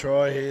put another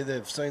try here.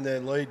 They've seen their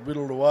lead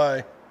whittled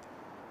away.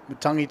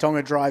 Matangi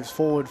Tonga drives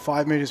forward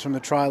 5 meters from the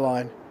try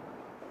line.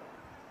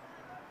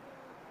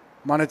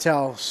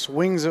 Manatau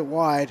swings it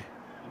wide. It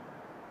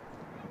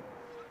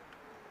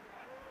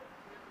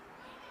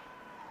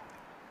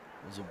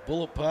was a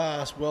bullet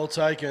pass, well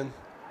taken.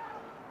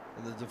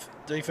 And the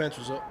defense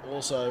was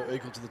also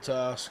equal to the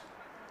task.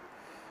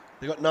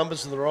 They got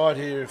numbers to the right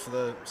here if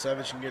the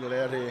Savage can get it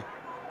out here.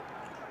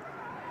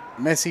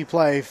 Messy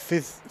play.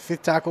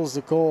 Fifth tackle's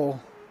the call.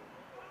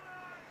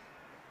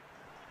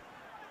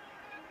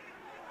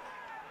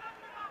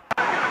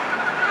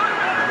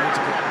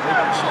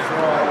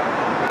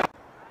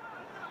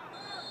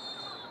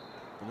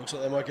 It looks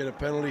like they might get a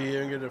penalty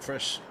here and get a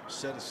fresh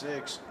set of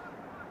 6.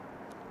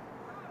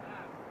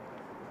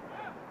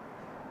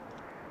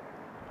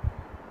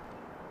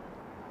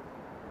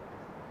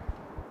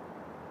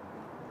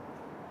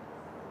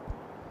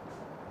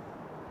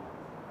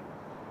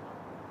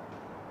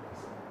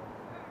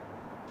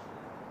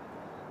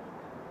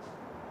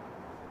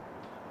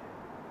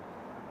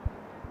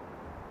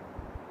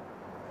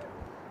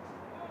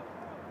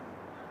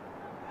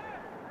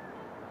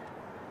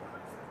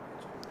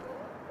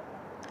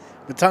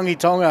 Matangi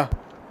Tonga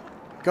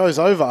goes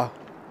over.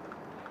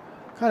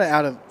 Kind of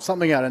out of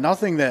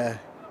nothing there.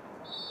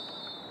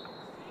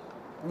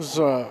 It was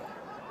yeah,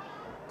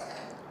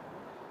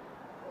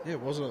 it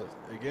wasn't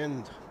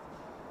again.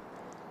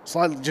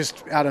 Slightly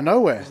just out of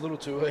nowhere. It was a little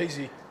too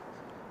easy.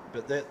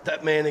 But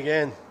that man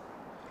again.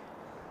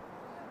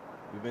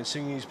 We've been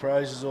singing his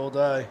praises all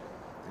day,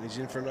 and he's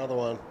in for another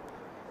one.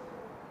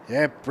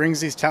 Yeah,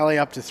 brings his tally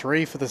up to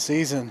 3 for the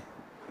season.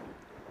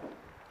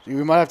 Gee,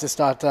 we might have to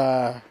start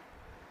a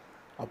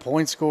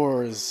point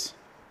scorer's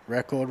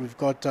record. We've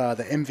got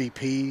the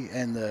MVP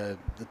and the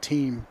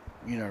team,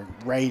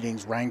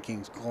 ratings,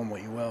 rankings, call them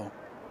what you will.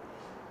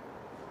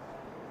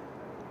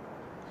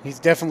 He's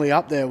definitely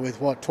up there with,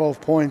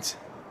 12 points?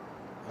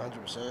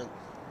 100%.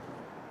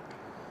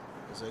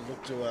 As they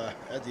look to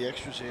add the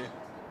extras here.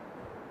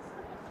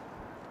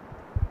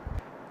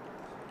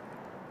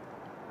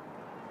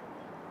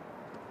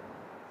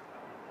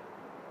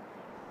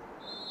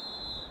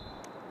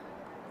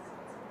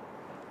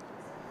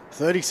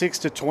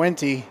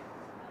 (36-20).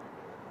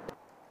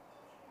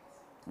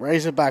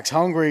 Razorbacks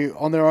hungry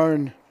on their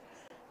own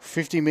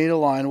 50-meter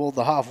line, well,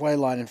 the halfway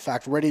line, in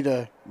fact, ready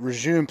to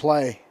resume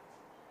play.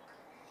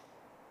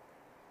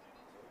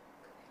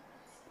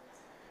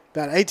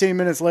 About 18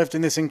 minutes left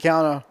in this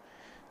encounter.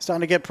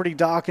 Starting to get pretty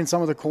dark in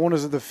some of the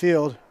corners of the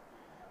field.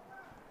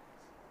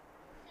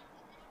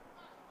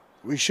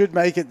 We should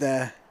make it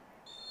there.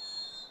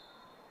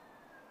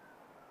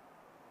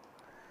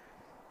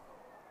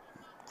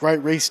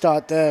 Great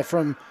restart there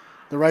from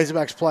the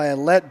Razorbacks player.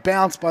 Let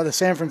bounce by the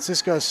San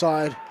Francisco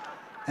side.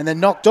 And then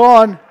knocked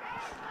on.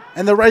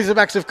 And the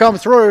Razorbacks have come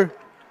through.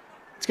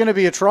 It's going to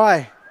be a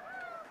try.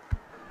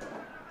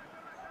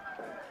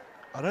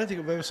 I don't think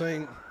I've ever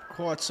seen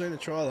a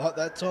try like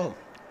that, Tom.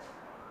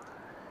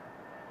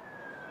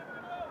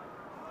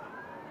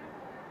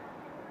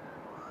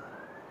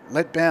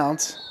 Let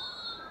bounce.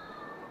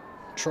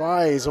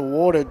 Try is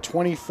awarded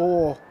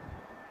 24.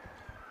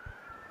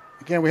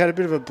 Again, we had a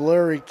bit of a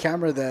blurry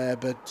camera there,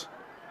 but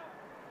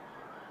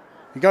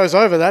he goes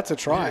over. That's a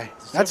try. Yeah,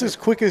 that's as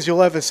quick as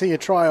you'll ever see a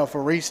try off a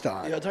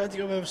restart. Yeah, I don't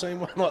think I've ever seen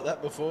one like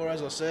that before,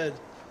 as I said.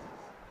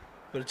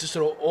 But it's just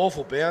an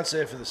awful bounce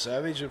there for the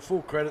Savage, and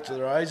full credit to the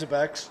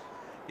Razorbacks.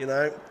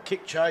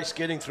 Kick chase,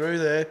 getting through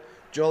there,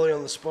 jolly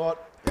on the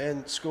spot,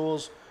 and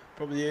scores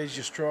probably the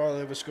easiest try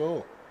they'll ever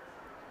score.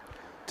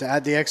 To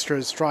add the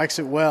extras, strikes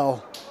it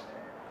well.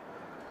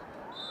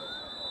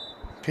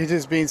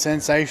 Peter's been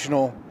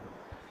sensational.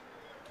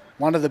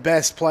 One of the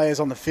best players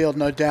on the field,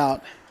 no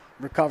doubt.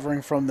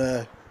 Recovering from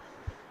the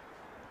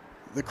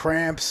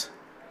cramps,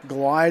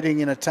 gliding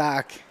in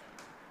attack,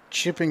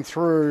 chipping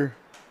through,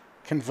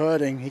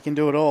 converting. He can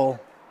do it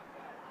all.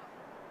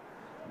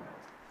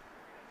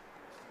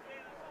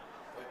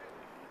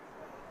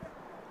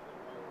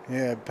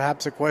 Yeah,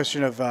 perhaps a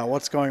question of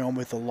what's going on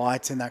with the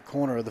lights in that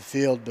corner of the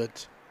field,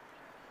 but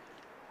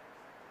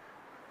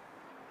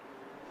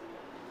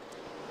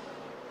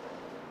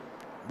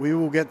we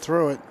will get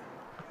through it.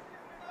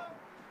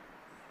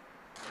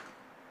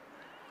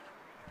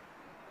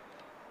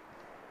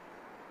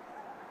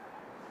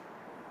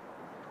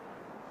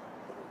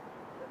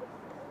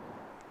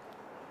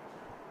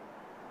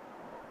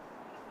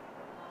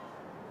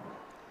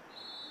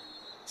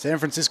 San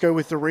Francisco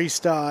with the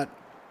restart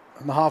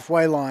on the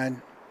halfway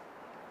line.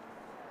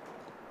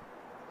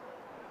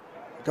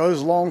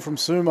 Goes long from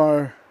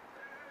Sumo.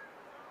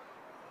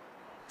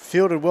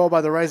 Fielded well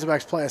by the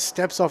Razorbacks player.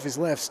 Steps off his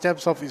left,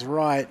 steps off his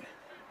right.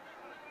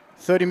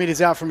 30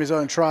 metres out from his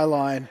own try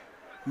line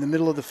in the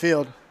middle of the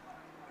field.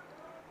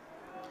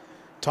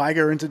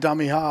 Tiger into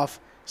dummy half.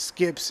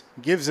 Skips,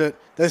 gives it.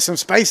 There's some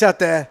space out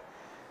there.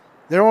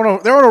 They're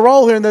on a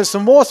roll here, and there's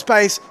some more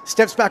space.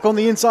 Steps back on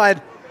the inside.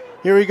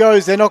 Here he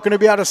goes. They're not going to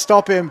be able to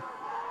stop him.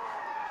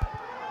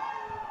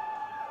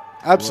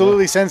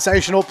 Absolutely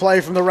sensational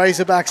play from the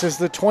Razorbacks as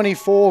the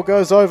 24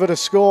 goes over to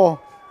score.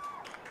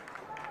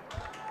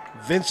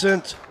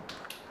 Vincent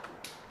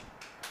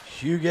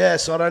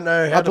Hugues, I don't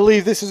know how I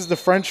believe this is the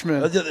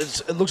Frenchman.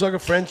 It looks like a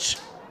French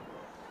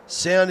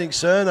sounding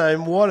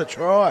surname. What a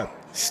try.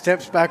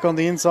 Steps back on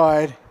the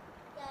inside.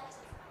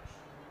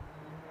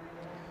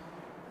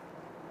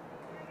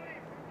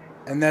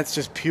 And that's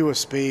just pure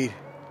speed.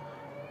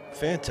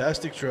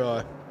 Fantastic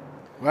try.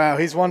 Wow,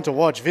 he's one to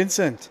watch.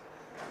 Vincent,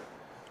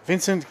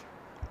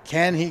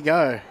 can he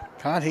go?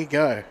 Can't he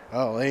go?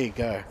 Oh, there you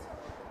go.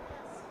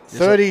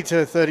 30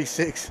 to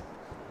 36.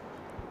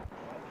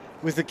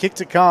 With the kick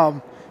to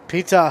come,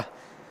 Peter,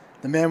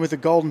 the man with the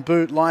golden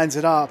boot, lines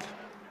it up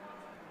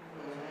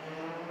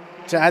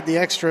to add the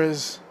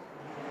extras.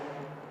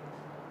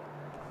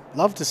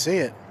 Love to see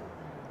it.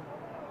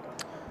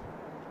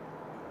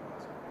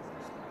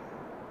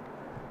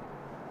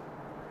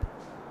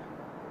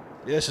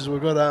 Yes, as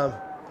we've got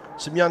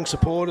some young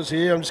supporters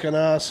here, I'm just going to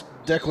ask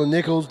Declan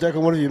Nichols.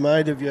 Declan, what have you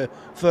made of your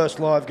first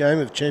live game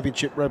of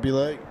Championship Rugby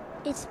League?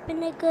 It's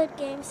been a good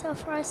game so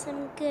far.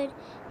 Some good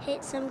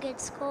hits, some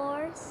good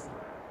scores.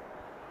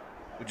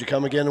 Would you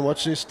come again and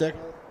watch this, Declan?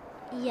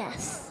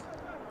 Yes.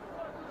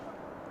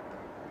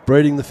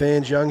 Breeding the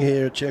fans young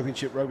here at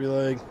Championship Rugby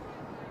League.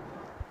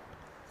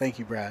 Thank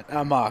you, Brad.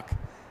 Mark,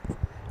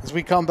 as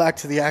we come back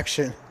to the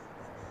action,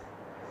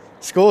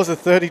 scores are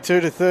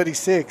 32 to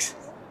 36.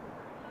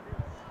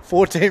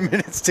 14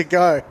 minutes to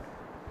go.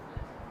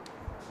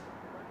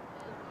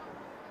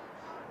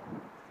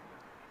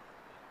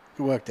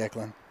 Good work,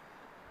 Declan.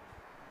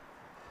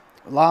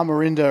 La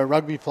Marinda, a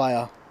rugby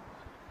player.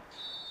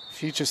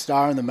 Future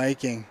star in the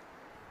making.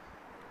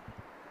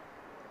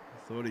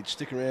 Thought he'd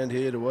stick around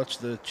here to watch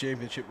the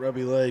Championship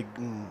Rugby League,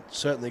 and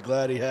certainly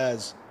glad he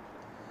has.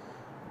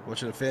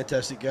 Watching a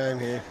fantastic game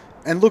here.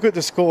 And look at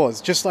the scores,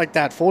 just like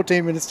that.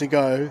 14 minutes to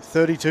go,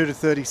 32 to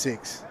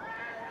 36.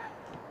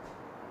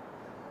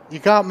 You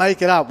can't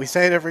make it up. We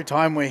say it every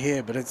time we're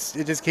here, but it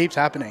just keeps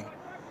happening.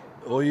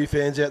 All you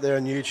fans out there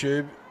on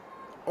YouTube,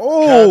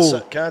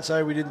 Oh! can't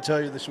say we didn't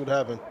tell you this would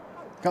happen.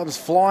 Comes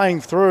flying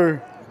through.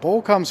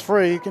 Ball comes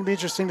free. It can be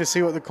interesting to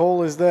see what the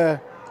call is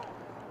there.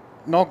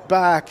 Knocked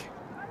back.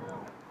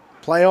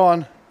 Play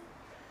on.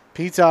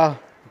 Peter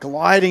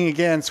gliding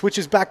again.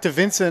 Switches back to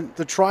Vincent,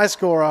 the try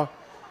scorer.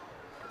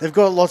 They've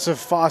got lots of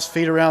fast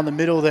feet around the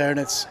middle there, and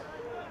it's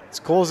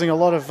causing a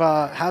lot of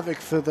havoc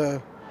for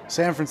the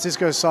San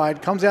Francisco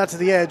side. Comes out to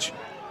the edge.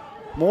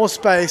 More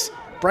space.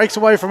 Breaks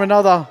away from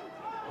another.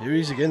 Here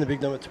he is again, the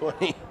big number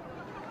 20.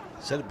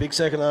 He's had a big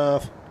second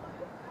half.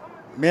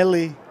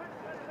 Melly.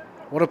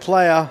 What a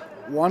player.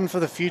 One for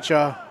the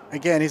future.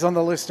 Again, he's on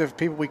the list of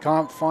people we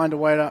can't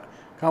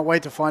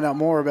wait to find out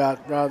more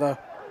about, rather.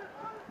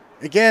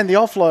 Again, the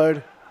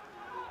offload.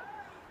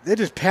 They're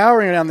just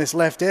powering around this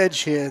left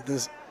edge here,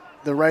 the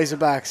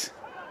Razorbacks.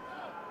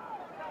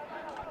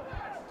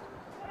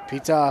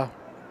 Peter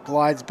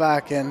glides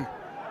back and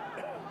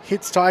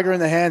hits Tiger in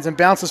the hands and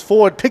bounces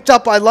forward. Picked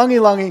up by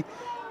Lungy.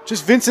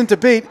 Just Vincent to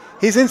beat.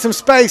 He's in some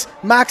space.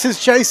 Max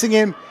is chasing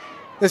him.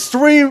 There's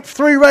three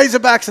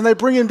Razorbacks and they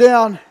bring him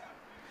down.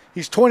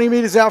 He's 20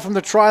 metres out from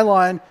the try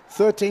line.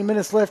 13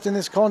 minutes left in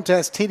this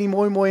contest. Tini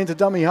Moy into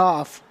dummy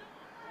half.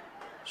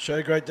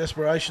 Show great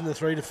desperation, the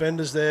three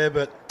defenders there,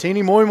 but...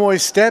 Tini Moy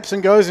steps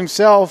and goes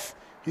himself.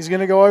 He's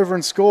going to go over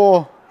and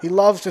score. He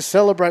loves to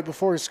celebrate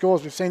before he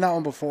scores. We've seen that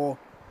one before.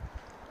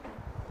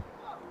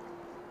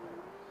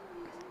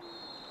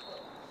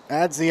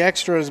 Adds the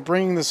extras,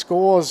 bringing the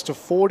scores to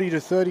 40 to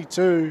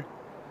 32.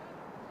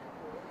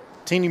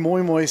 Tini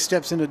Moy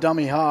steps into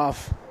dummy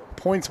half.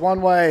 Points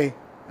one way.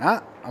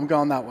 I'm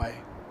going that way.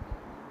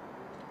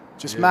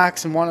 Just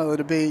Max and one other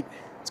to beat.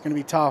 It's going to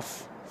be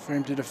tough for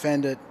him to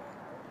defend it.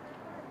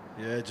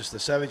 Yeah, just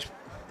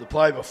the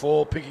play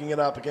before, picking it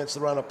up against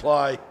the run of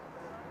play.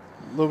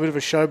 A little bit of a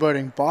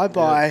showboating.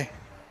 Bye-bye. Yeah.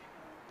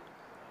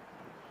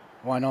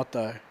 Why not,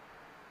 though?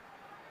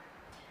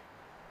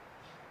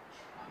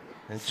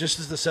 And just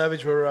as the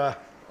Savage were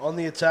on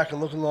the attack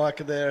and looking like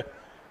they're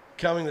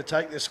coming to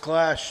take this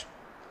clash,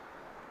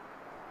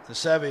 the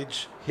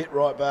Savage hit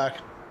right back.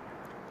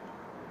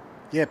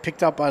 Yeah,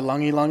 picked up by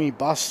Lungy,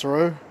 bust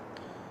through.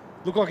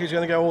 Looked like he's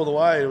going to go all the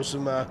way. There was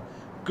some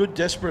good,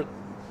 desperate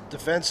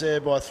defence there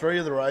by three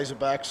of the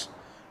Razorbacks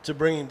to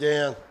bring him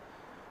down.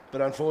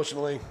 But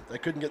unfortunately, they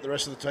couldn't get the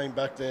rest of the team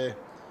back there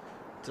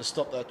to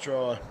stop that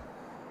try.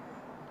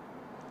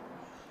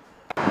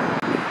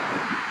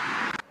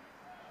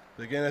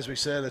 But again, as we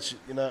said, it's,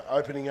 you know,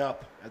 opening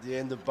up at the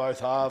end of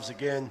both halves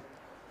again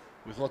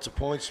with lots of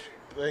points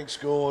being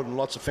scored and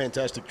lots of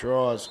fantastic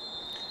tries.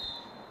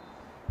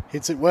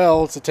 Hits it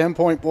well. It's a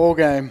 10-point ball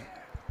game.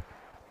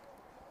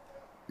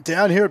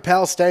 Down here at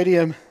Palo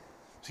Stadium,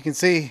 as you can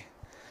see,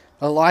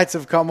 the lights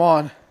have come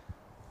on.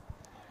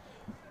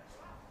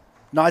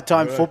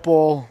 Nighttime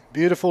football,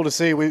 beautiful to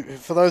see.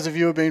 For those of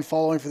you who have been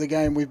following for the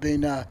game, we've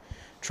been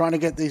trying to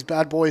get these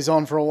bad boys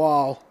on for a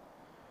while.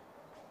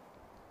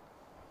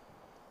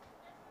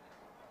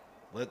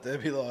 Let there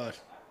be light.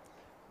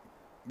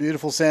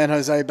 Beautiful San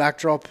Jose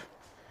backdrop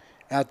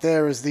out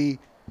there as the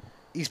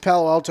East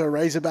Palo Alto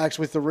Razorbacks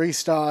with the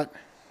restart.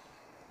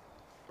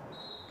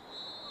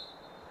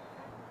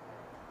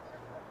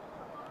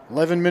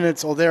 "11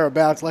 minutes or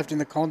thereabouts left in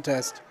the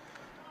contest.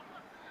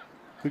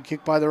 Good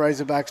kick by the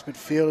Razorbacks, but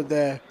fielded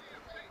there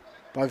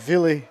by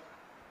Vili.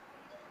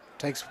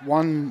 Takes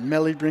one,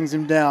 Melly brings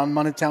him down.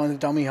 Manitau in the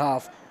dummy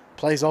half.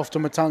 Plays off to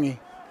Matangi.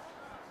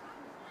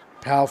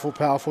 Powerful,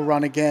 powerful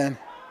run again.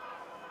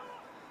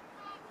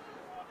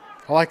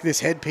 I like this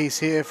headpiece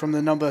here from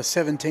the number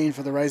 17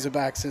 for the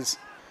Razorbacks as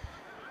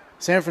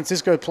San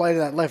Francisco played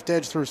that left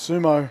edge through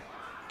Sumo.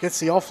 Gets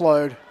the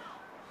offload.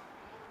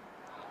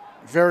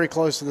 Very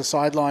close to the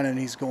sideline and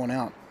he's gone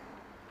out.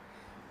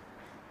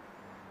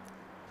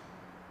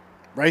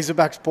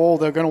 Razorbacks ball,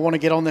 they're going to want to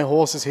get on their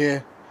horses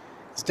here.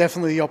 It's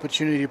definitely the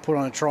opportunity to put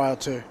on a try or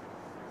two.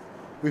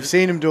 We've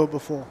seen him do it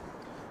before.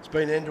 It's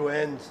been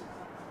end-to-end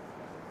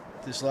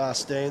this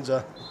last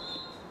stanza,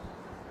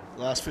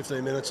 last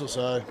 15 minutes or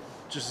so,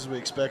 just as we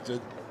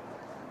expected.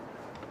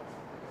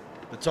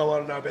 But Tom, I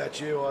don't know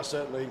about you,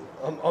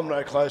 I'm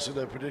no closer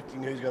to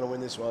predicting who's going to win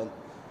this one.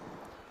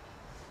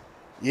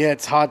 Yeah,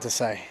 it's hard to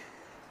say.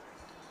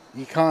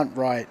 You can't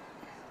write,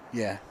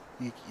 you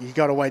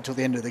got to wait till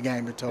the end of the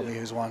game to tell me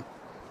who's won.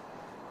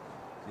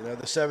 You know,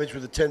 the Savage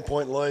with a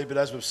 10-point lead, but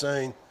as we've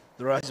seen,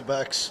 the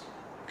Razorbacks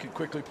could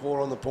quickly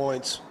pour on the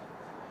points.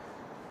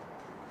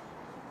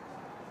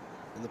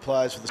 And the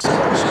players for the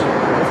Savage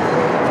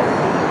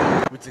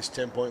with this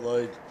 10-point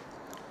lead,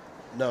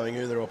 knowing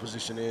who their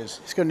opposition is.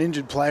 He's got an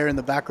injured player in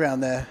the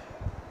background there.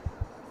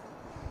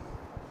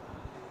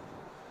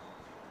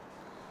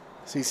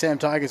 See Sam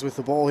Tigers with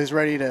the ball. He's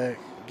ready to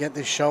get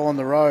this show on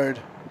the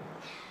road.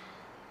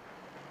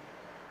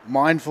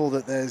 Mindful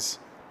that there's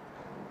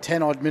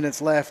 10 odd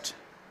minutes left.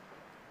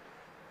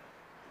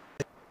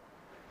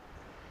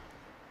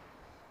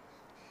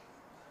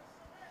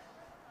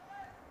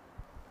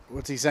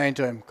 What's he saying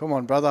to him? Come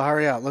on, brother,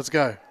 hurry up. Let's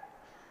go.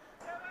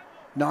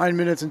 9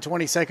 minutes and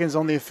 20 seconds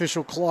on the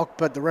official clock,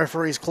 but the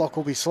referee's clock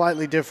will be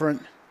slightly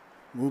different.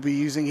 We'll be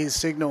using his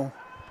signal.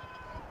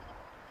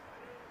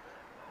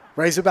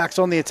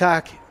 Razorbacks on the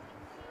attack.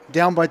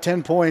 Down by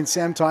 10 points.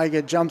 Sam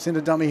Tiger jumps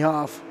into dummy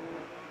half.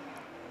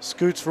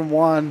 Scoots from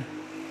one.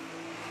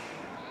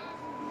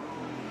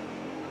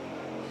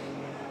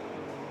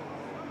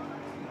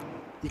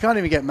 You can't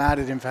even get mad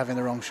at him for having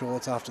the wrong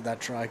shorts after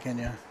that try, can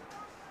you?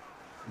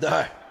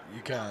 No,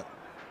 you can't.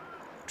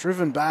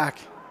 Driven back.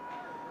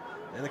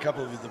 And a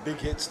couple of the big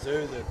hits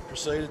too that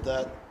preceded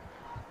that.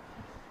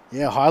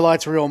 Yeah,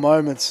 highlights real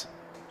moments.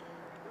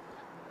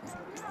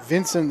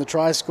 Vincent, the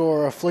try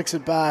scorer, flicks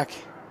it back.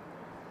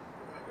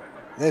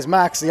 There's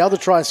Max, the other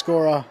try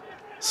scorer.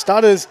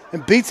 Stutters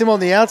and beats him on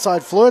the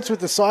outside. Flirts with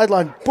the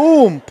sideline.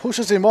 Boom!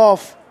 Pushes him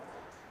off.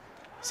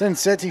 Sends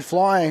Seti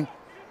flying.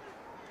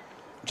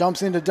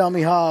 Jumps into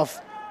dummy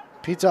half.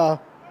 Peter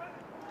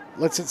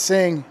lets it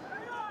sing.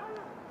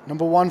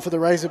 Number one for the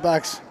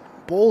Razorbacks.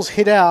 Ball's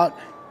hit out.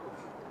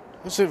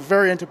 It's a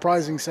very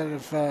enterprising set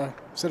of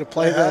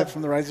play there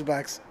from the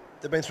Razorbacks.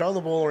 They've been throwing the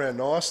ball around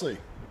nicely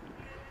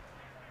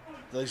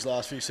these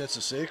last few sets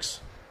of six,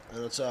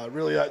 and it's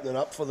really opening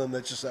up for them.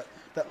 It's just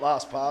that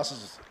last pass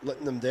is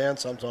letting them down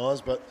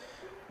sometimes. But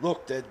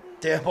look, they're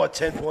down by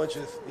 10 points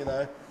with, you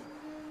know,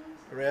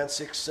 around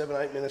 6, 7,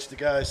 8 minutes to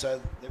go,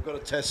 so they've got to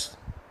test.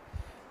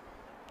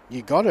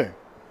 You got to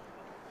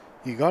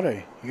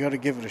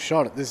give it a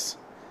shot at this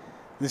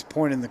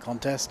point in the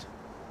contest.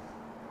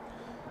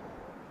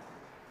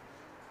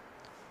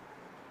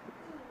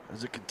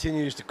 As it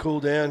continues to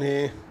cool down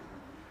here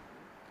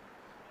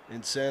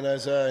in San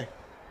Jose.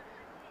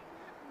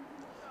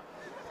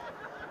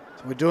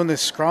 So we're doing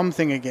this scrum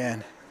thing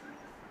again.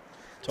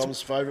 Tom's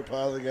favourite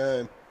part of the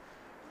game.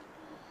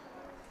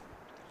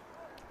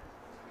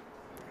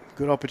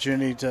 Good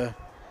opportunity to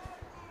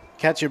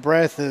catch your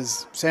breath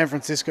as San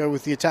Francisco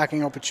with the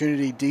attacking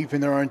opportunity deep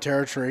in their own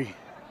territory.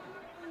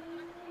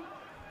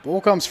 Ball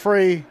comes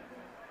free.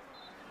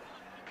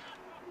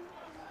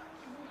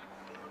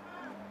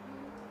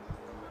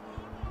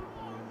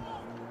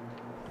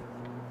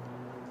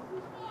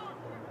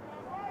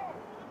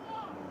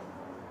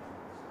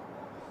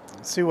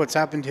 Let's see what's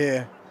happened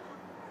here.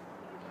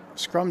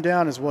 Scrum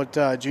down is what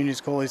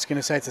juniors call it. He's going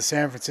to say it's a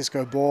San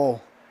Francisco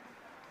ball.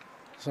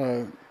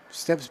 So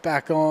steps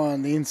back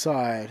on the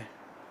inside.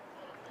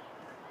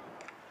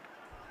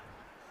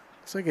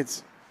 Looks like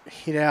it's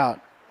hit out.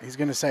 He's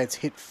going to say it's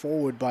hit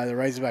forward by the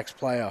Razorbacks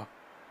player.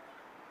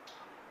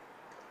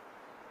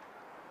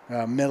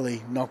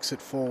 Melly knocks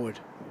it forward.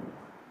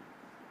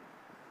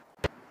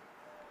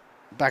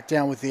 Back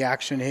down with the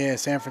action here.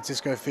 San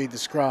Francisco feed the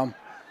scrum.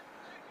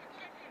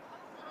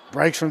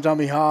 Breaks from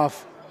dummy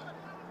half.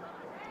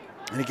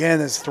 And again,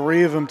 there's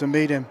 3 of them to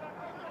meet him.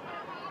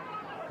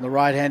 On the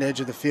right-hand edge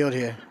of the field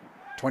here.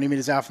 20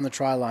 metres out from the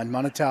try line.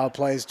 Manatau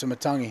plays to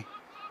Matangi.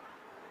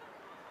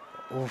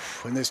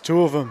 Oof, and there's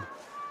 2 of them.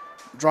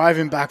 Drive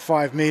him back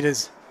 5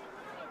 metres.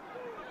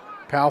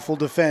 Powerful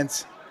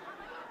defence.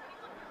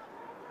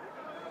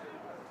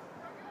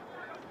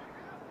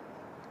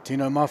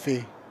 Tino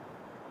Muffy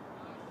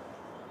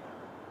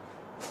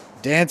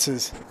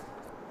dances.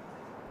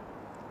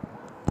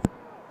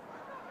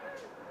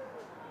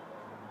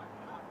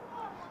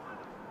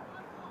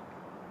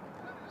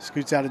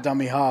 Scoots out a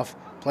dummy half.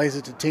 Plays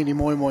it to Teeny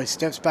Moi Moi.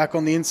 Steps back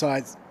on the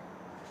inside.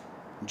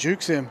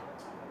 Jukes him.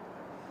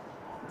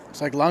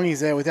 Looks like Lungy's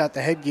there without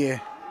the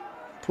headgear.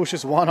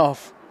 Pushes one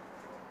off.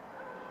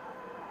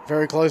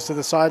 Very close to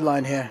the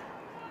sideline here.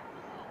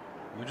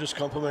 We're just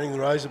complimenting the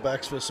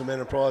Razorbacks for some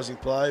enterprising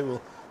play.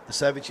 Well, the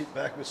Savage hit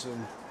back with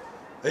some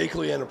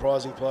equally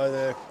enterprising play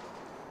there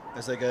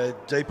as they go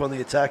deep on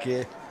the attack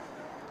here.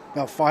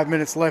 About 5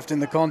 minutes left in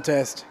the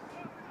contest.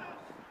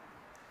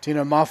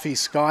 Tino Muffy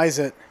skies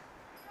it.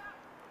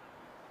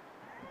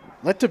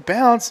 Let to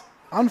bounce.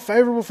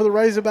 Unfavorable for the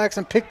Razorbacks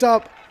and picked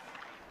up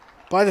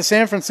by the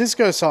San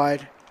Francisco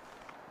side.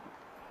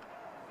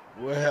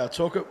 Wow,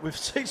 we've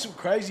seen some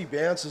crazy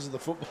bounces of the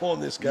football in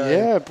this game.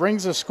 Yeah, it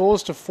brings the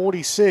scores to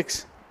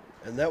 46.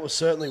 And that was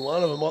certainly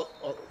one of them.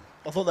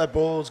 I thought that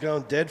ball was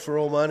going dead for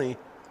all money.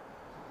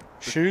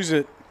 Shoes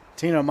it.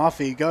 Tino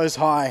Muffy goes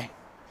high.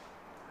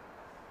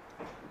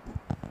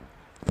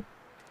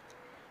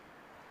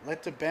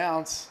 Let to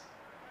bounce.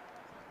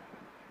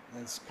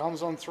 And it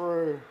comes on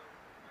through.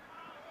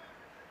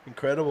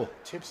 Incredible.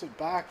 Tips it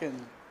back, and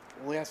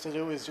all he has to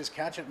do is just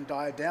catch it and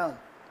dive down.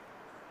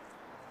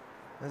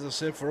 As I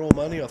said, for all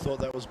money, I thought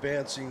that was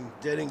bouncing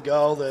dead in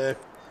goal there.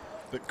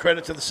 But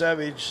credit to the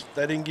Savage,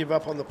 they didn't give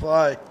up on the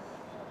play.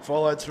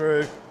 Followed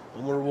through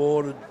and were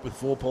rewarded with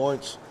 4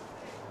 points.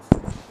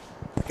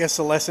 I guess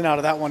the lesson out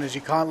of that one is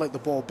you can't let the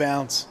ball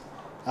bounce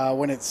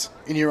when it's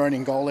in your own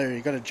in-goal area.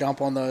 You've got to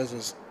jump on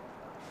those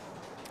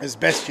as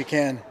best you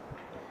can.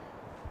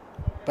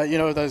 But, you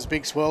know, those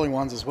big swirling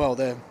ones as well,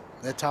 they're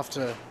tough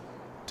to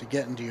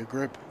get into your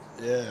grip.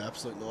 Yeah,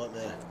 absolute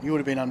nightmare. You would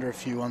have been under a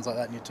few ones like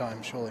that in your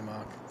time, surely,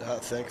 Mark.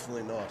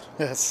 Thankfully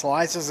not.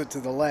 Slices it to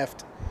the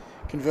left.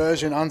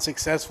 Conversion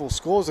unsuccessful.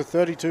 Scores are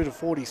 32 to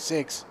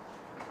 46.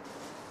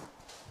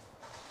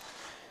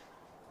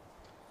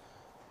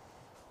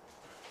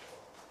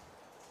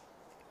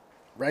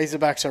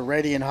 Razorbacks are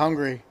ready and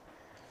hungry.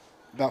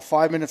 About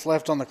 5 minutes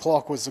left on the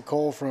clock was the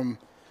call from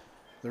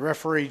the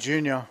referee,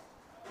 Junior,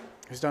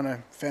 who's done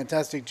a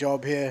fantastic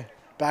job here,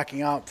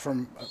 backing up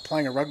from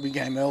playing a rugby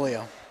game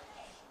earlier.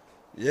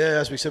 Yeah,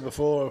 as we said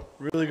before,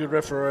 really good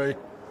referee.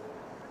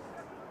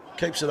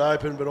 Keeps it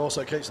open, but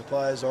also keeps the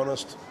players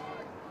honest.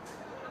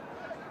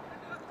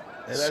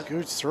 And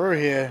Scoots through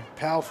here.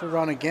 Powerful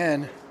run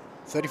again.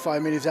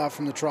 35 metres out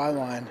from the try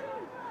line.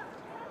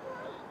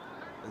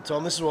 And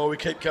Tom, this is why we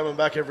keep coming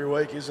back every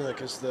week, isn't it?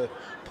 Because the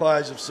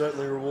players have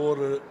certainly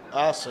rewarded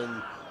us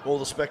and all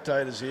the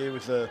spectators here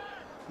with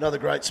another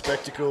great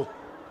spectacle.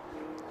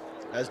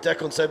 As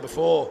Declan said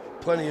before,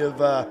 plenty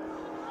of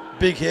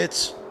big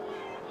hits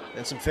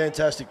and some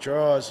fantastic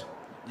tries.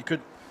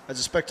 As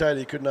a spectator,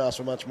 you couldn't ask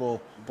for much more.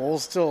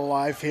 Ball's still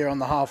alive here on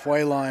the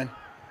halfway line.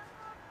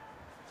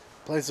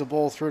 Plays the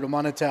ball through to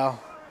Manatau.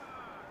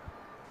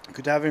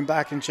 Could have him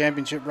back in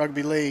Championship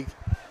Rugby League,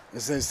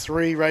 as there's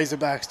 3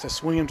 Razorbacks to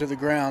swing him to the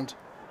ground.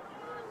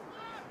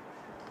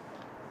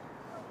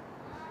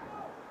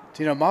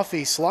 Tino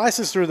Muffy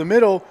slices through the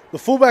middle. The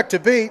fullback to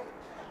beat.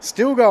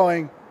 Still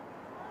going.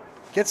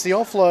 Gets the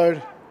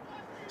offload.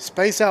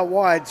 Space out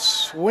wide.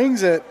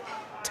 Swings it.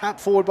 Tap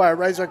forward by a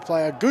Razorback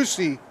player.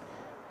 Goosey.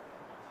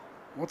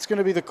 What's going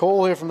to be the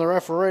call here from the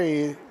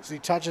referee as he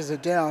touches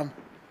it down?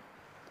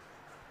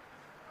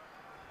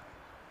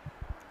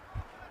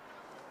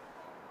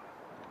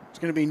 It's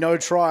going to be no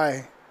try.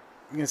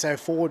 I'm going to say a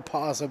forward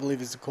pass, I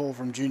believe, is the call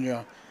from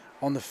Junior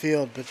on the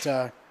field.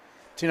 But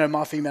Tino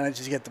Muffy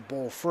manages to get the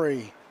ball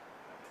free.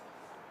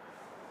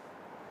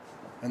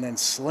 And then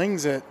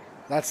slings it.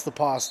 That's the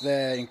pass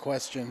there in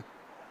question.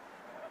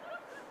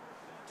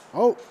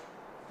 Oh.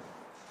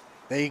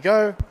 There you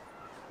go.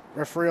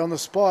 Referee on the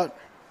spot.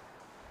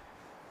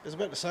 I was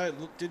about to say,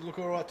 it did look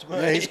all right to me.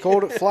 Yeah, he's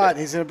called it flat.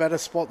 He's in a better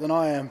spot than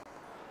I am.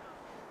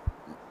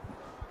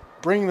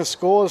 Bring the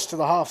scores to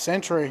the half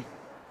century.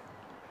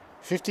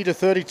 50 to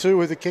 32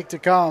 with a kick to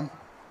come.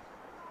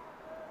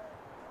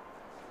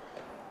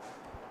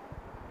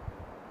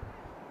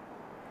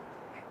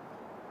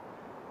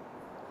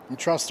 And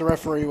trust the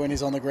referee when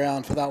he's on the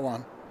ground for that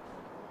one.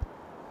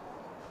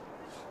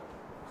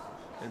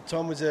 And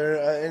Tom, was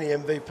there any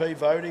MVP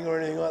voting or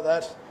anything like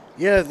that?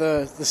 Yeah,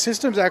 the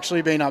system's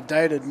actually been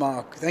updated,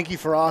 Mark. Thank you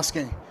for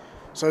asking.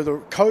 So the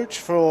coach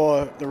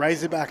for the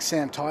Razorbacks,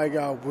 Sam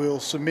Tiger, will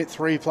submit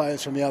 3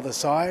 players from the other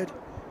side.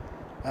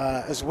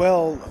 As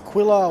well,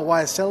 Aquila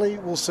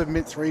Waiselli will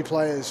submit 3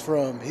 players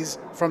from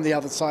the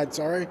other side,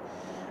 sorry.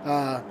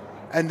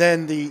 And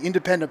then the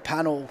independent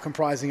panel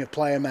comprising of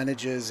player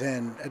managers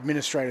and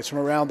administrators from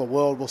around the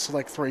world will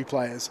select 3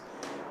 players.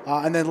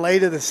 And then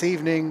later this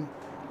evening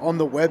on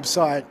the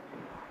website,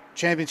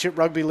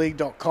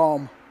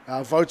 championshiprugbyleague.com,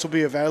 votes will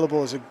be available.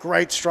 There's a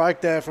great strike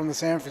there from the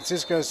San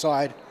Francisco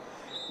side,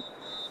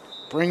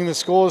 bringing the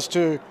scores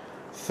to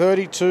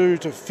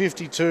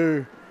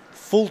 32-52,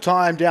 full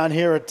time down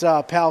here at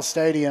Pal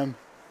Stadium,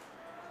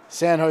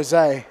 San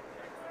Jose.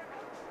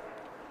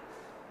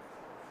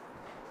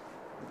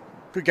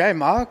 Good game,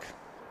 Mark.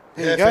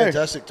 There you go.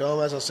 Fantastic, Tom.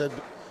 As I said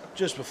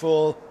just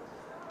before,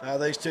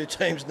 these 2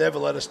 teams never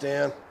let us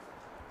down.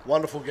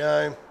 Wonderful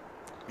game.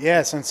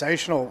 Yeah,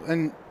 sensational.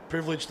 And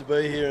Privileged to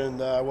be here and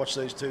watch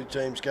these 2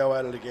 teams go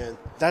at it again.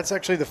 That's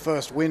actually the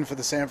first win for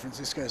the San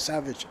Francisco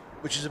Savage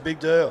Which is a big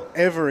deal.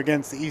 ever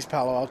against the East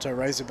Palo Alto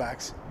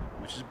Razorbacks.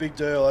 Which is a big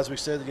deal. As we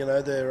said,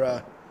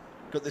 they're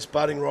got this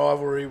budding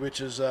rivalry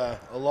which is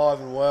alive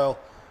and well.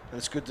 And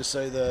it's good to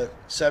see the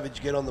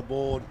Savage get on the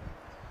board.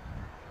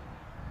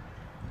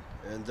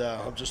 And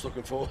I'm just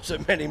looking forward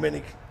to many,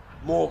 many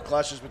more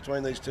clashes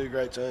between these 2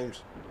 great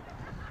teams.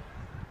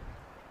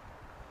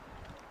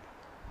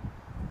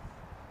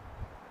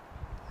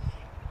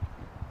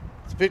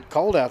 It's a bit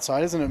cold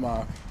outside, isn't it,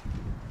 Mark?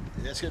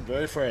 Yeah, it's getting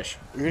very fresh.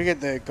 We're going to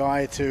get the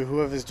guy to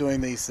whoever's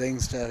doing these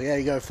things to,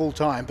 you go full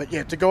time. But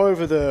yeah, to go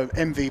over the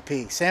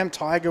MVP, Sam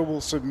Tiger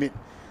will submit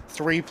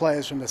 3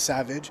 players from the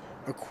Savage.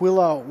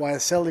 Aquila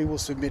Waiselli will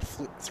submit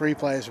 3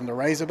 players from the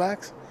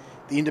Razorbacks.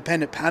 The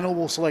independent panel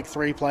will select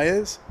 3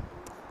 players.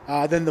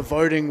 Then the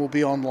voting will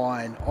be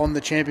online on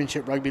the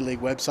Championship Rugby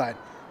League website,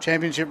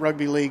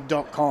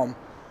 championshiprugbyleague.com.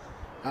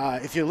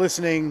 If you're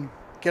listening,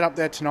 get up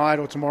there tonight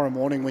or tomorrow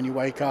morning when you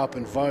wake up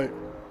and vote.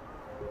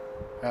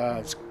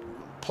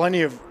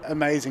 Plenty of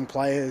amazing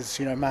players.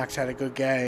 Max had a good game.